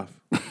this off.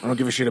 I don't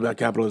give a shit about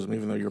capitalism,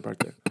 even though you're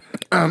part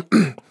there.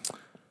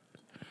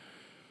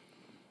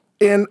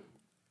 And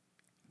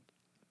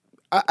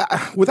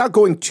without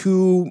going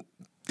too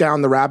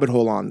down the rabbit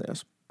hole on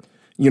this,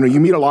 you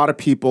meet a lot of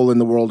people in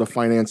the world of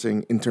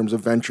financing in terms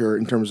of venture,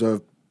 in terms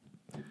of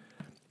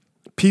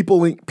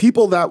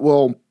people that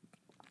will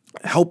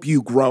help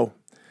you grow.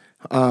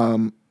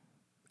 And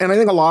I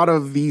think a lot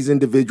of these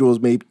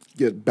individuals may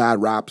get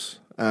bad raps,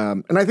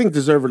 and I think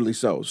deservedly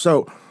so.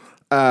 So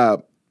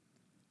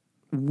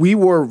we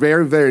were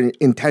very, very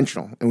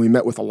intentional, and we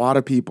met with a lot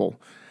of people.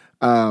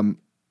 And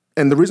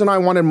the reason I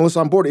wanted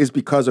Melissa on board is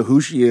because of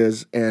who she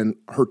is and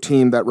her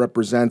team that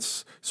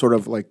represents sort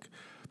of like,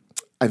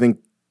 I think,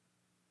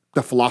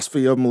 the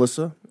philosophy of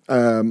Melissa.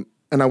 And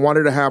I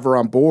wanted to have her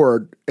on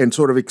board and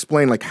sort of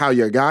explain like how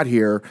you got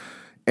here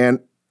and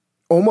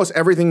almost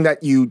everything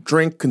that you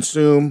drink,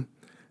 consume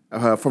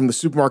from the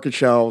supermarket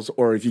shelves,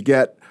 or if you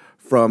get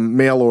from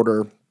mail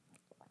order,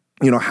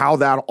 how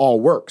that all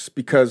works.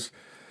 Because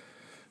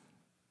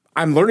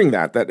I'm learning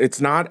that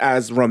it's not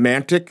as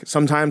romantic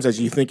sometimes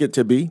as you think it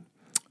to be.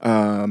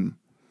 And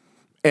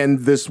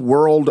this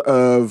world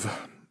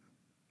of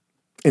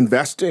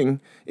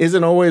investing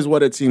isn't always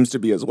what it seems to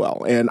be as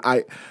well. And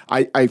I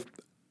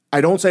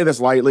don't say this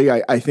lightly.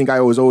 I think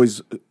I was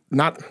always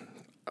not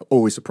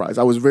always surprised.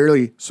 I was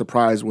very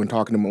surprised when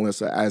talking to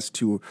Melissa as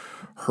to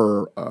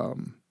her.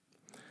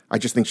 I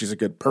just think she's a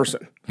good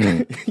person,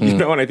 and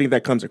I think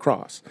that comes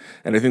across,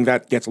 and I think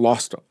that gets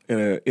lost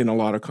in a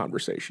lot of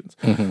conversations.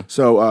 Mm-hmm.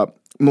 So,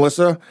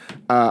 Melissa,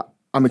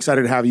 I'm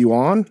excited to have you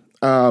on.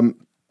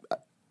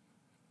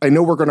 I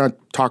know we're going to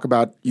talk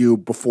about you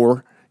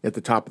before at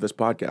the top of this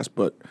podcast,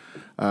 but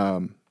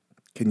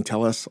can you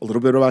tell us a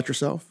little bit about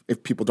yourself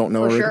if people don't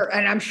know already? Sure,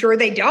 and I'm sure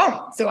they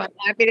don't, so I'm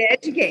happy to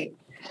educate.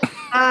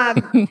 I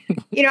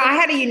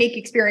had a unique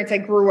experience. I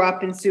grew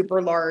up in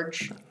super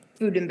large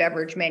food and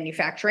beverage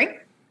manufacturing.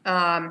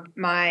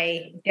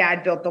 My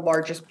dad built the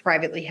largest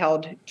privately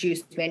held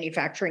juice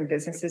manufacturing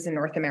businesses in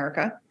North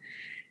America.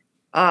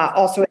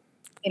 Also,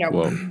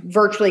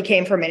 virtually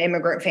came from an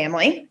immigrant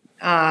family.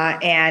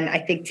 And I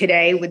think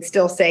today would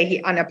still say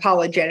he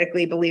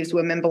unapologetically believes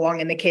women belong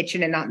in the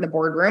kitchen and not in the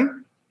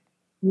boardroom.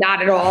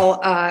 Not at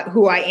all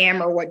who I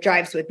am or what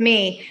jives with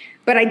me.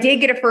 But I did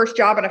get a first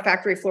job on a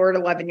factory floor at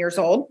 11 years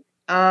old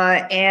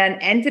and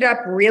ended up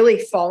really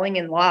falling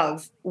in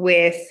love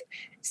with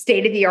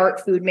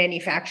state-of-the-art food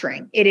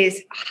manufacturing. It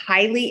is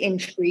highly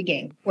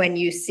intriguing when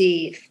you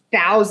see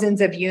thousands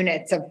of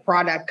units of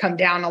product come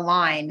down a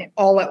line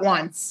all at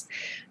once.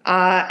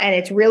 And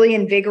it's really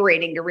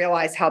invigorating to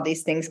realize how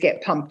these things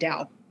get pumped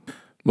out.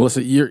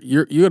 Melissa,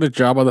 you had a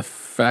job on the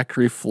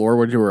factory floor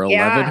when you were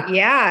 11?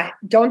 Yeah.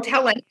 Don't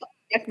tell anyone.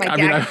 That's my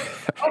dad.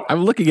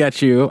 I'm looking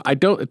at you. You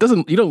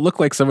don't look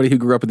like somebody who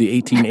grew up in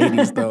the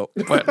 1880s though.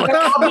 But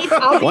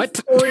I'll be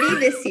 40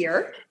 this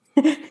year.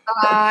 And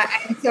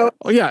so,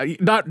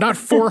 not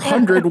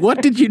 400.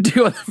 What did you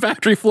do on the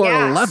factory floor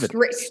at 11?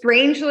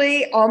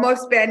 Strangely,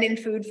 almost been in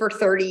food for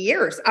 30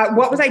 years.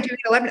 What was I doing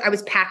at 11? I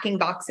was packing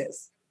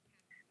boxes.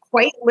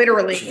 Quite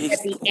literally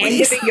at the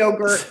end of a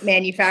yogurt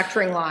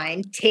manufacturing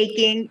line,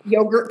 taking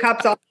yogurt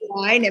cups off the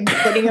line and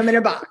putting them in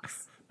a box.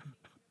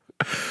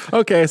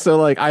 Okay, so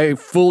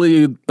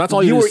that's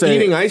all you were say.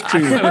 Eating ice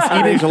cream. I was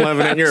eating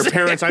 11 at your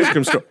parents' ice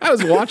cream store. I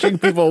was watching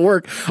people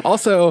work.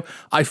 Also,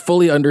 I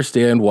fully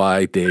understand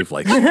why Dave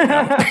likes you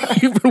now.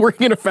 You've been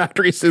working in a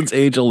factory since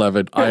age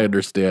 11. I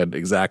understand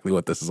exactly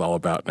what this is all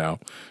about now.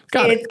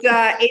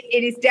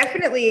 It is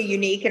definitely a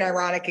unique and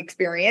ironic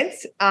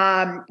experience,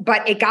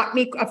 but it got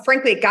me,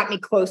 frankly, it got me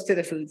close to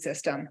the food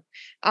system.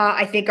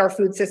 I think our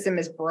food system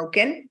is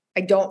broken. I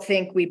don't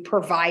think we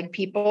provide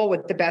people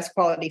with the best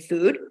quality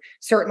food,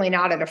 certainly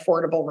not at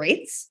affordable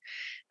rates.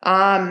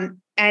 And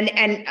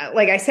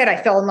like I said, I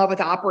fell in love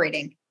with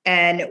operating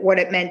and what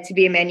it meant to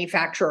be a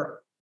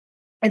manufacturer.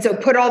 And so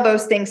put all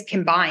those things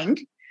combined,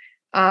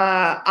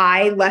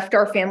 I left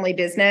our family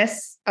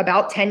business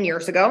about 10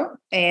 years ago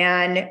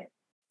and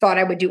thought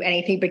I would do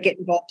anything but get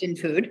involved in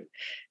food.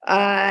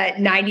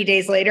 90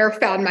 days later,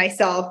 found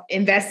myself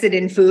invested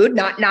in food,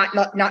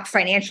 not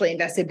financially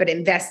invested, but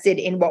invested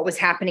in what was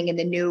happening in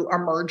the new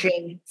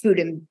emerging food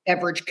and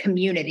beverage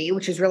community,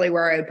 which is really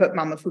where I would put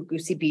Momofuku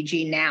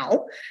CPG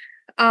now.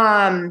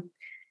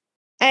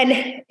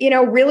 And,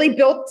 really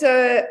built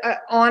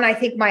on, I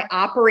think, my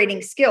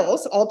operating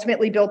skills,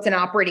 ultimately built an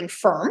operating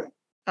firm.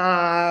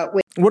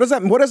 What does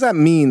that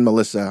mean,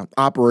 Melissa,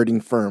 operating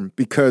firm?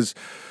 Because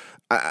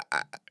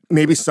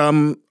maybe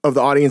some of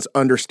the audience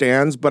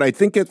understands, but I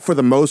think for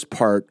the most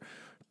part,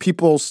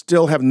 people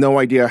still have no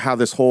idea how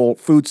this whole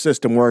food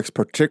system works,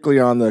 particularly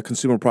on the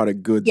consumer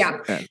product goods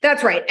end.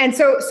 That's right. And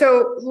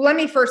so let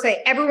me first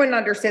say, everyone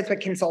understands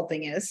what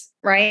consulting is,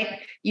 right?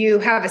 You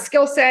have a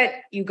skill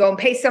set, you go and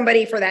pay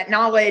somebody for that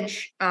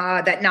knowledge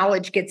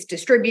gets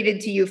distributed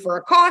to you for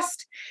a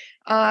cost.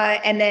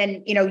 And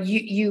then,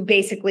 you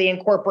basically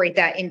incorporate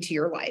that into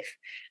your life,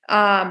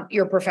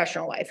 your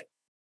professional life.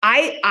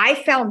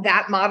 I found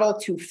that model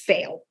to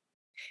fail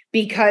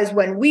because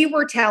when we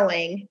were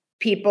telling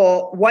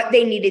people what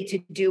they needed to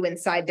do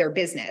inside their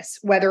business,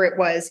 whether it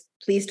was,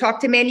 please talk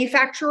to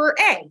manufacturer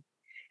A,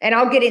 and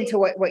I'll get into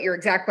what your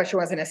exact question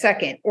was in a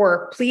second,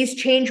 or please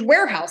change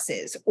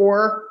warehouses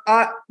or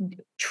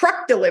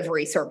truck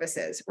delivery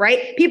services,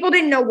 right? People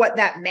didn't know what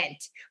that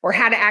meant or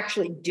how to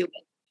actually do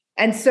it.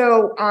 And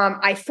so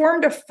I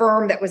formed a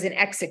firm that was an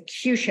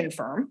execution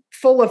firm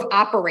full of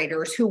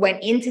operators who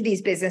went into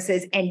these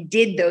businesses and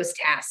did those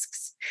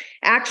tasks,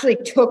 actually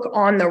took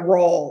on the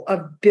role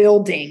of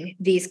building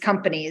these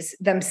companies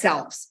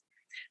themselves.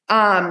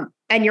 And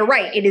you're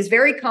right, it is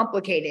very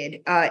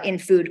complicated in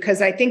food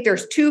because I think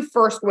there's two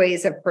first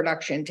ways of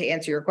production, to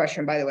answer your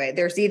question, by the way.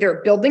 There's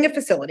either building a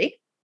facility,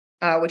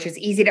 which is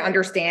easy to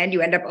understand.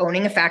 You end up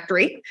owning a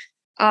factory,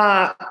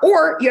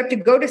 or you have to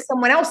go to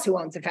someone else who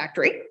owns a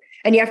factory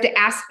and you have to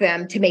ask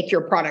them to make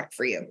your product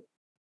for you.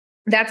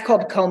 That's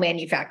called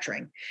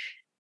co-manufacturing.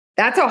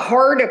 That's a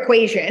hard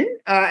equation,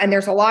 and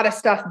there's a lot of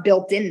stuff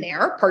built in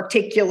there,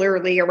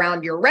 particularly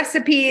around your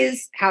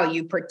recipes, how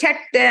you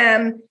protect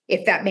them,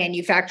 if that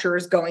manufacturer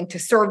is going to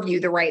serve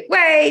you the right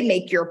way,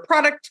 make your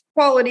product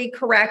quality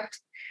correct.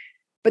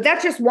 But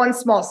that's just one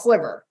small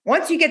sliver.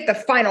 Once you get the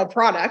final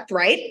product,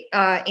 right,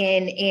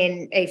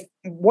 in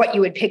what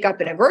you would pick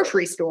up in a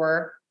grocery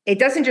store, it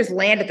doesn't just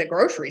land at the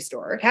grocery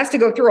store. It has to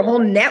go through a whole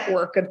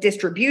network of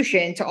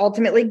distribution to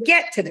ultimately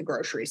get to the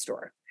grocery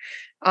store.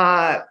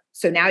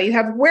 So now you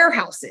have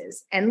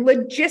warehouses and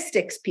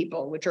logistics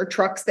people, which are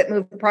trucks that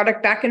move the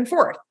product back and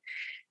forth.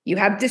 You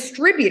have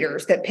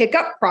distributors that pick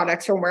up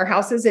products from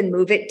warehouses and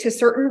move it to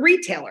certain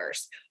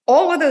retailers.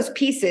 All of those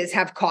pieces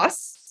have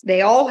costs.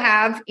 They all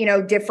have,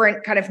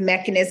 different kind of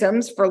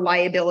mechanisms for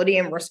liability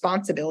and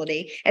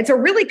responsibility. It's a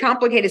really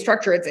complicated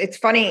structure. It's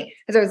funny,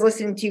 as I was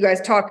listening to you guys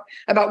talk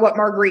about what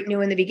Marguerite knew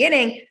in the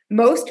beginning,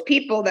 most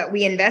people that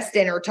we invest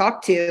in or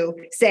talk to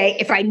say,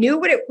 if I knew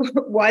what it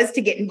was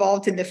to get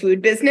involved in the food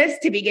business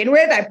to begin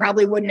with, I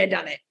probably wouldn't have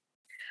done it.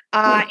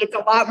 It's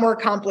a lot more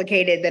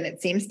complicated than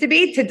it seems to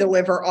be to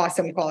deliver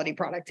awesome quality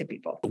product to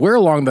people. Where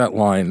along that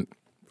line,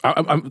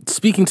 I'm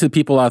speaking to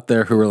people out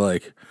there who are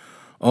like,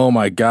 oh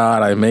my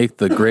God, I make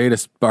the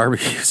greatest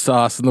barbecue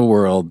sauce in the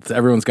world.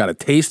 Everyone's got to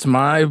taste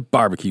my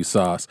barbecue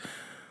sauce.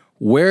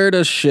 Where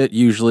does shit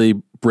usually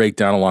break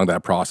down along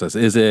that process?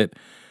 Is it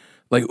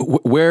like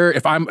where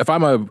if I'm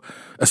a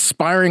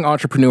aspiring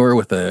entrepreneur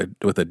with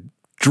a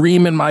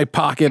dream in my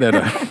pocket and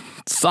a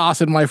sauce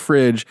in my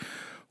fridge,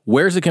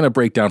 where's it going to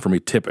break down for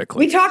me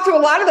typically? We talk to a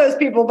lot of those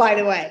people, by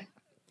the way.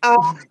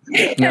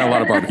 Yeah, a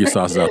lot of barbecue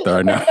sauces out there,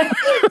 I know.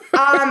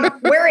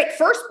 Where it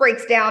first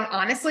breaks down,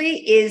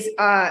 honestly, is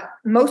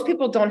most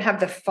people don't have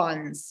the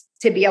funds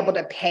to be able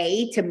to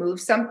pay to move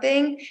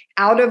something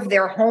out of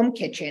their home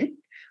kitchen,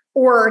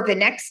 or the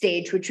next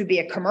stage, which would be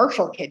a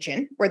commercial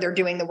kitchen where they're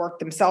doing the work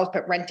themselves,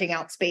 but renting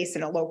out space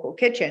in a local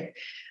kitchen,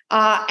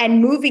 and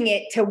moving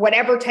it to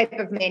whatever type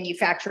of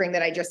manufacturing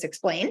that I just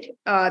explained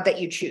that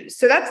you choose.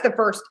 So that's the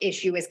first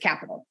issue, is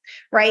capital,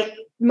 right?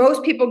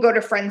 Most people go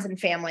to friends and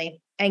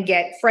family and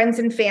get friends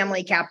and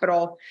family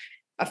capital,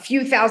 a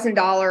few $1,000,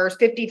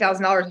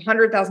 $50,000,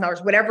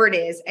 $100,000, whatever it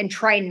is, and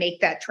try and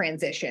make that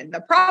transition.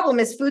 The problem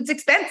is food's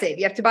expensive.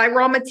 You have to buy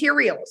raw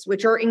materials,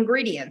 which are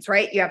ingredients,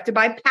 right? You have to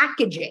buy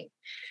packaging.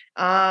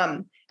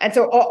 And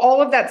so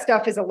all of that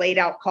stuff is a laid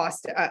out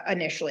cost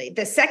initially.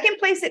 The second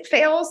place it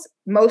fails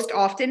most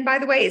often, by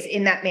the way, is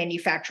in that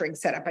manufacturing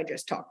setup I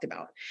just talked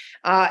about.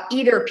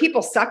 Either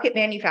people suck at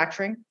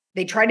manufacturing,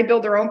 they try to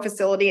build their own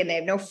facility and they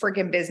have no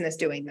friggin' business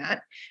doing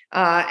that.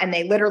 And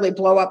they literally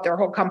blow up their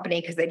whole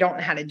company because they don't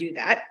know how to do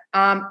that.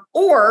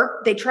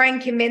 Or they try and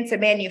convince a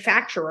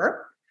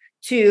manufacturer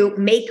to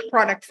make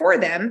product for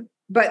them,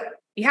 but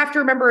you have to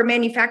remember a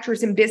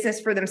manufacturer's in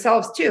business for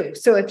themselves too.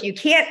 So if you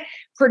can't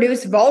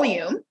produce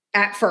volume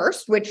at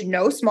first, which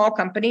no small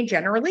company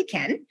generally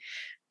can,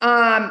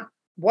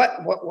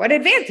 what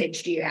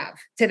advantage do you have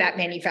to that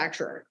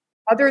manufacturer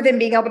other than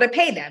being able to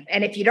pay them?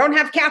 And if you don't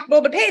have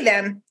capital to pay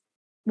them,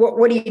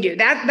 what do you do?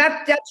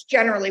 That's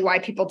generally why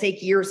people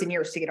take years and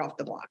years to get off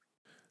the block.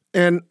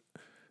 And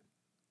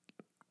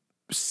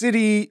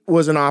City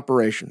was in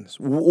operations.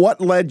 What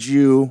led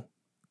you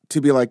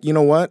to be like, you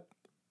know what?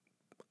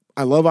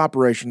 I love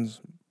operations,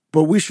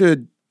 but we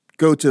should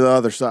go to the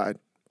other side.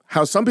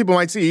 How some people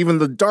might see even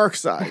the dark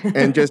side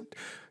and just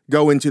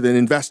go into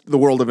the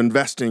world of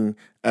investing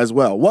as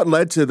well. What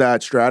led to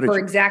that strategy? For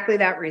exactly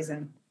that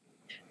reason.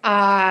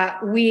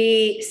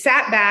 We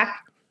sat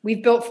back.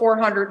 We've built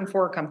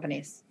 404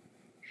 companies.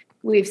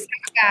 We've sat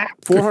back.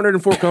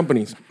 404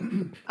 companies.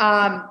 And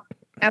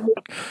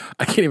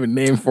I can't even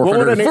name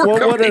 404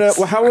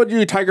 companies. How would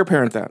you tiger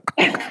parent that?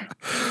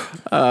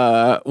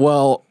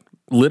 Well,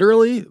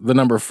 literally, the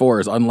number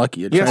 4 is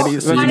unlucky. Yes.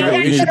 Chinese, so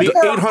It should be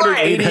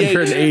 888.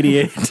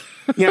 888.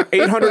 Yeah,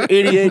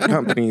 888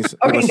 companies.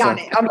 okay, got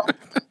it.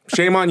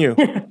 Shame on you.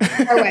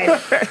 Anyway.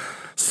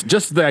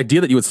 Just the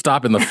idea that you would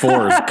stop in the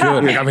 4 is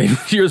good. I mean,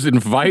 you're just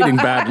inviting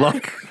bad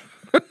luck.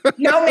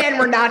 No, man,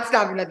 we're not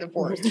stopping at the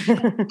 4s.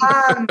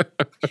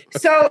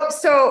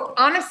 So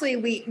honestly,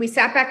 we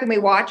sat back and we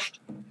watched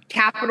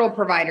capital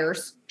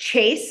providers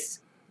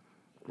chase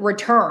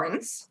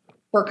returns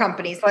for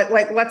companies.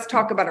 Like let's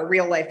talk about a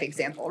real life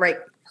example, right?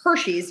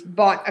 Hershey's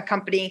bought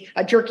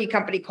a jerky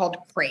company called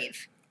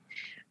Crave.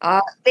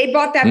 They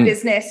bought that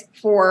business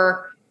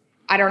for,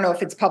 I don't know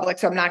if it's public,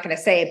 so I'm not going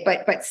to say it,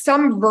 but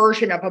some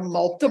version of a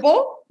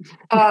multiple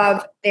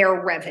of their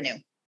revenue.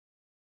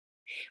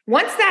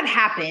 Once that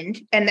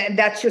happened, and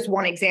that's just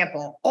one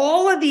example,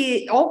 all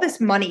this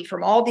money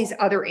from all these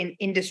other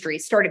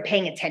industries started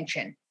paying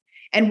attention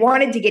and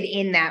wanted to get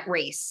in that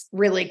race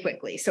really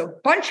quickly. So a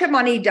bunch of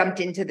money dumped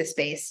into the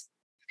space,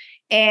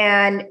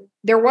 and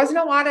there wasn't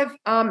a lot of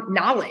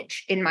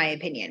knowledge, in my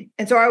opinion.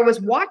 And so I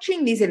was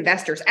watching these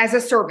investors as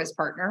a service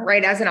partner,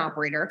 right, as an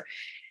operator,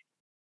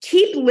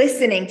 keep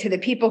listening to the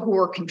people who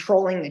were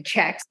controlling the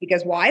checks,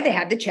 because why? They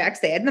had the checks,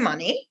 they had the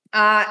money,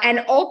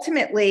 and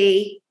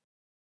ultimately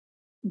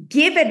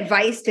give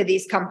advice to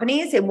these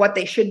companies in what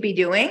they should be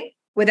doing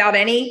without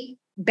any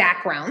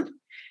background.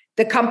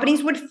 The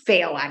companies would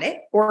fail at it,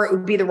 or it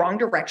would be the wrong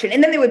direction.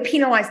 And then they would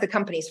penalize the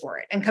companies for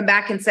it and come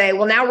back and say,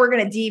 well, now we're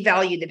going to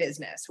devalue the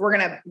business. We're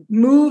going to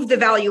move the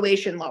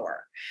valuation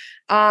lower.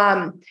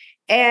 And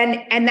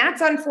that's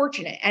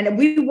unfortunate. And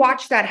we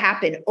watched that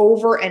happen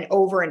over and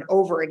over and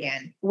over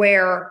again,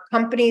 where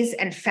companies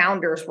and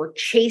founders were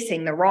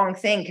chasing the wrong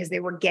thing because they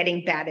were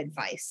getting bad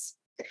advice.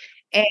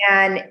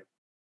 And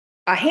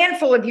a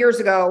handful of years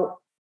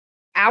ago,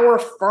 our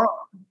firm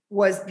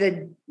was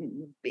in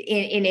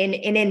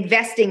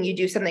investing, you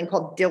do something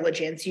called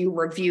diligence. You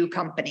review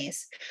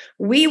companies.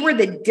 We were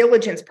the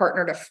diligence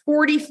partner to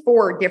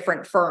 44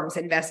 different firms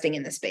investing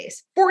in the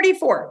space.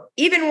 44,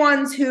 even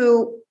ones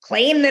who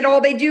claim that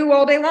all they do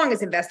all day long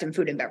is invest in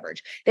food and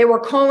beverage. They were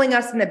calling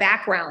us in the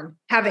background,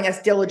 having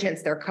us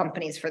diligence their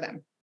companies for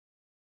them.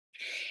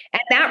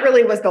 And that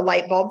really was the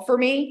light bulb for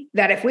me,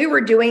 that if we were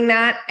doing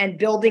that and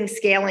building,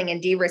 scaling, and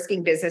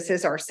de-risking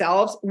businesses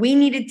ourselves, we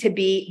needed to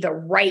be the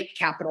right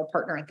capital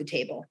partner at the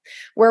table,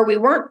 where we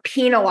weren't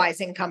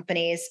penalizing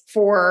companies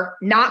for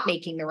not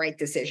making the right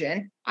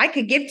decision. I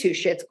could give two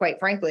shits, quite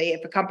frankly,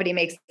 if a company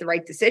makes the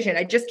right decision.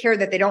 I just care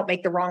that they don't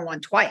make the wrong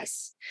one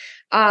twice.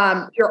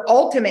 You're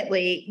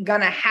ultimately going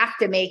to have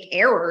to make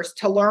errors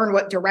to learn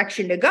what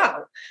direction to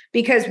go,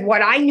 because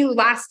what I knew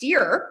last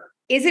year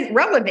isn't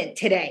relevant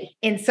today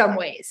in some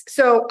ways.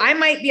 So I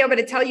might be able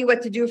to tell you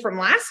what to do from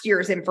last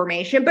year's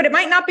information, but it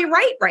might not be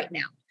right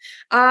now.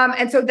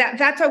 And so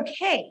that's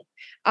okay.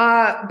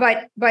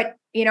 But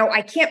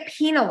I can't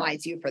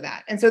penalize you for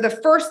that. And so the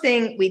first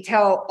thing we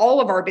tell all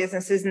of our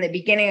businesses in the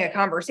beginning of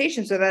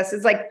conversations with us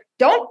is like,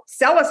 don't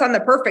sell us on the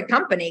perfect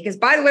company, because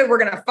by the way, we're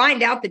going to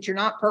find out that you're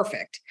not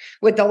perfect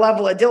with the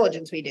level of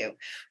diligence we do.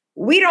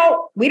 We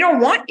don't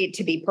want it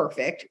to be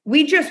perfect.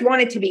 We just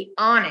want it to be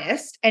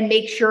honest and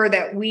make sure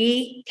that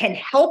we can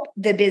help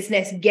the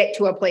business get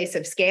to a place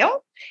of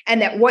scale,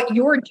 and that what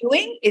you're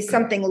doing is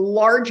something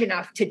large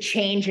enough to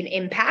change and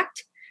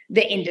impact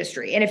the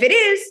industry. And if it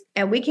is,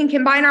 and we can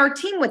combine our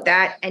team with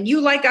that, and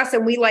you like us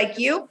and we like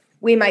you,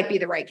 we might be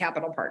the right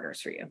capital partners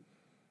for you.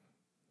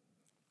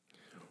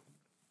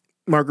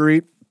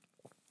 Marguerite,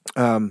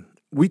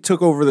 we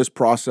took over this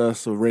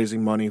process of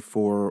raising money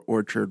for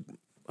Orchard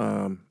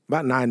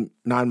about nine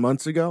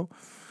months ago.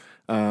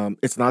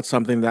 It's not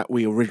something that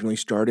we originally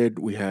started.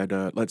 We had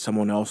let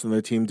someone else on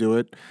the team do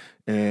it,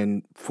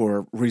 and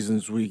for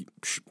reasons we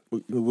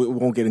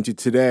won't get into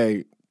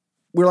today,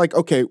 we're like,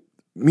 okay,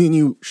 me and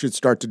you should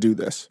start to do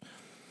this.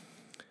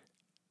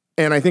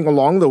 And I think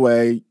along the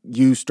way,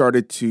 you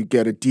started to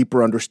get a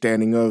deeper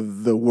understanding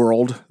of the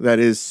world that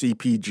is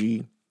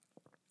CPG,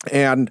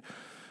 and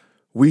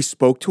we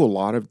spoke to a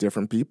lot of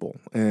different people.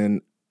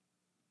 And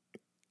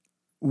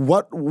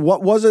what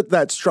was it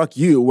that struck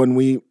you when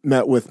we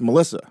met with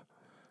Melissa?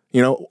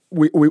 You know,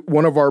 we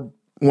one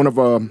of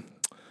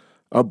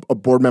a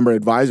board member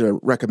advisor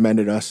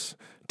recommended us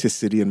to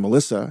Citi and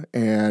Melissa,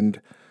 and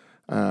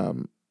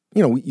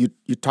you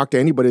talk to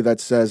anybody that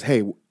says,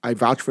 "Hey, I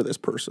vouch for this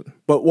person."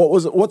 But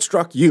what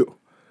struck you?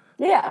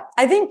 Yeah,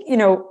 I think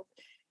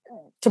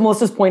to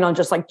Melissa's point on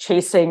just like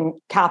chasing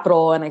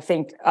capital, and I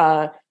think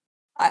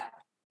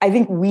I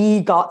think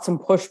we got some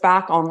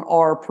pushback on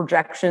our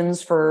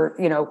projections for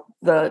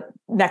the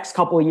next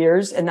couple of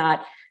years, and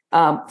that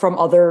from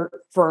other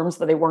firms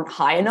that they weren't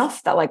high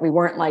enough, that like we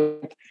weren't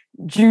like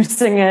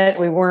juicing it,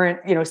 we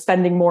weren't,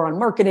 spending more on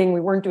marketing,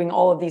 we weren't doing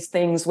all of these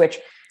things, which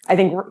I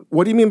think.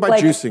 What do you mean by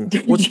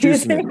juicing? What's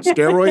juicing?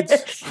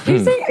 Steroids?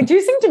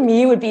 Juicing to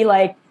me would be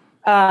like,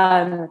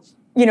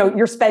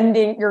 you're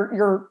spending,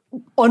 you're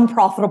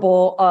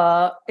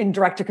unprofitable in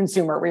direct to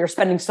consumer, where you're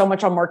spending so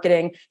much on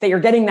marketing that you're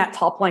getting that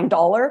top line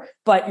dollar,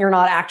 but you're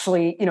not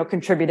actually,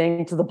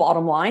 contributing to the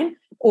bottom line.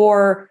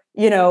 Or,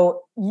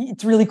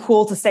 it's really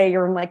cool to say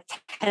you're in like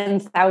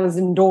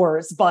 10,000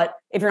 doors, but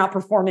if you're not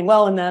performing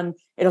well in them,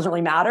 it doesn't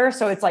really matter.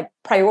 So it's like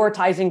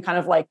prioritizing kind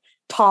of like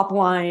top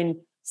line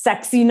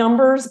sexy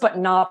numbers, but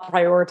not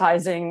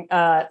prioritizing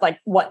like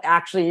what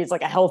actually is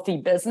like a healthy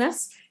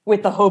business,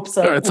 with the hopes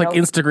of it's like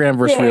Instagram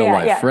versus real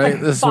life, right?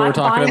 Like, this is what we're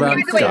talking about.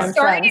 By the way,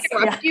 sorry to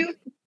interrupt you,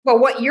 but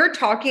what you're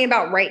talking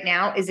about right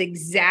now is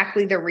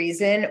exactly the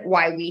reason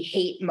why we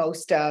hate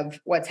most of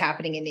what's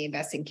happening in the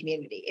investing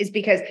community, is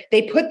because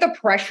they put the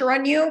pressure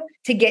on you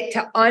to get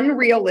to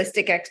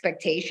unrealistic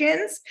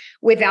expectations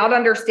without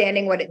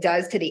understanding what it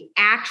does to the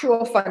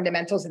actual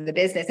fundamentals of the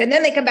business. And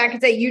then they come back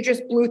and say, you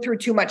just blew through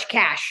too much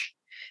cash.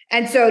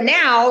 And so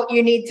now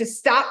you need to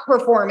stop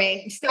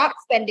performing, stop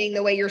spending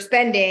the way you're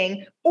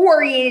spending,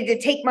 or you need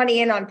to take money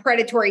in on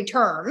predatory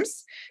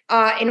terms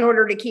in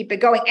order to keep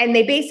it going. And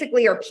they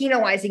basically are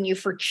penalizing you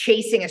for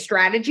chasing a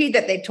strategy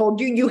that they've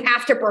told you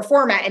have to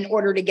perform at in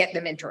order to get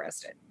them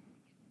interested.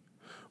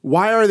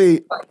 Why are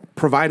they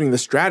providing the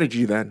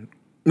strategy then?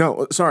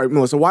 No, sorry,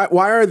 Melissa. Why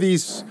are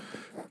these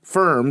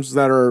firms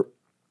that are,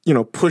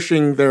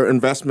 pushing their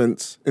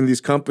investments in these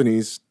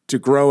companies to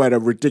grow at a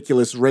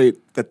ridiculous rate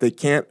that they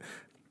can't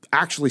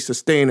actually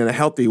sustain in a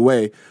healthy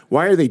way?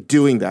 Why are they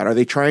doing that? Are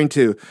they trying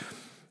to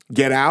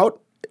get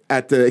out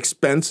at the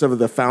expense of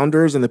the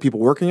founders and the people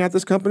working at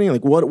this company?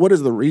 Like, what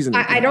is the reason?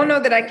 I don't know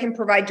that I can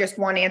provide just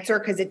one answer,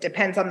 because it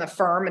depends on the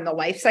firm and the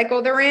life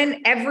cycle they're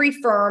in. Every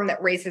firm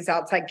that raises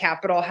outside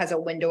capital has a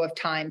window of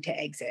time to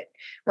exit,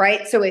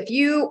 right? So if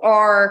you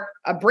are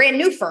a brand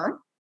new firm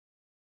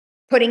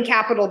putting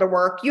capital to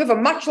work, you have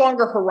a much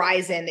longer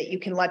horizon that you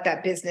can let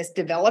that business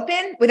develop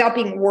in without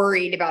being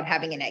worried about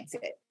having an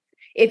exit.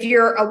 If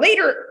you're a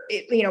later,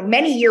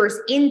 many years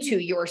into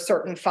your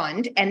certain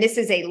fund, and this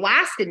is a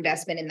last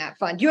investment in that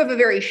fund, you have a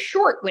very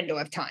short window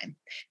of time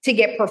to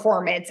get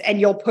performance, and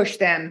you'll push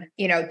them,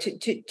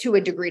 to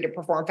a degree to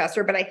perform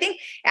faster. But I think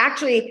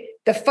actually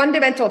the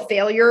fundamental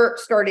failure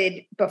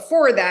started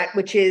before that,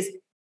 which is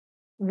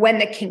when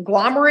the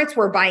conglomerates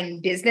were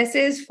buying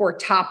businesses for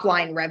top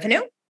line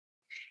revenue,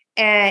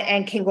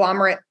 and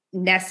conglomerate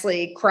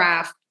Nestle,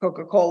 Kraft,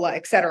 Coca-Cola,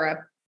 et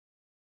cetera,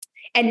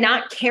 and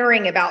not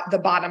caring about the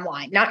bottom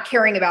line, not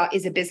caring about,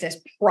 is a business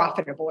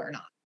profitable or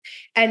not.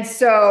 And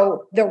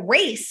so the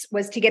race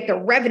was to get the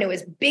revenue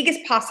as big as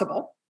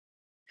possible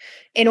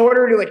in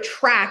order to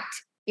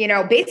attract,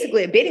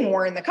 basically a bidding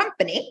war in the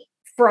company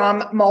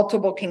from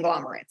multiple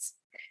conglomerates.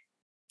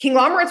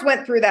 Conglomerates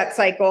went through that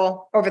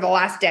cycle over the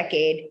last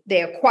decade.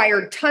 They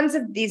acquired tons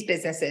of these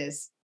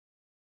businesses.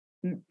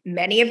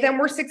 Many of them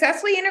were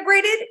successfully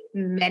integrated.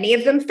 Many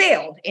of them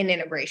failed in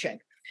integration.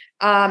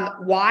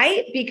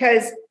 Why?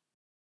 Because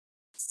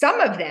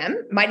some of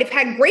them might have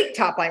had great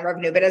top line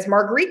revenue, but as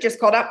Marguerite just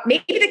called out,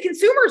 maybe the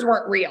consumers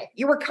weren't real.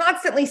 You were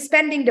constantly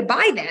spending to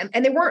buy them,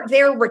 and they weren't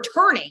there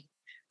returning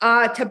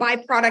to buy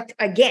product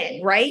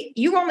again, right?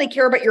 You only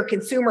care about your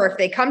consumer if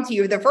they come to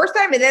you the first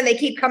time and then they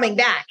keep coming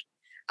back.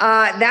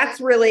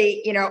 That's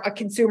really, a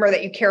consumer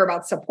that you care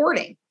about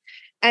supporting.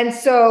 And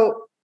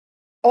so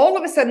all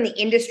of a sudden, the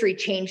industry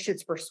changed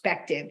its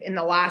perspective in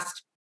the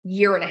last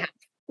year and a half,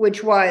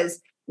 which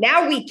was,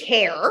 now we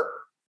care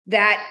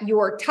that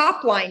your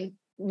top line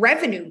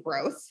revenue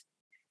growth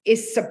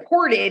is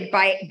supported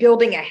by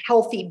building a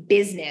healthy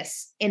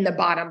business in the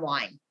bottom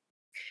line.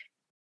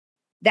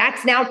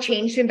 That's now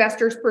changed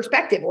investors'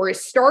 perspective, or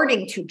is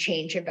starting to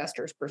change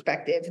investors'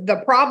 perspective. The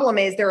problem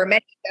is there are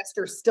many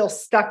investors still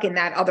stuck in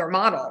that other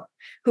model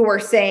who are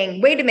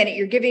saying, wait a minute,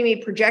 you're giving me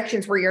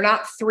projections where you're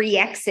not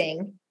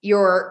 3Xing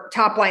your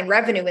top line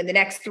revenue in the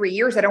next 3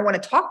 years. I don't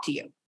want to talk to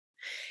you.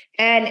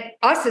 And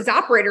us as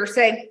operators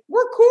say,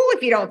 we're cool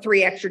if you don't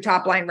 3X your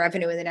top line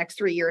revenue in the next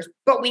 3 years,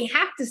 but we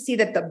have to see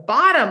that the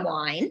bottom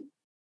line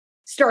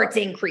starts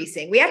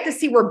increasing. We have to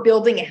see we're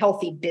building a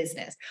healthy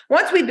business.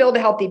 Once we build a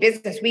healthy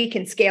business, we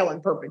can scale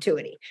in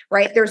perpetuity,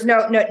 right? There's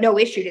no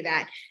issue to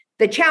that.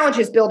 The challenge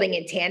is building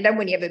in tandem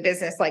when you have a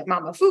business like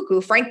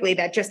Momofuku, frankly,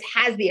 that just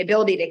has the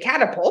ability to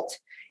catapult,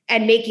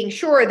 and making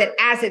sure that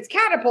as it's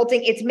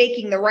catapulting, it's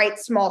making the right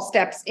small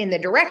steps in the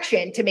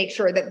direction to make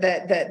sure that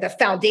the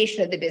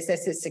foundation of the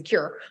business is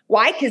secure.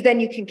 Why? Because then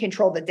you can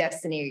control the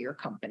destiny of your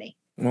company.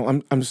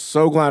 Well, I'm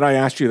so glad I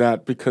asked you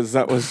that, because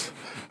that was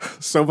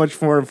so much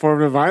more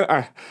informative.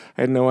 I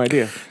had no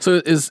idea.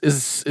 So is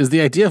the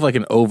idea of like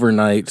an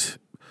overnight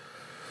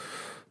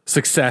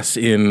success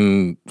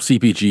in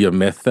CPG a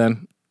myth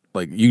then?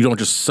 Like, you don't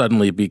just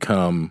suddenly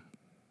become...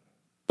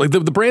 Like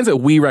the brands that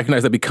we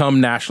recognize that become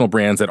national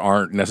brands that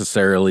aren't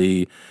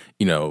necessarily,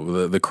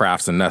 the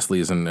Crafts and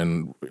Nestle's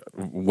and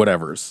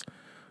whatevers.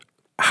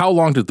 how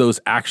long did those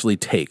actually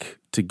take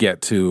to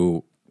get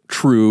to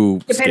true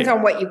Depends scale?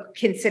 on what you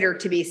consider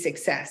to be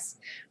success,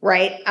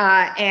 right?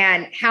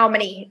 And how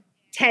many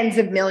tens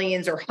of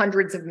millions or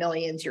hundreds of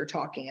millions you're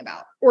talking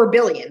about, or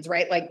billions,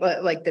 right? Like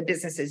the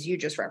businesses you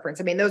just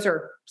referenced. I mean, those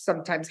are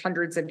sometimes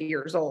hundreds of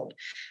years old,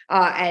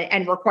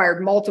 and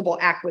required multiple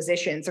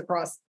acquisitions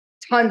across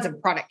tons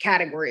of product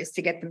categories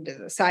to get them to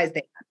the size they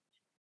are.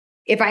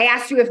 If I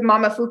asked you if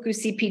Momofuku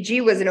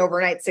CPG was an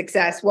overnight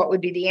success, what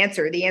would be the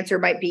answer? The answer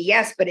might be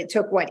yes, but it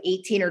took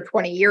 18 or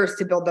 20 years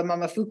to build the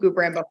Momofuku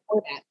brand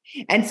before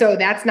that. And so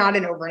that's not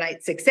an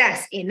overnight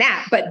success in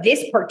that. But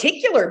this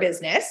particular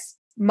business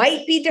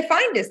might be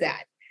defined as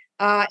that,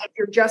 if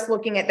you're just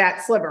looking at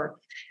that sliver.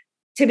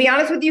 To be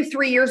honest with you,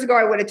 3 years ago,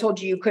 I would have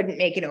told you couldn't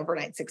make an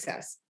overnight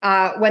success.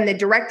 When the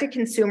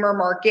direct-to-consumer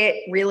market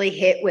really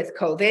hit with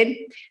COVID,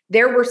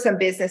 there were some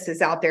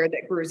businesses out there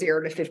that grew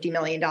 $0 to $50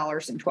 million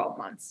in 12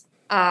 months.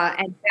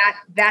 And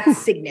that's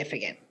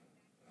significant.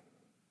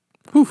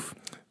 Oof.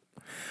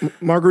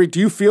 Marguerite, do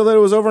you feel that it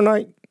was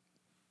overnight?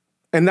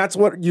 And that's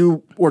what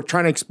you were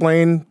trying to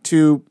explain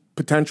to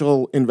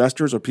potential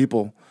investors or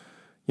people,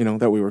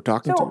 that we were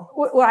talking to? So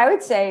what I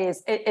would say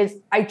is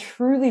I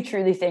truly,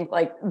 truly think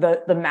like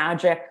the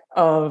magic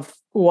of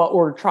what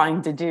we're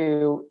trying to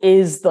do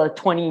is the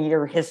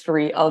 20-year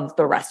history of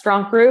the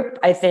restaurant group.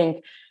 I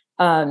think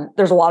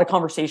there's a lot of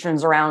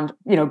conversations around,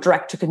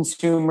 direct to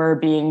consumer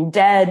being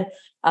dead,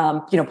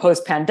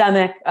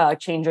 post-pandemic,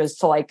 changes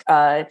to like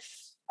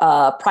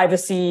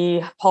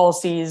privacy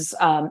policies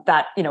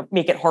that,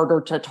 make it harder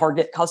to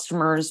target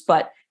customers.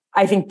 But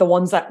I think the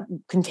ones that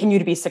continue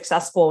to be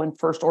successful and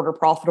first order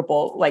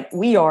profitable, like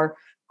we are,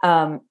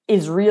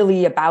 is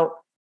really about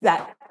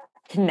that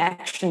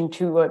connection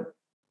to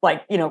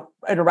in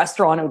a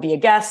restaurant, it would be a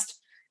guest.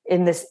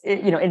 In this,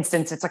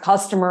 instance, it's a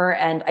customer.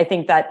 And I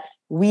think that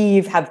we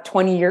have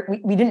 20 years,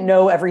 we didn't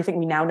know everything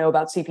we now know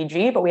about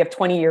CPG, but we have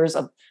 20 years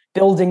of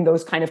building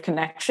those kind of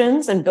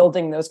connections and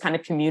building those kind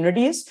of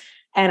communities.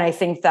 And I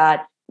think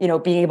that,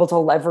 being able to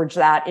leverage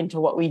that into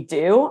what we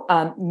do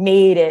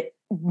made it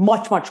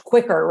much, much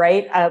quicker,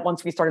 right?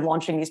 Once we started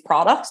launching these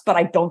products, but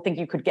I don't think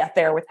you could get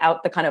there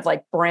without the kind of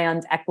like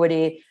brand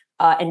equity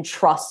and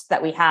trust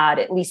that we had,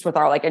 at least with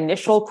our like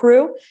initial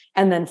crew.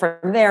 And then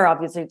from there,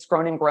 obviously it's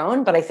grown and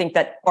grown. But I think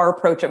that our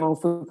approach at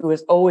Momofuku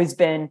has always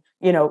been,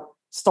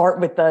 start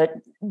with the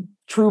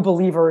true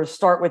believers,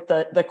 start with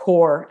the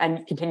core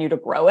and continue to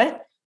grow it.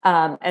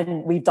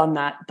 And we've done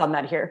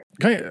that here.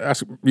 Can I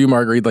ask you,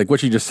 Marguerite, like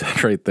what you just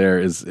said right there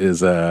is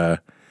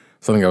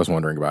something I was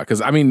wondering about. Because,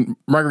 I mean,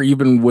 Marguerite, you've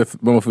been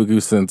with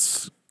Momofuku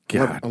since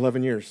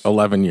 11 years.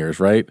 11 years,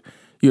 right?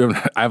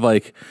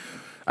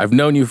 I've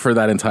known you for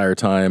that entire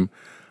time.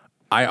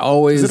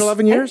 Is it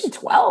 11 years?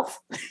 12.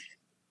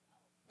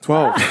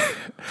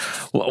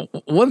 12. Well,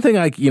 one thing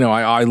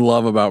I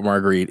love about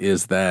Marguerite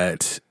is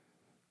that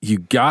you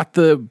got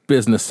the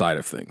business side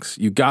of things,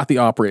 you got the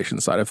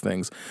operations side of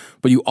things,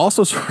 but you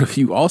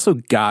also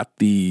got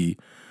the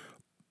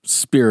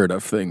spirit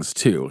of things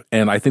too.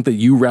 And I think that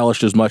you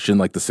relished as much in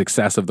like the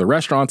success of the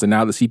restaurants and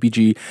now the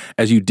CPG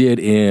as you did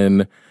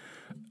in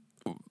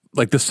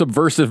like the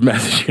subversive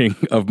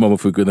messaging of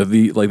Momofuku,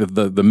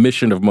 the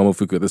mission of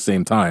Momofuku at the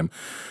same time.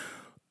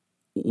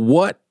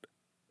 What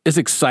is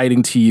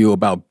exciting to you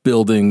about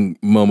building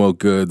Momo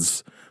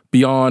Goods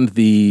beyond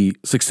the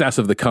success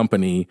of the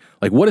company?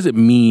 Like, what does it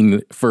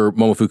mean for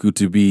Momofuku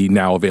to be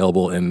now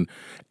available in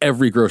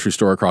every grocery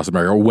store across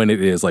America, or when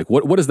it is? Like,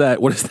 what does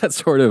that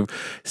sort of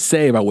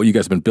say about what you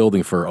guys have been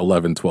building for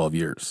 11, 12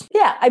 years?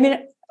 Yeah, I mean,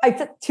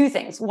 two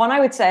things. One,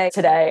 I would say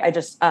today, I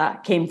just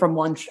came from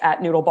lunch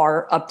at Noodle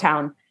Bar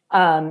Uptown,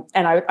 and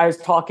I was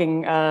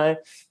talking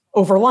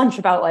over lunch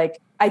about like,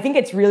 I think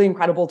it's really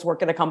incredible to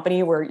work at a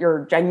company where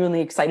you're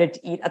genuinely excited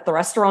to eat at the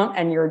restaurant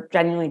and you're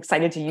genuinely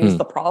excited to use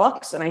the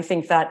products. And I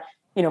think that,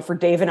 for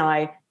Dave and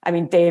I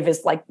mean, Dave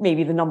is like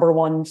maybe the number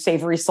one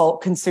savory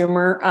salt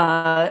consumer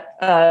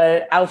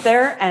out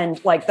there.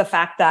 And like the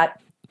fact that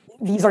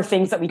these are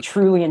things that we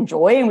truly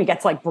enjoy and we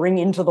get to like bring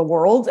into the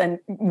world and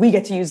we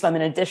get to use them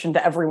in addition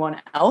to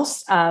everyone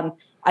else. I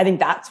think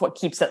that's what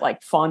keeps it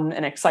like fun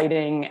and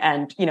exciting.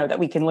 And, that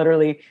we can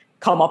literally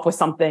come up with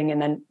something and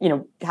then,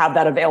 have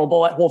that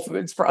available at Whole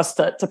Foods for us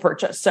to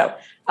purchase. So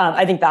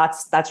I think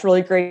that's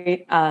really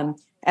great. And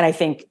I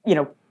think,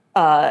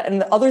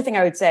 and the other thing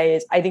I would say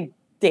is I think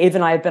Dave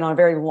and I have been on a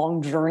very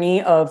long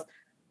journey of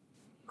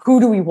who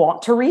do we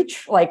want to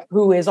reach? Like,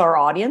 who is our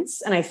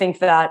audience? And I think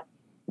that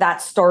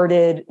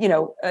started,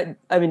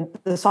 I mean,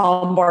 the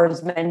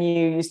Sambar's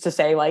menu used to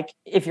say, like,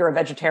 if you're a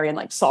vegetarian,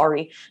 like,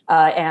 sorry.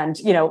 And,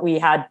 we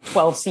had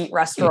 12-seat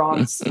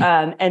restaurants.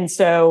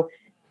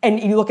 And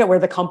you look at where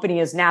the company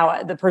is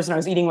now, the person I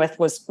was eating with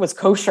was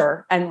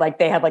kosher. And like,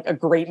 they had like a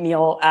great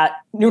meal at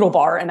Noodle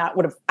Bar. And that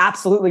would have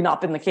absolutely not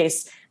been the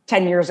case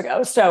 10 years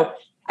ago. So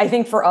I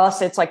think for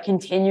us, it's like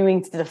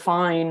continuing to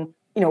define,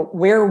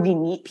 where we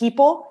meet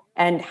people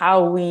and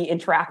how we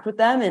interact with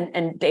them.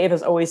 And Dave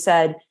has always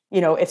said,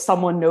 if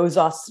someone knows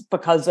us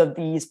because of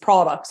these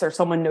products or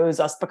someone knows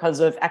us because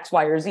of X,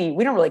 Y, or Z.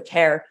 We don't really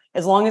care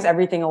as long as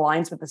everything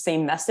aligns with the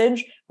same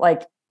message.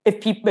 Like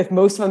if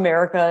most of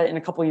America in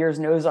a couple of years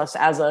knows us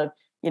as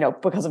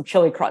because of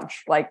Chili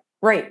Crunch, like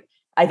great.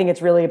 I think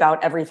it's really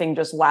about everything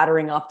just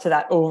laddering up to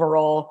that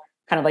overall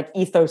kind of like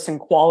ethos and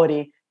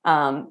quality,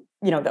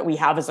 that we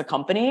have as a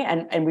company.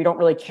 And we don't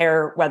really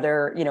care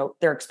whether,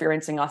 they're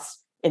experiencing us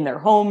in their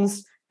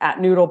homes, at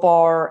Noodle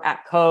Bar, at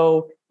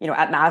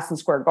at Madison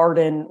Square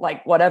Garden,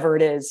 like whatever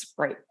it is,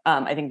 right?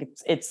 I think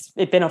it's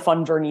been a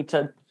fun journey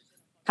to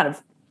kind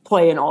of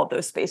play in all of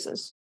those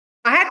spaces.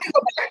 I have to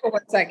go back for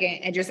 1 second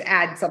and just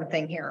add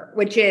something here,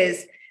 which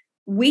is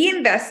we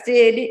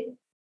invested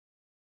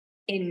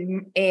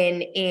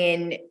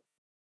in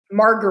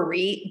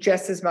Marguerite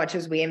just as much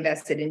as we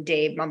invested in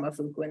Dave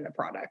Momofuku in the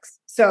products.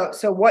 So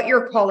what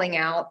you're calling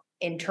out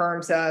in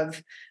terms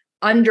of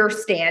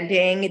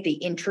understanding the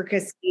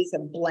intricacies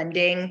of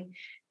blending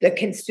the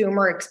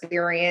consumer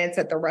experience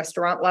at the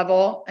restaurant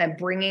level and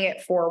bringing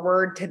it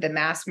forward to the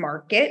mass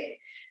market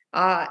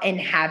and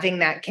having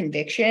that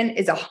conviction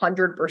is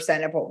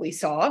 100% of what we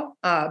saw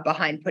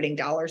behind putting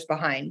dollars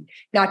behind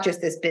not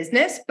just this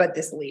business, but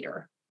this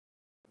leader.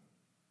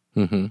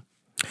 Mm-hmm.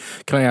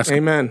 Can I ask?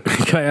 Amen.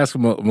 Can I ask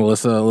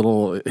Melissa a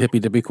little hippy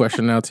dippy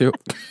question now too?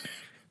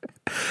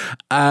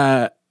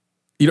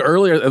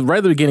 Earlier, right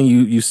at the beginning,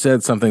 you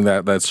said something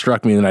that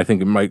struck me, and I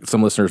think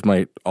some listeners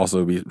might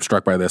also be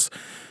struck by this.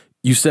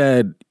 You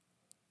said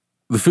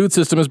the food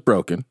system is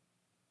broken,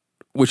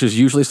 which is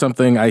usually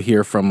something I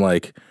hear from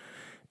like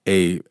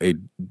a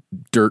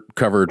dirt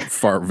covered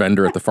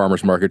vendor at the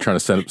farmer's market trying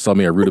to sell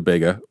me a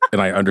rutabaga,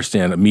 and I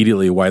understand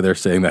immediately why they're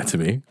saying that to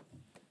me.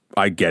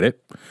 I get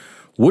it.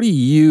 What do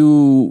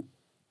you?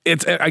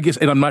 I guess,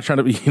 and I'm not trying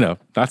to be,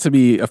 not to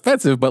be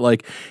offensive, but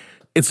like,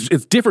 it's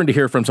different to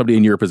hear from somebody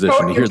in your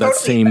position. To hear that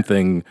same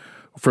thing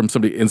from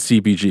somebody in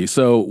CPG.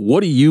 So, what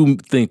do you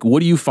think?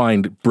 What do you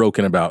find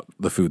broken about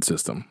the food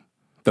system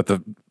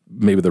that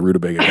maybe the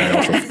rutabaga guy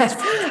also?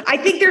 I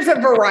think there's a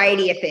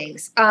variety of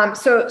things.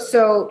 So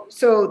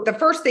the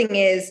first thing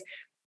is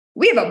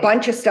we have a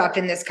bunch of stuff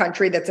in this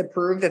country that's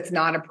approved that's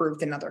not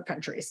approved in other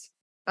countries.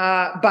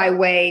 By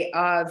way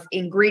of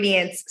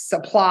ingredients,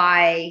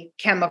 supply,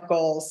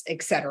 chemicals,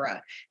 et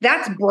cetera.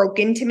 That's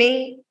broken to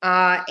me.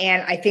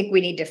 And I think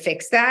we need to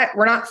fix that.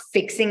 We're not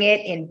fixing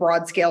it in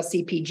broad scale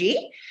CPG,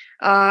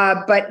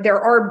 but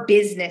there are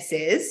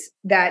businesses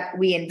that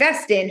we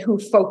invest in who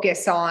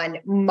focus on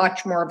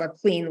much more of a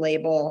clean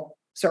label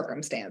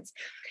circumstance.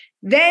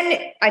 Then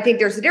I think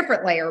there's a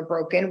different layer of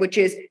broken, which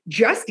is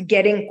just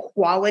getting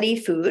quality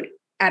food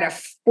at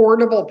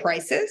affordable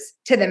prices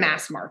to the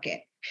mass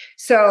market.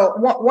 So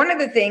one of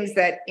the things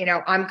that,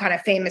 I'm kind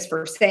of famous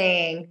for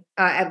saying,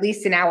 at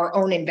least in our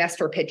own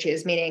investor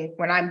pitches, meaning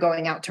when I'm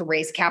going out to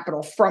raise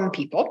capital from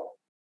people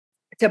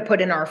to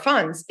put in our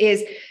funds,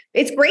 is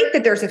it's great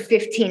that there's a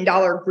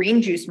 $15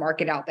 green juice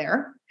market out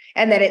there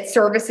and that it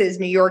services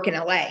New York and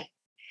LA.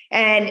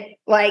 And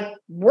like,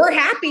 we're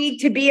happy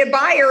to be a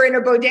buyer in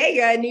a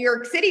bodega in New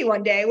York City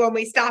one day when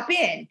we stop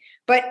in,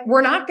 but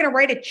we're not going to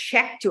write a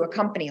check to a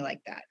company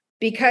like that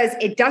because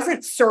it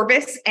doesn't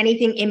service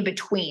anything in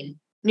between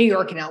New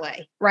York and LA,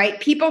 right?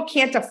 People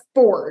can't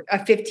afford a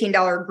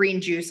 $15 green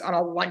juice on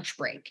a lunch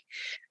break.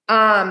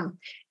 And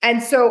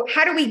so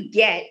how do we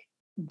get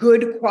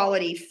good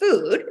quality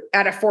food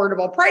at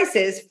affordable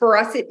prices? For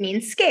us, it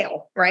means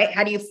scale, right?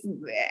 How do you,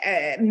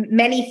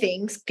 many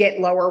things get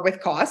lower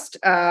with cost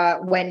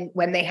when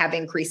they have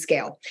increased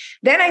scale.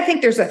 Then I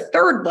think there's a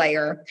third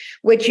layer,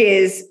 which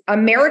is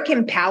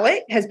American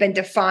palate has been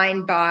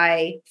defined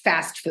by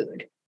fast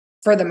food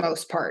for the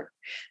most part.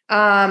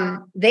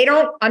 They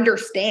don't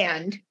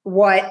understand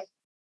what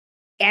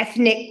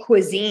ethnic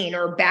cuisine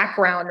or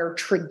background or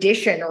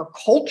tradition or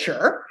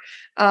culture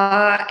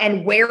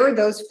and where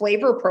those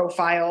flavor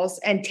profiles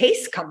and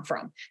tastes come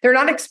from. They're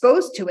not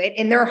exposed to it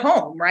in their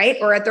home, right?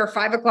 Or at their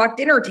 5 o'clock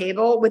dinner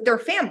table with their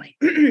family.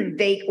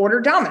 They order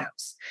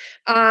Domino's.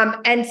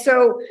 And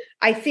so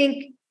I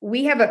think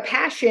we have a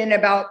passion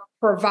about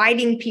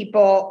providing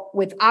people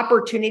with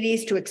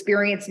opportunities to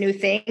experience new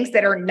things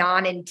that are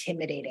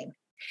non-intimidating.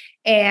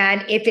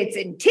 And if it's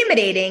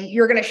intimidating,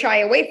 you're going to shy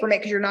away from it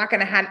because you're not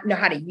going to know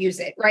how to use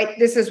it, right?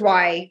 This is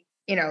why,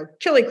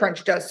 Chili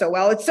Crunch does so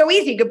well. It's so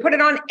easy. You can put it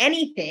on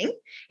anything.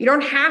 You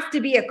don't have to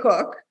be a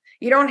cook.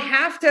 You don't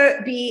have to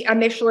be a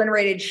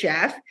Michelin-rated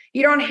chef.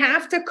 You don't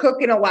have to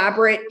cook an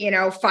elaborate,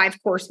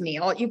 5-course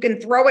meal. You can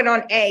throw it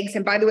on eggs.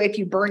 And by the way, if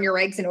you burn your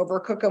eggs and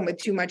overcook them with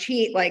too much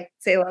heat, like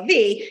c'est la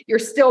vie, you're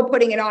still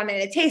putting it on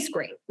and it tastes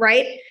great,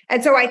 right?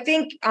 And so I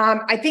think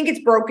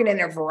it's broken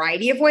in a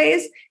variety of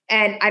ways.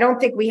 And I don't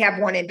think we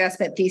have one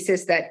investment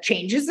thesis that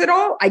changes it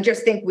all. I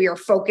just think we are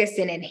focused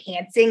in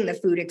enhancing the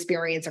food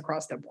experience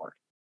across the board.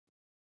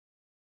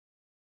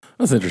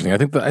 That's interesting. I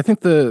think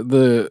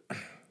the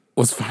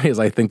what's funny is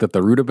I think that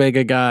the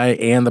rutabaga guy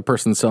and the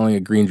person selling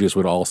a green juice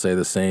would all say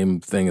the same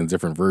thing in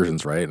different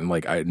versions, right? And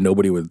like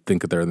nobody would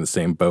think that they're in the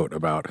same boat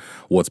about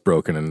what's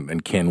broken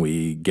and can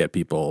we get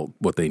people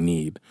what they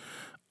need.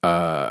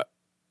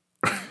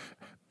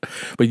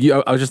 But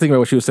I was just thinking about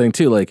what she was saying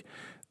too. Like,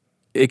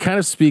 it kind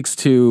of speaks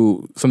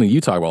to something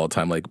you talk about all the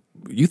time. Like,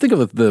 you think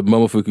of the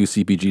Momofuku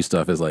CPG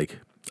stuff as like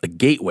a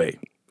gateway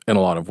in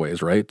a lot of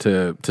ways, right?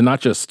 To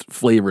not just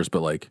flavors,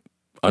 but like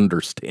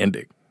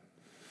understanding.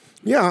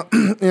 Yeah,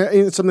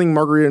 it's something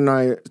Marguerite and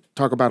I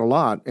talk about a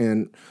lot.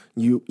 And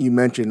you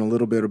mentioned a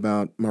little bit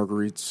about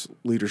Marguerite's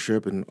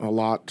leadership, and a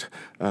lot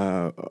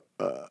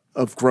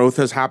of growth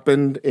has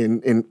happened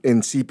in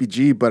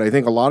CPG. But I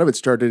think a lot of it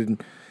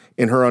started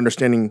in her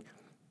understanding,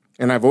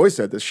 and I've always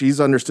said this, she's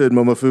understood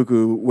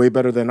Momofuku way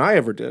better than I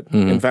ever did.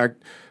 In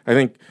fact, I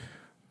think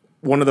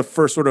one of the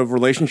first sort of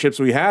relationships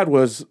we had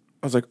was,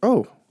 I was like,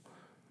 oh,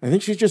 I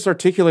think she's just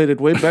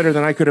articulated way better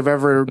than I could have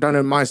ever done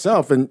it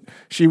myself. And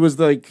she was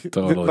like,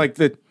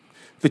 the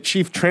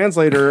chief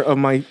translator of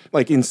my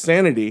like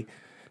insanity.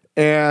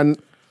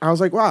 And I was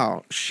like,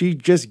 wow, she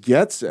just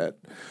gets it.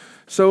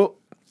 So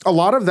a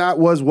lot of that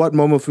was what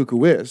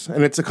Momofuku is.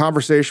 And it's a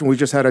conversation. We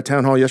just had a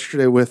town hall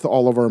yesterday with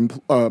all of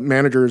our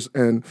managers,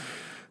 and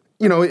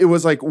it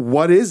was like,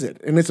 what is it?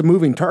 And it's a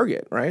moving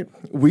target, right?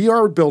 We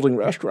are building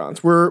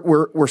restaurants.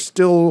 We're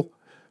still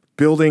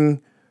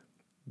building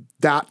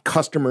that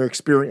customer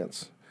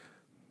experience.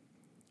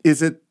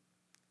 Is it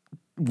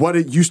what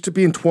it used to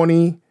be in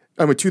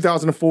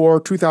 2004,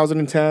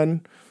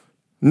 2010?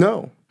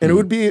 No. And it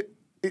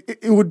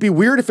would be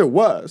weird if it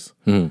was.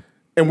 And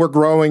we're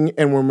growing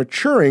and we're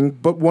maturing,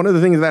 but one of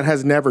the things that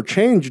has never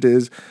changed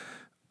is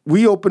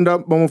we opened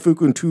up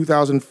Momofuku in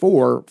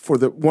 2004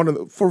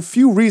 for a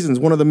few reasons.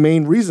 One of the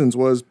main reasons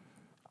was,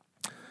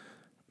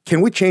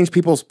 can we change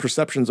people's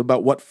perceptions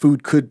about what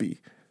food could be?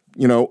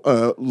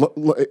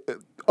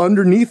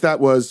 Underneath that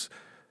was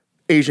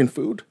Asian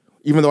food,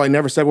 even though I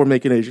never said we're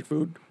making Asian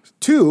food.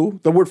 2,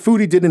 the word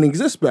foodie didn't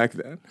exist back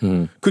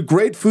then. Could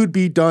great food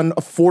be done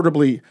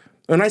affordably?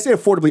 And I say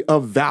affordably,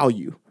 of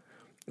value,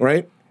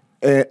 right?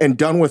 And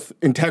done with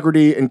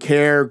integrity and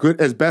care, good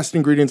as best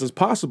ingredients as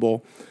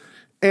possible.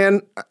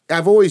 And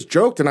I've always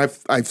joked, and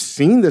I've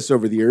seen this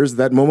over the years,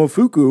 that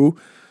Momofuku,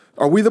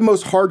 are we the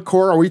most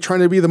hardcore? Are we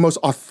trying to be the most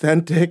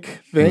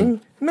authentic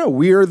thing? No,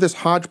 we are this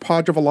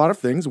hodgepodge of a lot of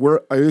things. We're,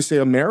 I always say,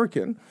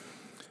 American.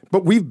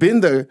 But we've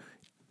been the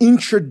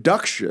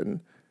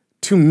introduction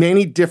to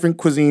many different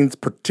cuisines,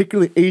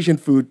 particularly Asian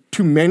food,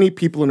 to many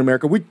people in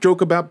America. We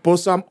joke about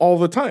bossam all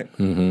the time.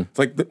 It's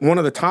like one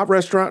of the top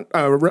restaurant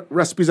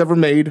recipes ever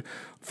made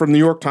from New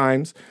York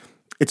Times.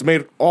 It's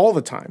made all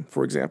the time,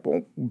 for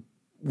example.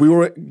 We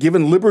were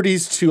given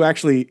liberties to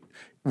actually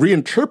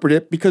reinterpret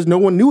it because no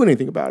one knew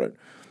anything about it.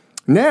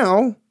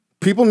 Now,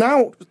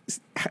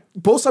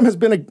 bossam has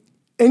been an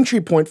entry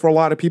point for a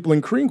lot of people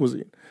in Korean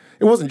cuisine.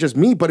 It wasn't just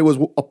me, but it was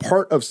a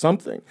part of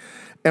something.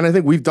 And I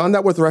think we've done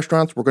that with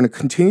restaurants. We're going to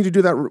continue to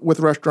do that with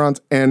restaurants,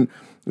 and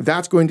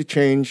that's going to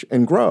change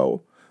and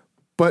grow.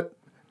 But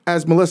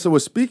as Melissa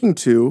was speaking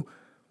to,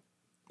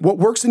 what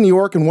works in New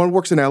York and what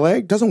works in LA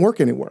doesn't work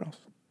anywhere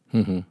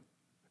else.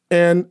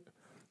 And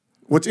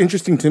what's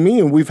interesting to me,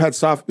 and we've had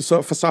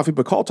Safi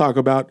Bakal talk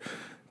about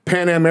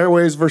Pan Am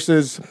Airways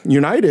versus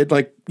United,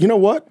 like, you know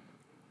what?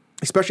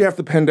 Especially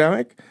after the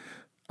pandemic,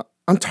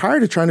 I'm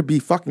tired of trying to be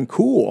fucking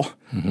cool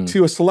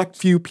to a select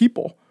few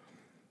people.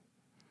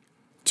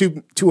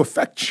 To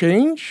affect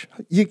change,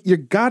 you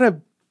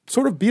gotta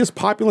sort of be as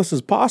populist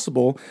as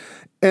possible.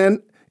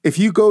 And if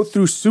you go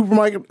through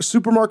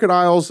supermarket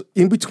aisles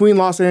in between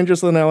Los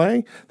Angeles and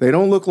LA, they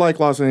don't look like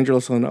Los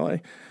Angeles and LA.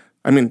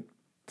 I mean,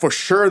 for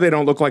sure they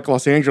don't look like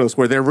Los Angeles,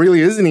 where there really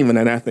isn't even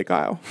an ethnic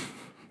aisle.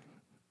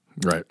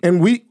 Right.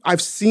 And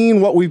I've seen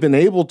what we've been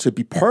able to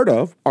be part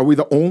of. Are we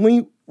the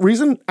only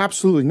reason?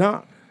 Absolutely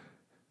not.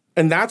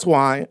 And that's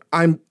why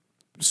I'm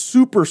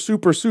super,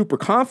 super, super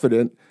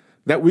confident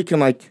that we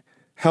can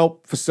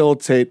help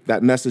facilitate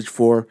that message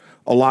for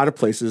a lot of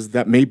places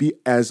that may be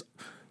as,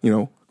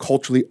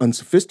 culturally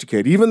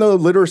unsophisticated. Even though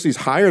literacy is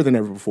higher than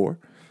ever before,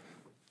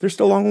 there's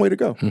still a long way to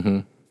go.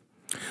 I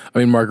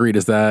mean, Marguerite,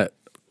 is that,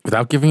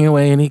 without giving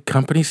away any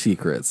company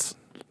secrets,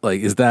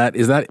 is that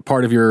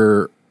part of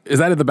is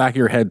that in the back of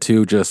your head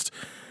too? Just,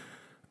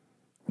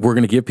 we're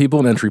going to give people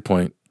an entry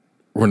point.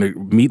 We're going to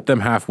meet them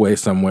halfway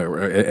somewhere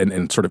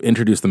and sort of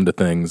introduce them to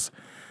things.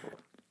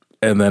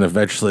 And then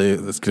eventually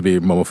this could be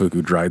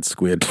Momofuku dried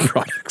squid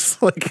products.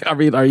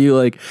 Are you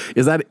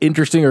is that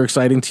interesting or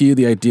exciting to you?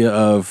 The idea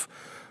of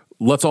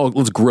let's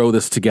grow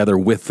this together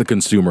with the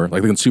consumer.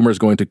 Like, the consumer is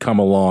going to come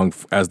along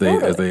as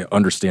they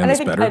understand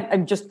this better.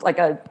 I'm just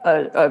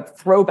a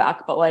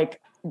throwback, but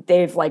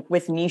Dave,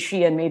 with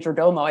Nishi and Major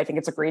Domo, I think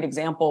it's a great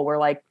example where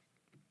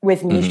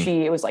with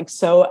Nishi, it was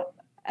so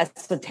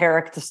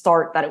esoteric to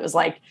start that it was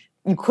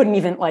you couldn't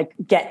even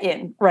get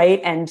in, right?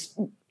 And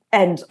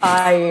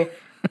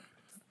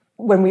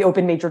when we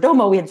opened Major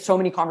Domo, we had so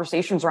many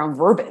conversations around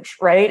verbiage,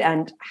 right?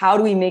 And how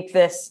do we make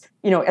this,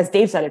 as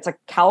Dave said, it's a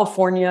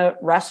California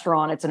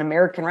restaurant, it's an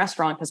American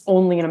restaurant, because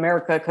only in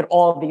America could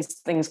all of these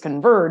things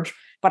converge.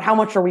 But how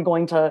much are we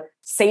going to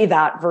say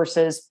that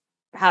versus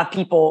have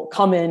people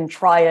come in,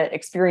 try it,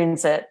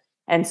 experience it?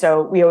 And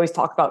so we always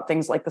talk about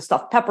things like the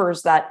stuffed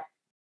peppers that,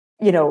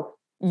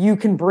 you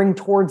can bring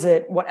towards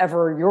it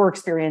whatever your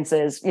experience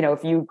is. You know,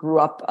 if you grew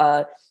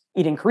up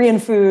eating Korean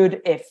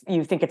food, if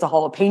you think it's a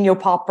jalapeno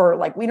popper,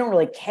 like we don't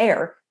really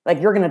care. Like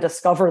you're going to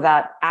discover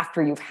that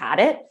after you've had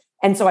it.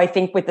 And so I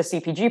think with the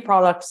CPG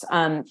products,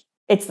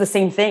 it's the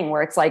same thing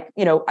where it's like,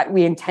 you know,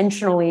 we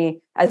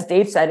intentionally, as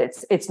Dave said,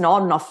 it's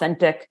not an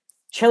authentic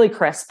chili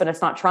crisp, and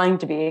it's not trying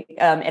to be.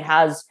 It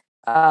has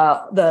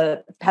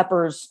the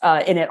peppers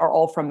in it are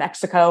all from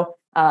Mexico,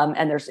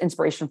 and there's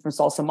inspiration from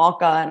salsa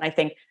maca. And I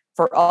think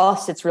for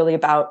us, it's really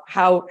about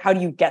how do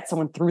you get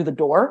someone through the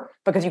door,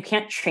 because you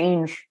can't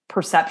change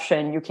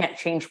perception, you can't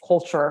change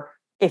culture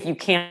if you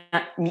can't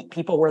meet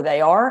people where they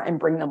are and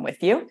bring them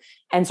with you.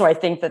 And so I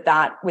think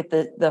that with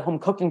the home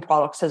cooking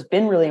products has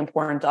been really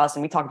important to us.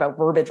 And we talk about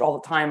verbiage all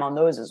the time on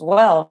those as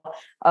well,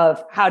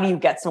 of how do you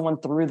get someone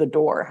through the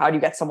door? How do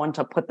you get someone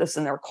to put this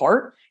in their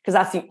cart? Because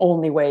that's the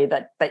only way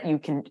that you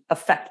can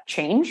affect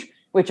change,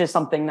 which is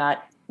something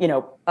that, you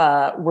know,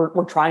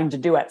 we're trying to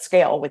do at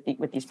scale with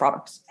these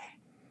products.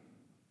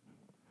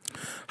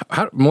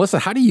 Melissa,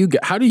 how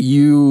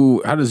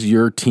does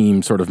your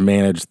team sort of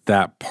manage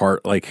that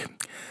part? Like,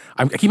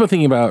 I keep on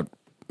thinking about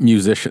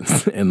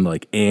musicians and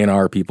like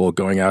A&R people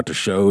going out to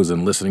shows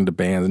and listening to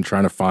bands and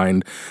trying to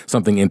find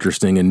something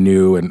interesting and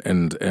new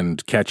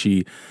and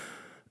catchy.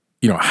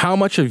 You know, how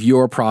much of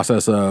your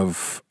process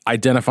of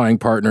identifying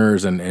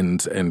partners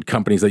and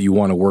companies that you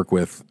want to work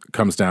with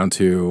comes down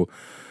to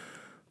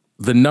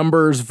the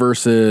numbers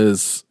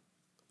versus,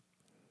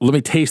 let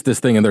me taste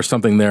this thing and there's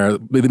something there.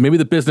 Maybe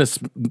the business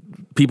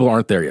people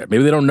aren't there yet.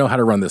 Maybe they don't know how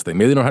to run this thing.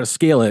 Maybe they don't know how to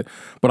scale it,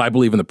 but I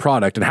believe in the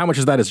product. And how much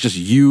of that is just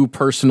you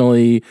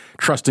personally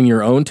trusting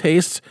your own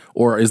taste?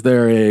 Or is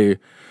there a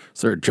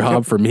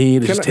job for me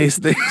to just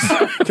taste things?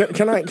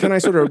 Can I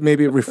sort of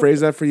maybe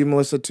rephrase that for you,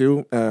 Melissa,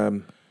 too?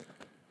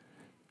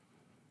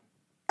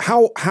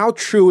 How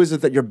true is it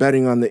that you're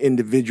betting on the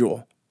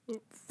individual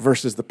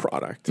versus the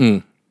product?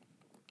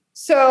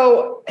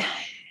 So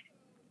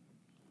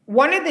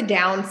one of the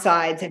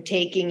downsides of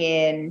taking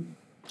in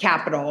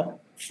capital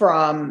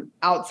from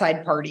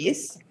outside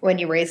parties when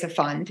you raise a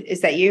fund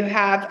is that you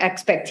have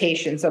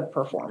expectations of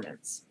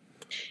performance.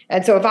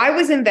 And so if I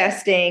was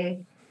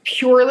investing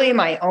purely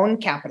my own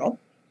capital,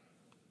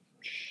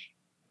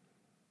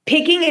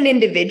 picking an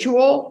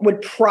individual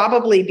would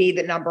probably be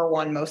the number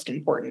one most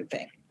important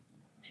thing.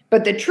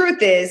 But the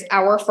truth is,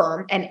 our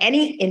firm and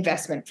any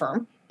investment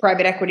firm,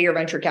 private equity or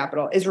venture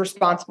capital, is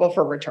responsible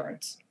for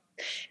returns.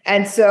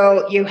 And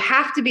so you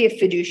have to be a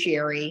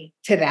fiduciary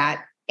to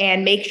that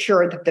and make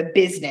sure that the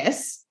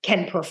business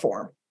can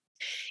perform.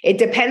 It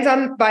depends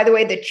on, by the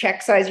way, the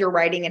check size you're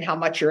writing and how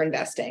much you're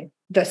investing.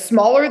 The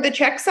smaller the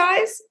check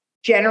size,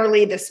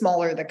 generally the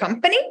smaller the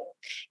company,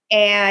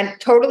 and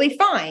totally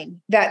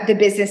fine that the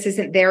business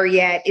isn't there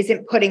yet,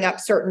 isn't putting up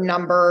certain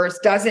numbers,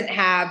 doesn't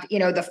have, you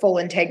know, the full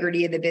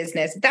integrity of the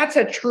business. That's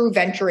a true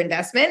venture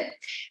investment.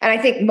 And I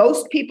think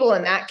most people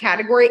in that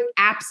category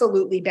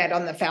absolutely bet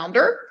on the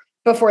founder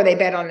before they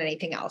bet on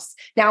anything else.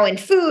 Now in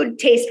food,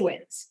 taste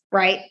wins,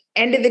 right?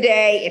 End of the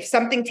day, if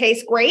something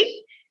tastes great,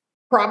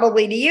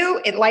 probably to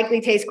you, it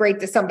likely tastes great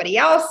to somebody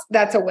else.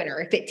 That's a winner.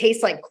 If it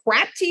tastes like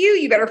crap to you,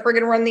 you better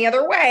friggin' run the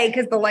other way,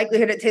 because the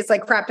likelihood it tastes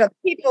like crap to other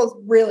people is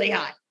really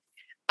high.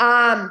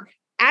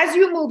 As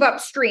you move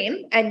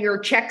upstream and your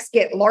checks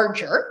get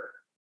larger,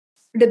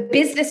 the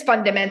business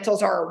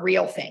fundamentals are a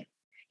real thing.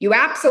 You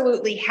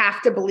absolutely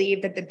have to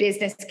believe that the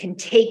business can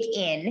take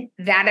in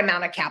that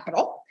amount of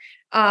capital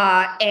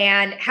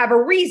and have a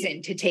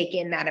reason to take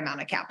in that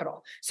amount of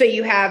capital. So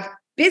you have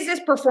business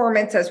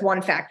performance as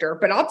one factor,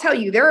 but I'll tell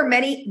you, there are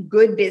many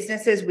good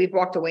businesses we've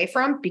walked away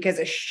from because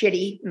of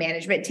shitty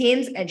management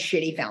teams and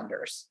shitty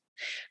founders.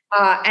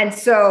 And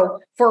so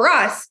for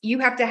us, you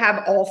have to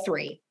have all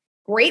three.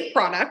 Great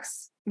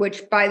products,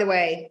 which, by the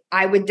way,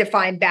 I would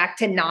define back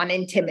to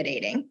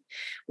non-intimidating.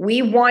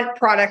 We want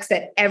products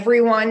that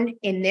everyone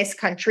in this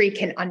country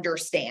can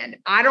understand.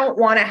 I don't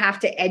want to have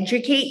to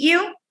educate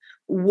you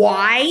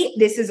why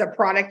this is a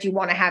product you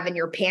want to have in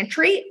your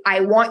pantry.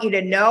 I want you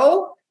to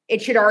know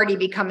it should already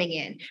be coming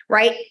in,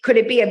 right? Could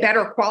it be a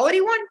better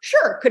quality one?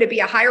 Sure. Could it be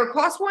a higher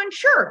cost one?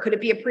 Sure. Could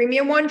it be a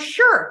premium one?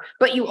 Sure.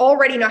 But you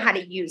already know how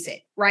to use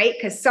it, right?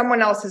 Because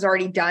someone else has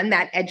already done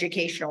that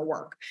educational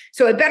work.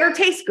 So it better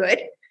taste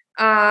good,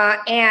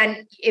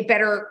 and it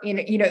better,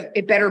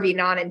 it better be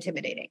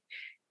non-intimidating.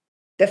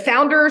 The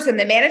founders and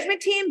the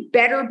management team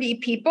better be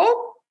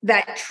people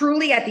that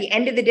truly at the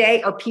end of the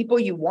day are people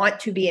you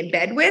want to be in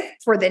bed with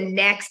for the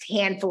next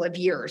handful of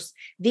years.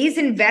 These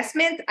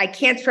investments, I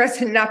can't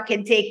stress enough,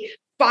 can take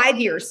 5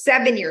 years,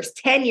 7 years,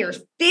 10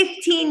 years,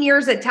 15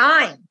 years of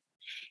time.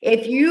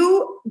 If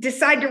you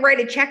decide to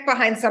write a check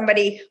behind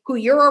somebody who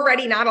you're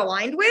already not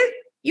aligned with,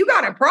 you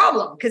got a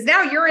problem, because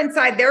now you're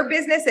inside their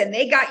business and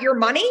they got your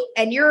money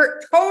and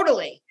you're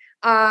totally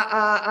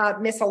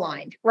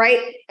misaligned, right?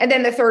 And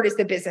then the third is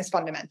the business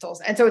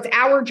fundamentals. And so it's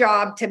our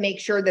job to make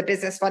sure the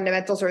business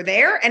fundamentals are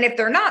there. And if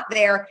they're not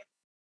there,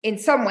 in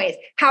some ways,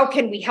 how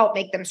can we help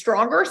make them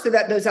stronger so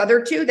that those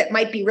other two that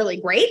might be really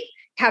great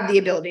have the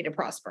ability to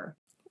prosper?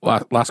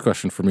 Last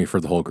question for me for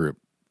the whole group.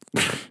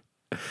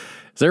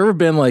 Has there ever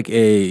been like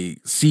a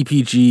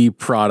CPG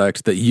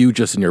product that you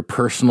just in your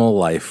personal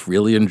life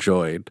really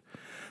enjoyed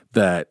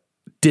that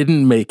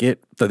didn't make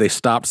it, that they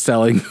stopped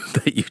selling,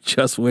 that you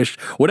just wish,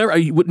 whatever,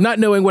 not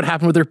knowing what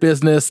happened with their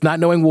business, not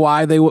knowing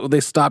why they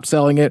stopped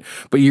selling it,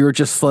 but you were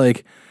just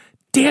like,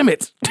 damn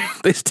it,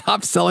 they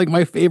stopped selling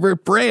my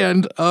favorite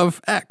brand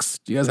of X.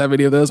 Do you guys have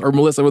any of those? Or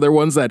Melissa, were there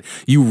ones that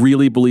you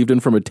really believed in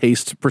from a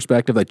taste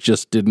perspective that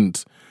just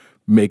didn't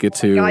make it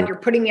to? God, you're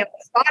putting me on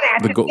the spot. I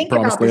have to think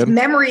about this.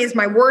 Memory is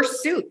my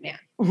worst suit,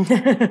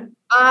 man.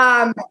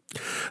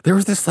 There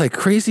was this like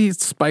crazy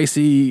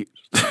spicy.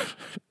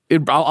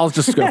 I'll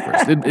just go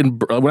first. When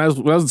I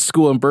was in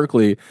school in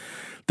Berkeley,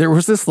 there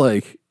was this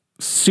like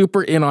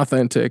super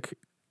inauthentic,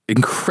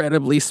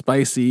 incredibly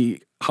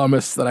spicy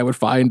hummus that I would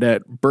find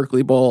at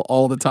Berkeley Bowl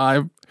all the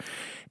time,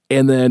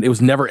 and then it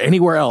was never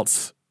anywhere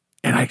else.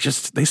 And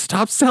they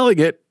stopped selling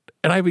it,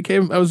 and I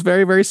was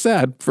very, very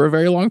sad for a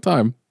very long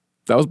time.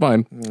 That was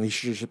mine. You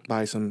should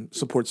buy some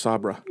Support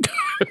Sabra.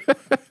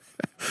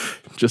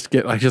 I just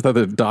had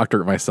to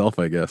doctor it myself,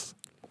 I guess.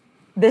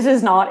 This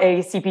is not a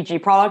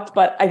CPG product,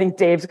 but I think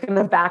Dave's going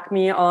to back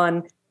me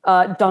on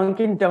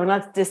Dunkin'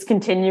 Donuts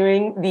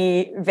discontinuing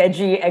the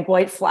veggie egg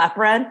white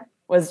flatbread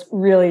was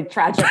really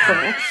tragic for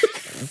me.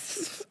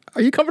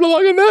 Are you coming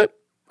along in that?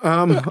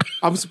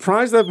 I'm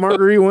surprised that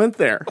Marguerite went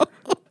there.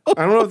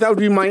 I don't know if that would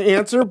be my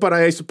answer, but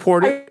I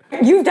support it.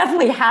 You've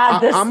definitely had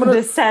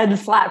this said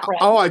flatbread.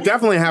 Oh, I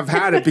definitely have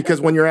had it because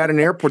when you're at an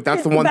airport,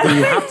 that's the one thing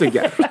you have to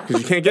get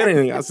because you can't get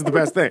anything else. It's the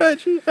best thing.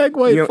 Veggie egg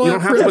white you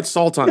don't have to put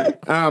salt on it.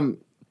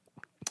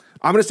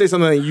 I'm going to say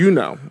something that you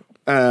know.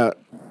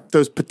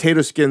 Those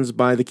potato skins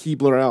by the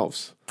Keebler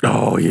Elves.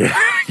 Oh, yeah.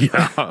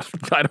 Yeah.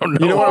 I don't know.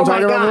 You know what I'm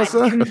talking about,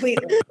 Melissa?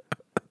 Completely.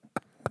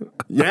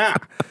 Yeah.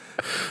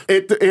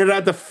 It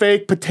had the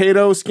fake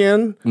potato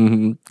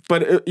skin,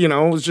 but it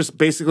was just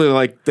basically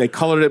like they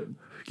colored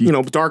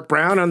it, dark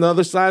brown, and the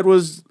other side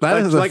was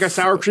like a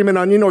sour cream and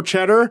onion or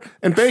cheddar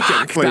and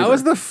bacon flavor. That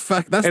was the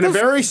fuck. That's a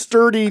very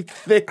sturdy,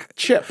 thick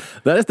chip.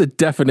 That is the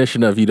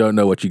definition of you don't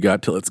know what you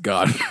got till it's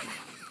gone.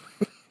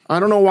 I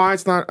don't know why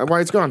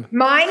it's gone.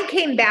 Mine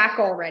came back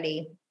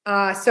already.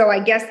 So I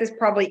guess this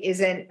probably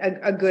isn't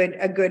a good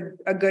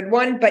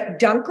one, but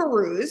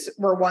Dunkaroos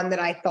were one that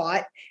I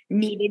thought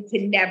needed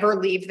to never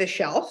leave the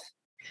shelf.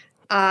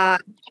 I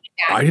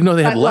didn't know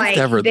they had left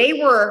ever. They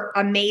were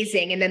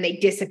amazing, and then they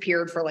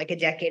disappeared for like a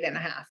decade and a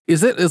half.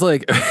 It's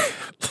like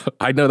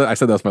I know that I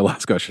said that was my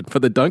last question,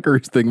 but the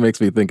Dunkaroos thing makes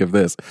me think of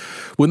this.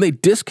 When they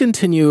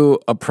discontinue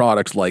a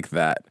product like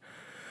that,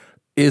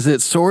 is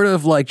it sort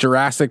of like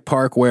Jurassic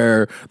Park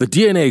where the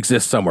DNA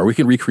exists somewhere? We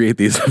can recreate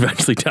these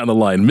eventually down the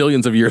line.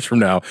 Millions of years from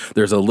now,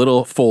 there's a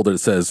little folder that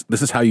says,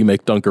 this is how you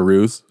make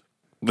Dunkaroos.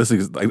 There's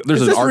is an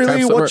this archive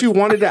really somewhere. what you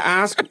wanted to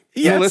ask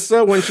Yes.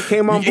 Melissa when she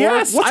came on board?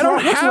 Yes, What's wrong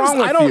with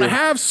I don't you?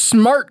 have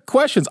smart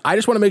questions. I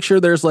just want to make sure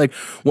there's like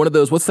one of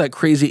those, what's that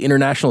crazy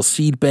international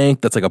seed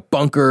bank that's like a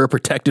bunker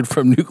protected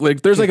from nuclear?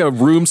 There's like a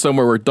room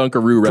somewhere where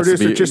Dunkaroo recipe.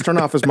 Producer, just turn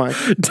off his mic.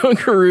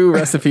 Dunkaroo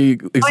recipe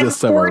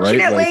exists somewhere, right?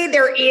 Unfortunately,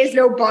 there is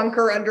no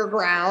bunker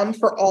underground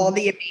for all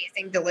the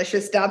amazing,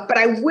 delicious stuff. But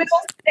I will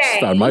say,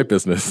 it's not my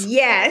business.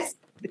 Yes,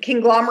 the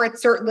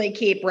conglomerates certainly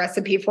keep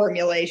recipe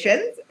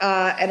formulations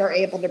and are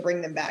able to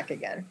bring them back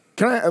again.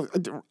 Can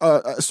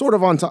I, sort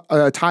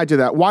of tied to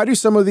that, why do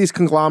some of these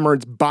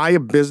conglomerates buy a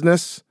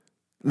business,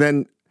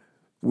 then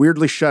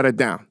weirdly shut it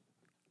down?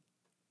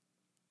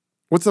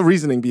 What's the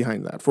reasoning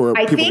behind that for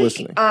people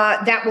listening? I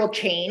think that will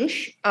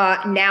change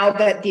now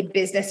that the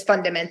business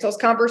fundamentals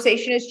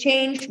conversation has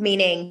changed,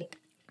 meaning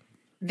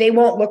they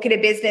won't look at a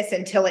business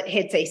until it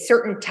hits a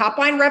certain top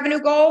line revenue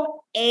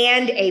goal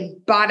and a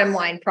bottom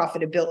line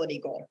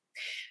profitability goal.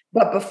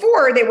 But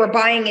before, they were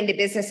buying into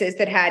businesses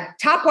that had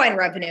top line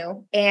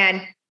revenue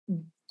and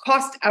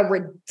cost a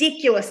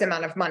ridiculous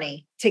amount of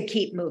money to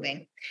keep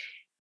moving.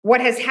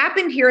 What has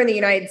happened here in the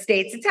United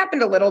States, it's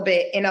happened a little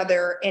bit in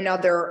other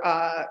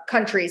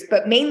countries,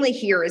 but mainly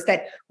here, is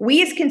that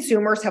we as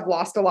consumers have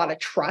lost a lot of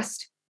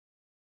trust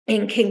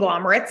in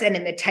conglomerates and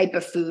in the type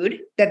of food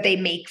that they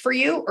make for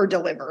you or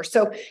deliver.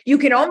 So you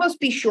can almost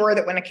be sure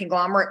that when a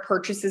conglomerate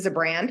purchases a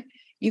brand,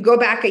 you go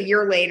back a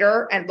year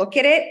later and look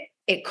at it,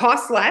 it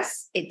costs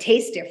less, it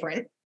tastes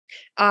different.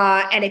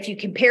 And if you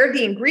compare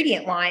the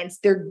ingredient lines,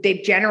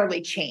 they've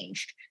generally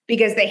changed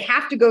because they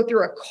have to go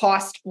through a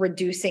cost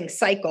reducing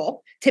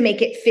cycle to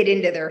make it fit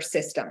into their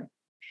system.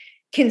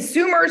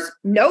 Consumers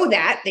know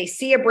that. They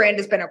see a brand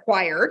has been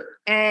acquired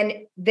and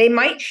they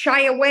might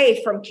shy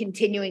away from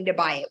continuing to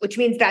buy it, which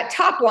means that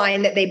top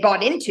line that they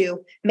bought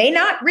into may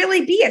not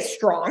really be as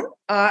strong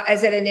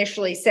as it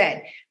initially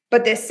said.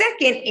 But the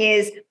second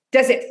is,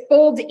 does it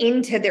fold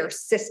into their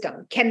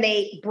system? Can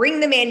they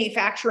bring the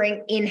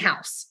manufacturing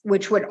in-house,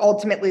 which would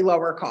ultimately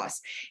lower costs?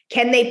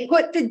 Can they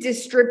put the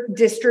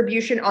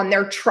distribution on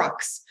their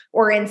trucks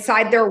or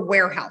inside their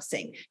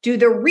warehousing? Do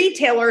the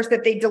retailers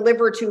that they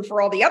deliver to for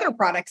all the other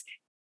products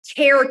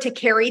care to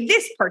carry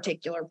this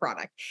particular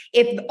product?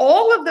 If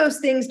all of those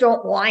things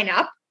don't line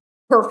up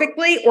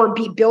perfectly or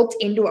be built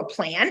into a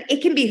plan,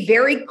 it can be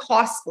very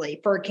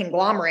costly for a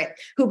conglomerate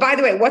who, by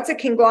the way, what's a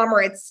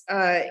conglomerate's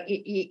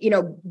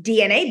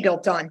DNA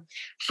built on?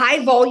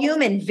 High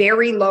volume and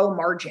very low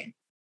margin.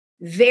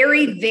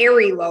 Very,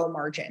 very low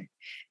margin.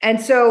 And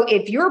so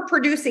if you're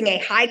producing a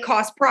high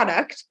cost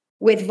product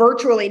with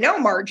virtually no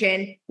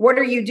margin, what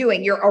are you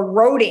doing? You're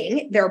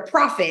eroding their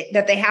profit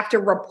that they have to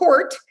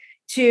report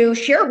to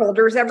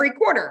shareholders every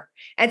quarter.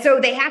 And so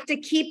they have to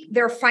keep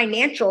their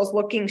financials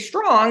looking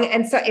strong.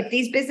 And so if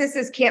these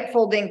businesses can't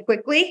fold in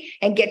quickly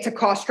and get to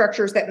cost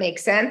structures that make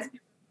sense,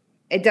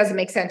 it doesn't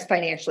make sense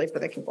financially for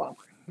the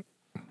conglomerate.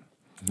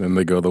 Then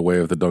they go the way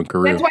of the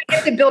Dunkaroo. That's why you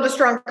have to build a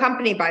strong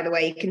company, by the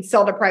way. You can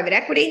sell to private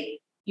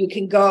equity. You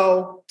can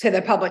go to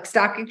the public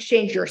stock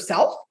exchange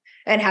yourself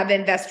and have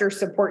investors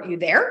support you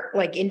there,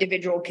 like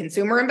individual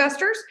consumer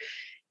investors.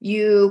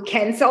 You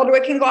can sell to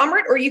a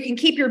conglomerate, or you can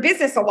keep your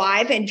business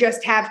alive and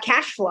just have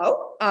cash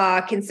flow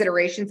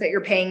considerations that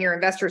you're paying your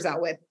investors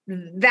out with.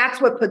 That's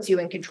what puts you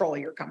in control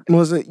of your company.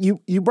 Melissa,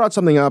 you brought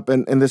something up,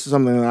 and this is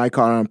something that I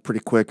caught on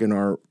pretty quick in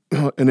our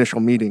initial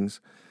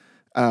meetings.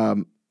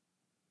 And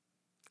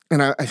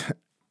I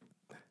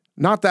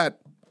not that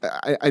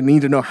I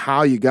need to know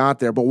how you got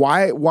there, but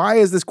why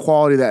is this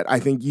quality that I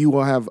think you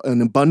will have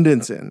an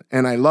abundance in,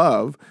 and I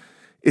love,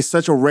 is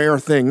such a rare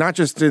thing, not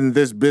just in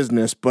this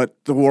business, but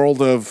the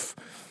world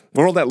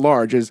at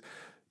large, is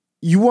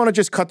you want to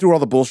just cut through all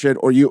the bullshit,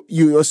 or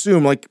you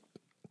assume like,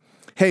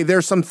 hey,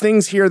 there's some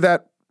things here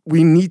that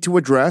we need to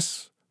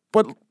address,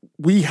 but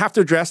we have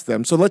to address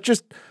them. So let's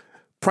just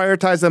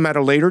prioritize them at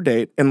a later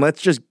date. And let's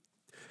just,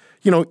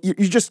 you're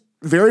just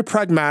very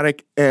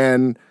pragmatic,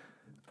 and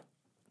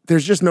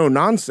there's just no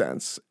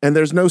nonsense, and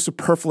there's no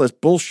superfluous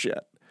bullshit.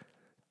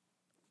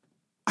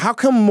 How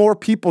come more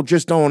people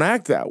just don't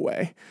act that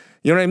way?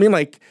 You know what I mean?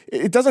 Like,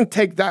 it doesn't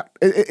take that.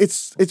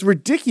 It's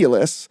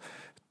ridiculous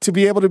to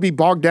be able to be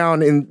bogged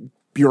down in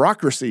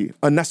bureaucracy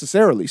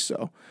unnecessarily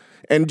so.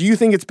 And do you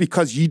think it's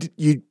because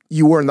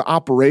you were in the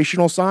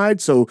operational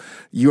side, so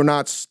you're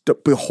not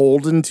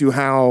beholden to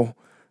how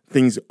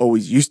things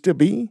always used to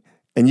be,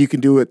 and you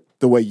can do it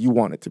the way you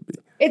want it to be?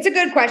 It's a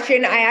good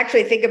question. I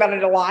actually think about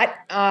it a lot,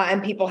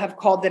 and people have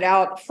called it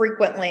out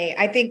frequently.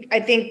 I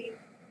think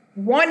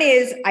one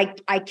is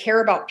I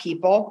care about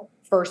people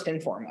first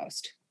and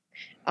foremost.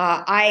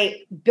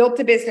 I built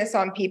a business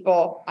on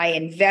people. I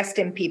invest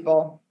in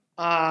people,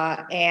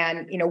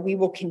 and we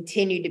will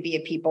continue to be a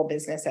people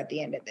business at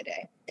the end of the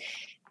day.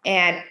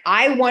 And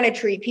I want to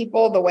treat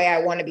people the way I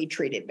want to be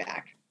treated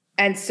back.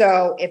 And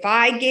so if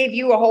I gave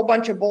you a whole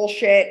bunch of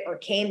bullshit or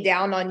came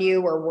down on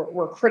you or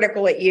were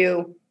critical at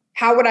you,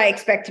 how would I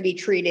expect to be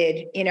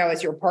treated,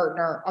 as your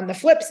partner on the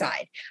flip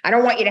side? I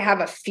don't want you to have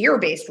a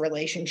fear-based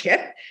relationship,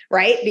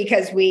 right?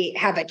 Because we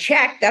have a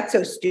check. That's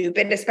so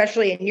stupid,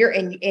 especially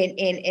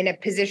in a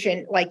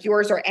position like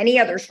yours or any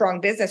other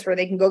strong business where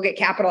they can go get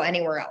capital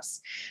anywhere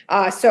else.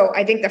 So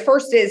I think the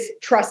first is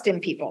trust in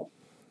people.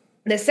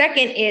 The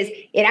second is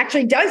it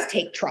actually does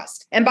take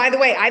trust. And by the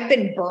way, I've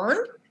been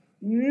burned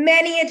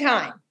many a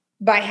time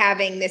by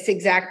having this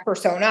exact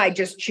persona. I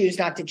just choose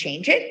not to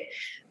change it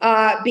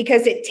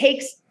because it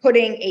takes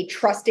putting a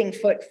trusting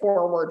foot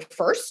forward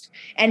first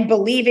and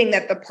believing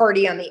that the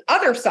party on the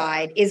other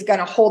side is going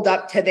to hold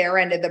up to their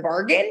end of the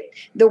bargain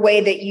the way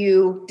that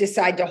you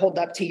decide to hold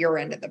up to your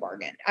end of the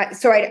bargain.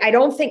 So I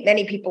don't think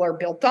many people are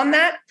built on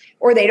that,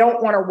 or they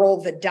don't want to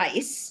roll the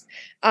dice.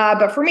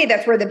 But for me,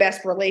 that's where the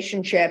best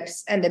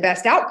relationships and the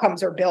best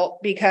outcomes are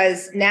built,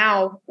 because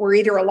now we're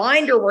either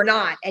aligned or we're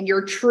not. And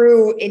you're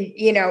true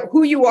in,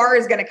 who you are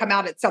is going to come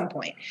out at some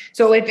point.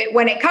 So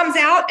when it comes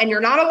out and you're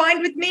not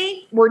aligned with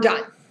me, we're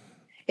done.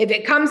 If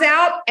it comes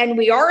out and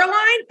we are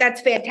aligned,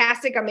 that's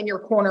fantastic. I'm in your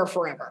corner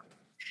forever.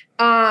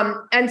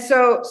 And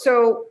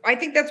so I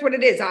think that's what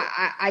it is.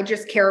 I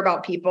just care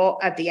about people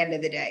at the end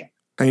of the day.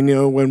 I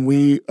know when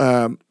we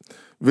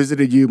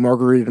visited you,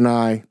 Marguerite and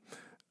I,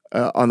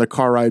 on the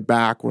car ride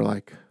back, we're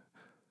like,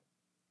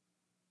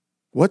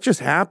 what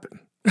just happened?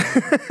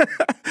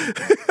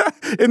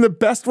 In the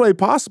best way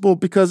possible,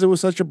 because it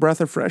was such a breath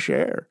of fresh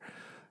air,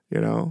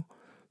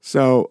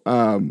 So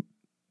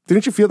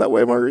didn't you feel that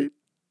way, Marguerite?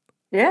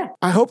 Yeah.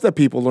 I hope that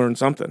people learn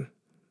something.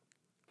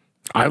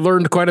 I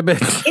learned quite a bit.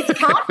 It's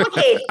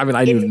complicated. I mean,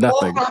 I knew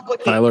nothing,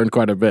 but I learned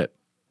quite a bit.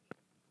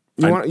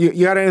 You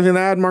got anything to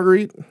add,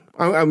 Marguerite?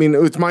 I mean,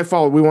 it's my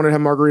fault. We wanted to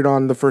have Marguerite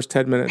on the first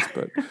 10 minutes,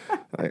 but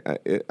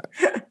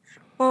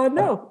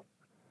no.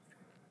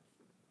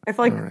 I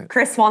feel like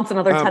Chris wants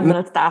another 10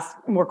 minutes to ask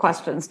more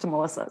questions to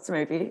Melissa, so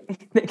maybe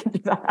they can do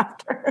that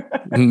after.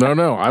 No.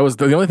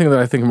 The only thing that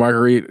I think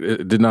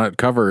Marguerite did not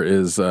cover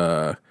is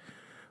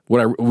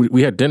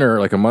we had dinner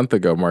like a month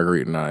ago,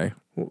 Marguerite and I,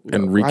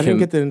 and I didn't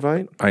get the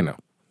invite. I know.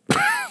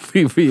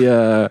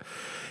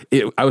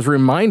 I was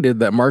reminded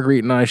that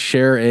Marguerite and I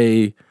share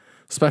a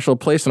special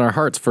place in our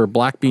hearts for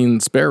black bean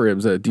spare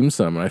ribs at dim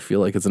sum, and I feel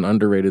like it's an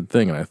underrated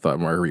thing, and I thought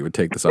Marguerite would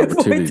take this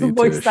opportunity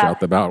to shout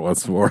them out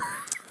once more.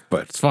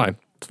 But it's fine.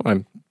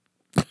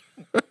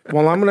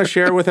 Well, I'm going to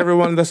share with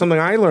everyone that's something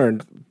I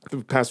learned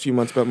the past few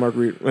months about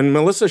Marguerite, and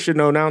Melissa should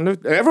know now.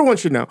 Everyone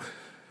should know.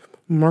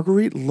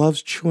 Marguerite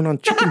loves chewing on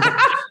chicken bones.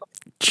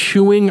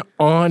 Chewing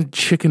on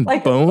chicken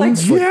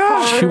bones?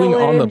 Chewing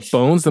on the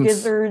bones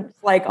themselves? Gizzards,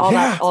 like all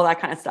that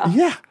kind of stuff.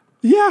 Yeah.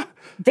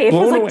 Dave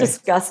was Blown like away.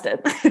 disgusted.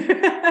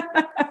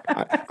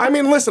 I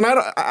mean, listen,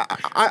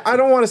 I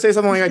don't want to say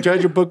something like I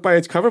judge a book by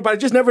its cover, but I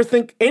just never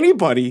think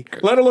anybody,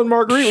 let alone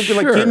Marguerite, would be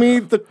like, give me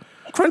the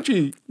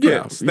crunchy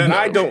bits that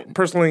I don't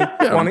personally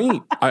want to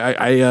eat.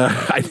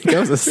 I think that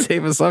was a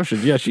safe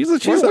assumption. Yeah, she's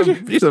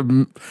a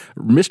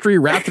mystery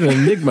wrapped in an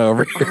enigma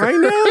over here. I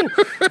know.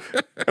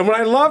 And when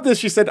I love this,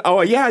 she said,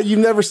 "Oh yeah, you've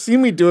never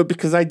seen me do it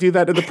because I do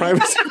that in the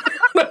privacy."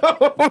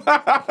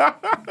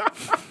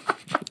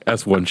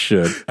 As one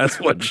should.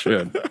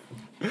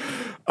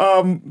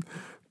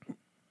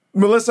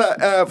 Melissa,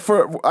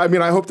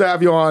 I hope to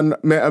have you on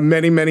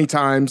many, many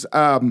times.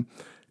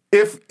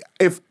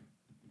 If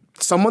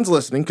someone's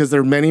listening, because there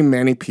are many,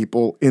 many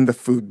people in the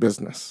food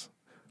business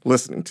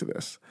listening to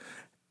this,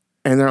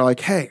 and they're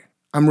like, "Hey,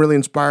 I'm really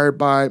inspired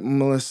by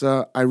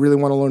Melissa. I really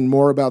want to learn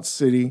more about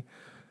City."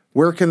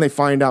 Where can they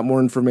find out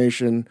more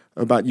information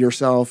about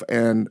yourself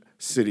and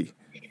City?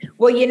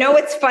 Well,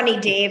 it's funny,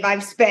 Dave.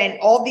 I've spent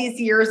all these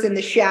years in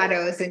the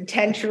shadows,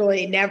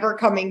 intentionally never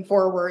coming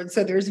forward.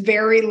 So there's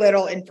very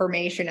little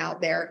information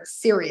out there,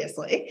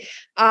 seriously.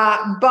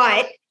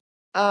 But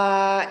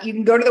you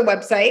can go to the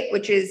website,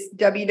 which is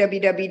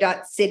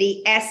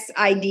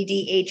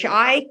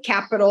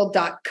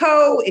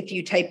www.ciddhi.co. If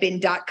you type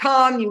in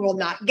 .com, you will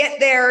not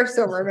get there.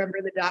 So remember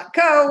the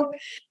 .co.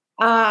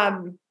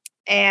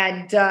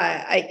 And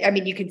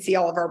you can see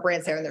all of our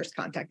brands there, and there's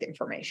contact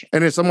information.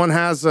 And if someone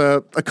has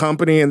a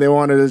company and they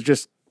wanted to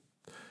just,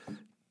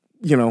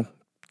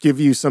 give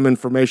you some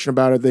information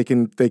about it, they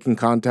can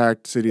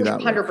contact City that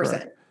way.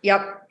 100%.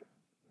 Yep.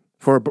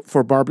 For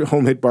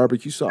homemade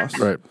barbecue sauce.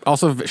 Right.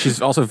 Also,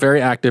 she's also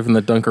very active in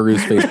the Dunkaroos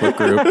Facebook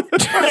group. And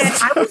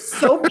I was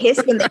so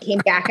pissed when they came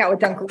back out with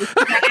Dunkaroos.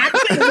 I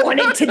actually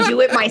wanted to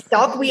do it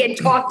myself. We had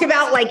talked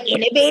about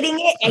innovating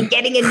it and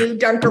getting a new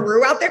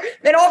Dunkaroo out there.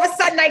 Then all of a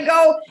sudden I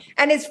go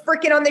and it's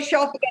freaking on the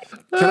shelf again.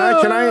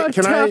 Can I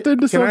tapped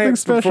into something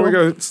special. Before we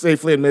go,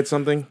 safely admit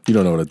something? You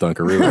don't know what a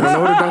Dunkaroo is. I don't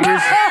know what a Dunkaroo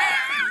is.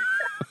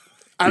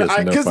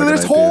 Because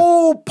there's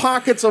whole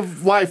pockets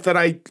of life that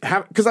I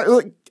have. Because I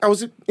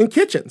was in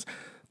kitchens.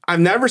 I've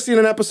never seen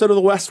an episode of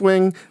The West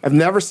Wing. I've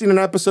never seen an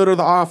episode of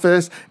The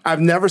Office. I've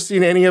never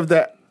seen any of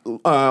the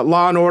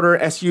Law and Order,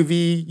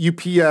 SUV,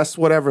 UPS,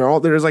 whatever.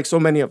 There's so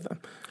many of them.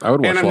 I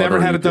would watch and I've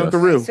never had a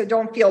Dunkaroo. So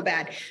don't feel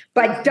bad.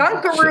 But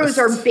Dunkaroos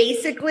are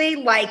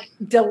basically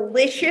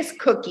delicious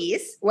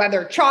cookies,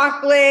 whether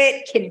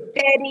chocolate,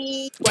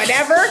 confetti,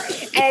 whatever,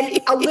 and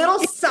a little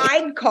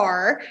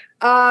sidecar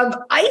of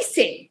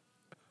icing.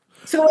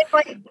 So it's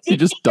you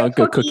just dunk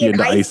a cookie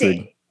into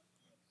icing.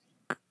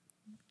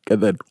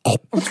 And then,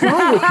 what's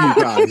wrong with you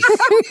guys?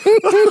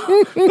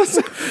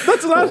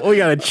 that's not. We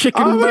got a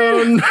chicken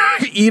bone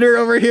eater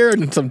over here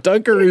and some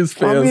Dunkaroos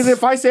fans. I mean,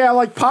 if I say I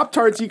like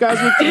Pop-Tarts, you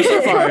guys would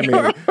crucify me.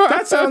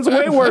 That sounds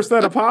way worse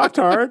than a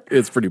Pop-Tart.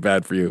 It's pretty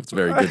bad for you. It's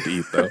very good to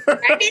eat, though.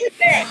 I didn't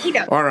say eat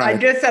them. All right. I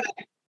just said.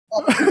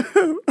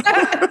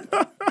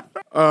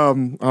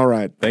 All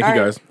right. Thank you,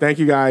 guys. Thank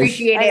you, guys.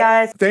 Appreciate it.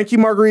 Guys. Thank you,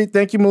 Marguerite.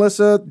 Thank you,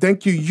 Melissa.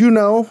 Thank you.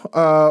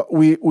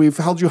 We've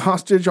held you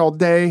hostage all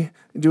day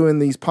doing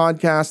these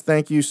podcasts.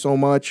 Thank you so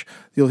much.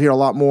 You'll hear a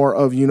lot more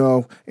of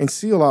and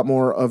see a lot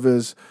more of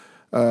his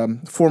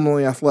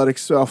formerly athletic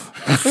self.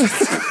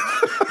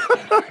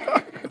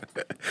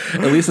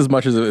 At least as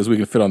much as we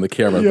can fit on the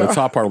camera. Yeah. The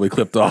top part will be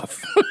clipped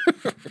off.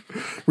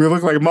 We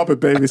look like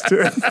Muppet babies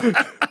too.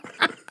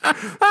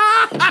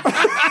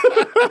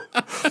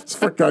 This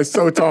fuck guy's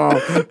so tall.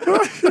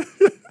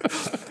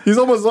 He's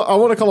almost, I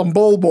want to call him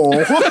Bol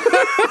Bol.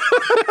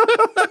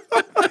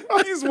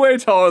 He's way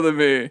taller than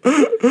me.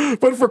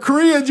 But for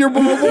Koreans, you're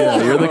Bol Bol.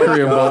 Yeah, you're the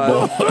Korean Bol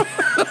Bol.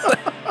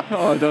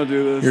 Oh, don't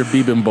do this. You're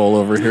Bibimbol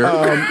over here.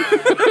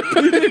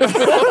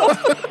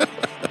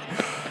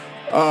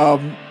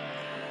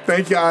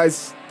 Thank you,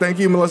 guys. Thank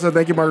you, Melissa.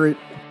 Thank you, Marguerite.